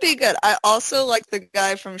 He would be good. I also like the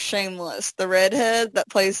guy from Shameless, the redhead that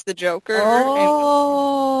plays the Joker.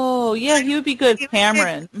 Oh, yeah, he would be good.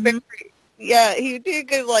 Cameron. Yeah, he would be a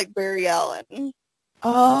good, like, Barry Allen.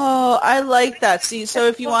 Oh, I like that. See, so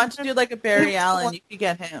if you want to do, like, a Barry Allen, you could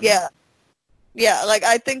get him. Yeah. Yeah, like,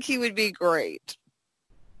 I think he would be great.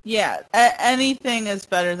 Yeah, anything is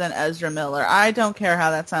better than Ezra Miller. I don't care how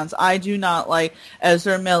that sounds. I do not like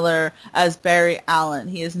Ezra Miller as Barry Allen.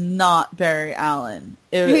 He is not Barry Allen.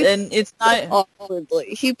 And it's not...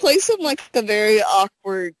 Awkwardly. He plays him like a very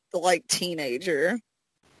awkward, like, teenager.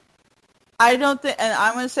 I don't think, and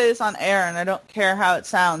I'm going to say this on air, and I don't care how it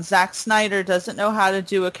sounds, Zack Snyder doesn't know how to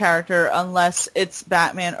do a character unless it's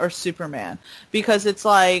Batman or Superman. Because it's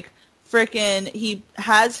like... Frickin' he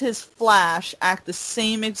has his Flash act the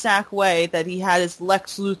same exact way that he had his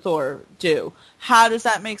Lex Luthor do. How does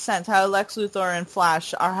that make sense? How Lex Luthor and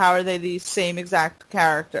Flash how are they the same exact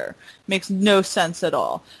character? Makes no sense at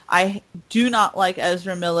all. I do not like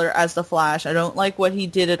Ezra Miller as the Flash. I don't like what he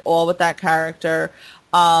did at all with that character.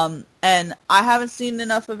 And I haven't seen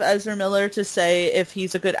enough of Ezra Miller to say if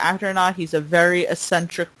he's a good actor or not. He's a very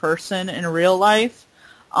eccentric person in real life.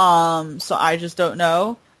 So I just don't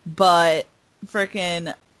know. But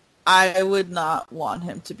frickin' I would not want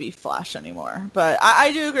him to be Flash anymore. But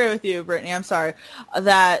I do agree with you, Brittany. I'm sorry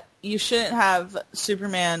that you shouldn't have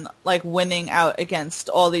Superman like winning out against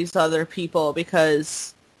all these other people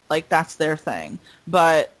because like that's their thing.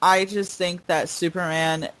 But I just think that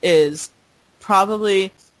Superman is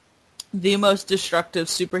probably the most destructive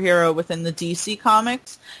superhero within the DC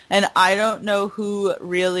comics, and I don't know who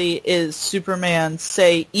really is Superman's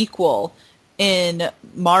say equal in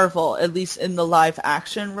Marvel, at least in the live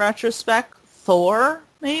action retrospect. Thor,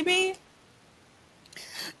 maybe?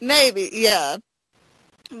 Maybe, yeah.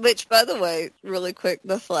 Which, by the way, really quick,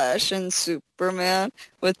 The Flash and Superman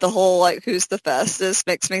with the whole, like, who's the fastest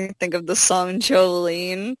makes me think of the song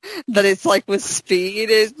Jolene, but it's, like, with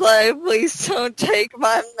speed. It's like, please don't take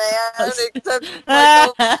my man, except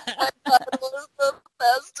like, my God was the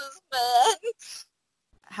fastest man.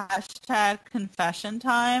 Hashtag confession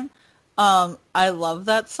time. I love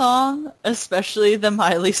that song, especially the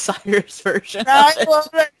Miley Cyrus version. I love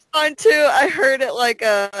that song too. I heard it like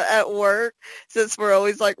at work, since we're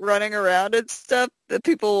always like running around and stuff. The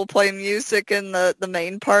people will play music in the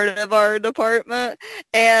main part of our department,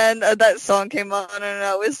 and that song came on, and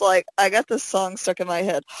I was like, I got this song stuck in my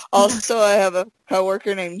head. Also, I have a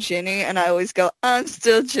coworker named Jenny, and I always go, I'm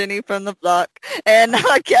still Jenny from the block, and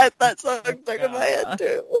I get that song stuck in my head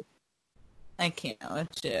too. I can't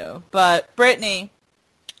with you. But, Brittany,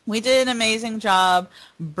 we did an amazing job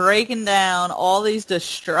breaking down all these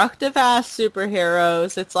destructive-ass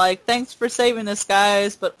superheroes. It's like, thanks for saving us,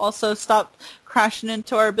 guys, but also stop crashing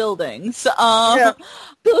into our buildings. Yeah.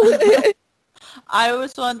 I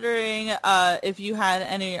was wondering if you had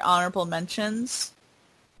any honorable mentions.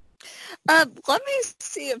 Let me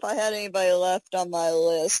see if I had anybody left on my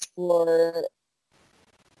list for...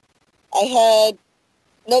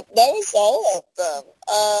 Nope, that was all of them.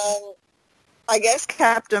 I guess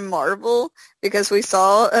Captain Marvel, because we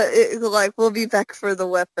saw, we'll be back for the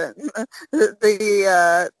weapon.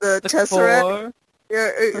 The Tesseract.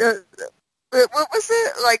 What was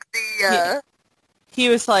it? Like the... He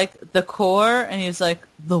was like, the core, and he was like,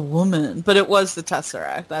 the woman. But it was the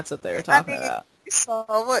Tesseract. That's what they were talking about. Saw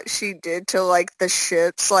what she did to like the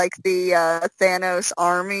ships, like the Thanos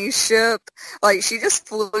army ship. Like she just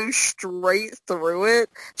flew straight through it.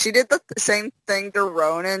 She did the same thing to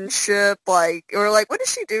Ronan's ship, like, or like what did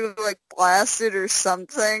she do? Like blasted or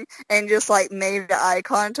something, and just like made eye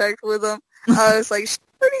contact with him. I was like, she's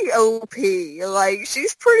pretty OP. Like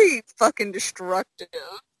she's pretty fucking destructive.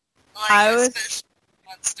 Like, especially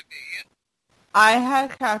wants to be. I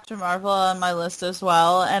had Captain Marvel on my list as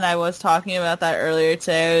well, and I was talking about that earlier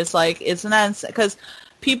today. I was like, isn't that... Because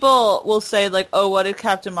people will say, like, oh, what did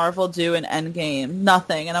Captain Marvel do in Endgame?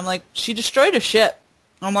 Nothing. And I'm like, she destroyed a ship.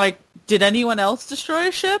 I'm like, did anyone else destroy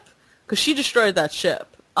a ship? Because she destroyed that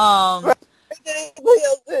ship. Did anybody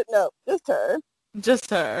else do it? No, just her. Just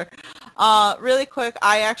her. Really quick,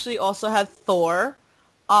 I actually also had Thor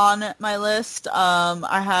on my list.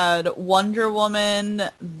 I had Wonder Woman,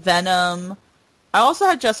 Venom... I also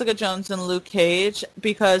had Jessica Jones and Luke Cage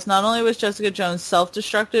because not only was Jessica Jones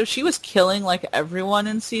self-destructive, she was killing like everyone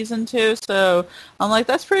in season 2. So I'm like,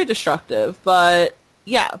 that's pretty destructive. But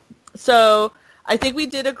yeah, so I think we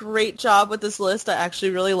did a great job with this list. I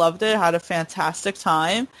actually really loved it. I had a fantastic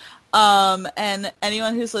time. And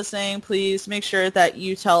anyone who's listening, please make sure that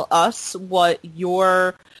you tell us what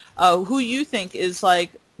your, who you think is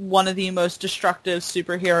like one of the most destructive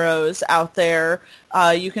superheroes out there.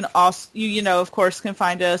 You can also, of course, can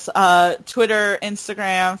find us Twitter,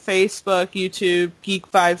 Instagram, Facebook, YouTube,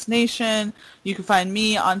 Geek Vibes Nation. You can find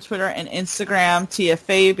me on Twitter and Instagram, Tia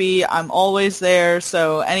Fabi. I'm always there,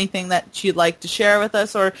 so anything that you'd like to share with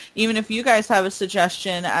us, or even if you guys have a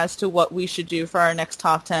suggestion as to what we should do for our next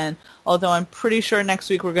top 10, although I'm pretty sure next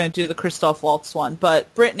week we're going to do the Christoph Waltz one.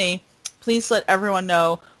 But Brittany, please let everyone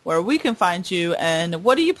know where we can find you, and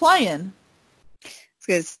what are you playing? I was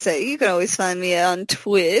going to say, you can always find me on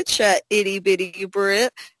Twitch at Itty Bitty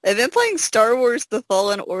Brit. I've been playing Star Wars The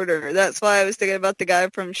Fallen Order. That's why I was thinking about the guy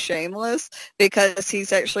from Shameless, because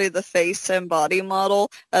he's actually the face and body model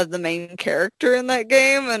of the main character in that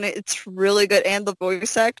game, and it's really good, and the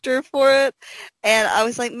voice actor for it. And I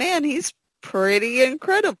was like, man, he's pretty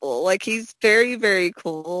incredible. Like, he's very, very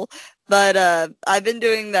cool. But I've been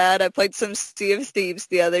doing that. I played some Sea of Thieves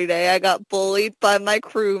the other day. I got bullied by my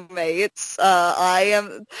crewmates.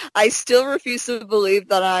 I still refuse to believe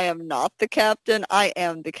that I am not the captain. I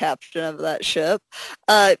am the captain of that ship.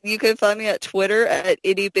 You can find me at Twitter at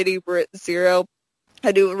IttyBittyBrit0.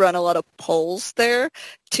 I do run a lot of polls there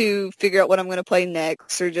to figure out what I'm going to play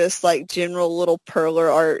next, or just like general little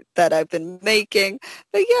perler art that I've been making.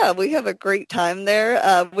 But yeah, we have a great time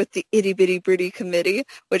there with the Itty Bitty Britty Committee,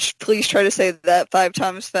 which please try to say that 5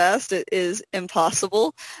 times fast. It is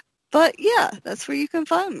impossible. But yeah, that's where you can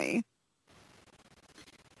find me.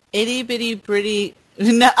 Itty Bitty Britty.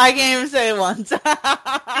 No, I can't even say it once.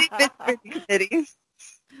 Itty Bitty Britty Committee.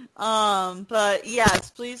 But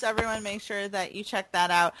yes, please everyone make sure that you check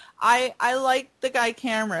that out. I like the guy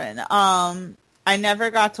Cameron. I never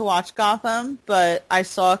got to watch Gotham, but I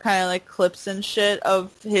saw kind of like clips and shit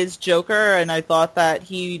of his Joker, and I thought that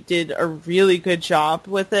he did a really good job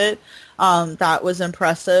with it. That was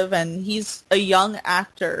impressive, and he's a young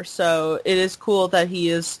actor, so it is cool that he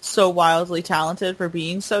is so wildly talented for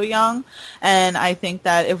being so young, and I think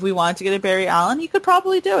that if we wanted to get a Barry Allen, he could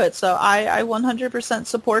probably do it, so I 100%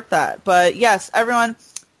 support that. But yes, everyone,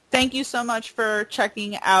 thank you so much for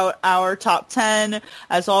checking out our top 10.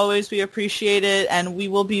 As always, we appreciate it, and we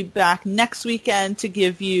will be back next weekend to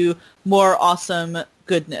give you more awesome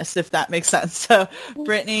goodness, if that makes sense. So,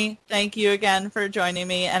 Brittany, thank you again for joining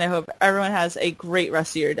me, and I hope everyone has a great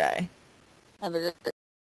rest of your day. Have a good day.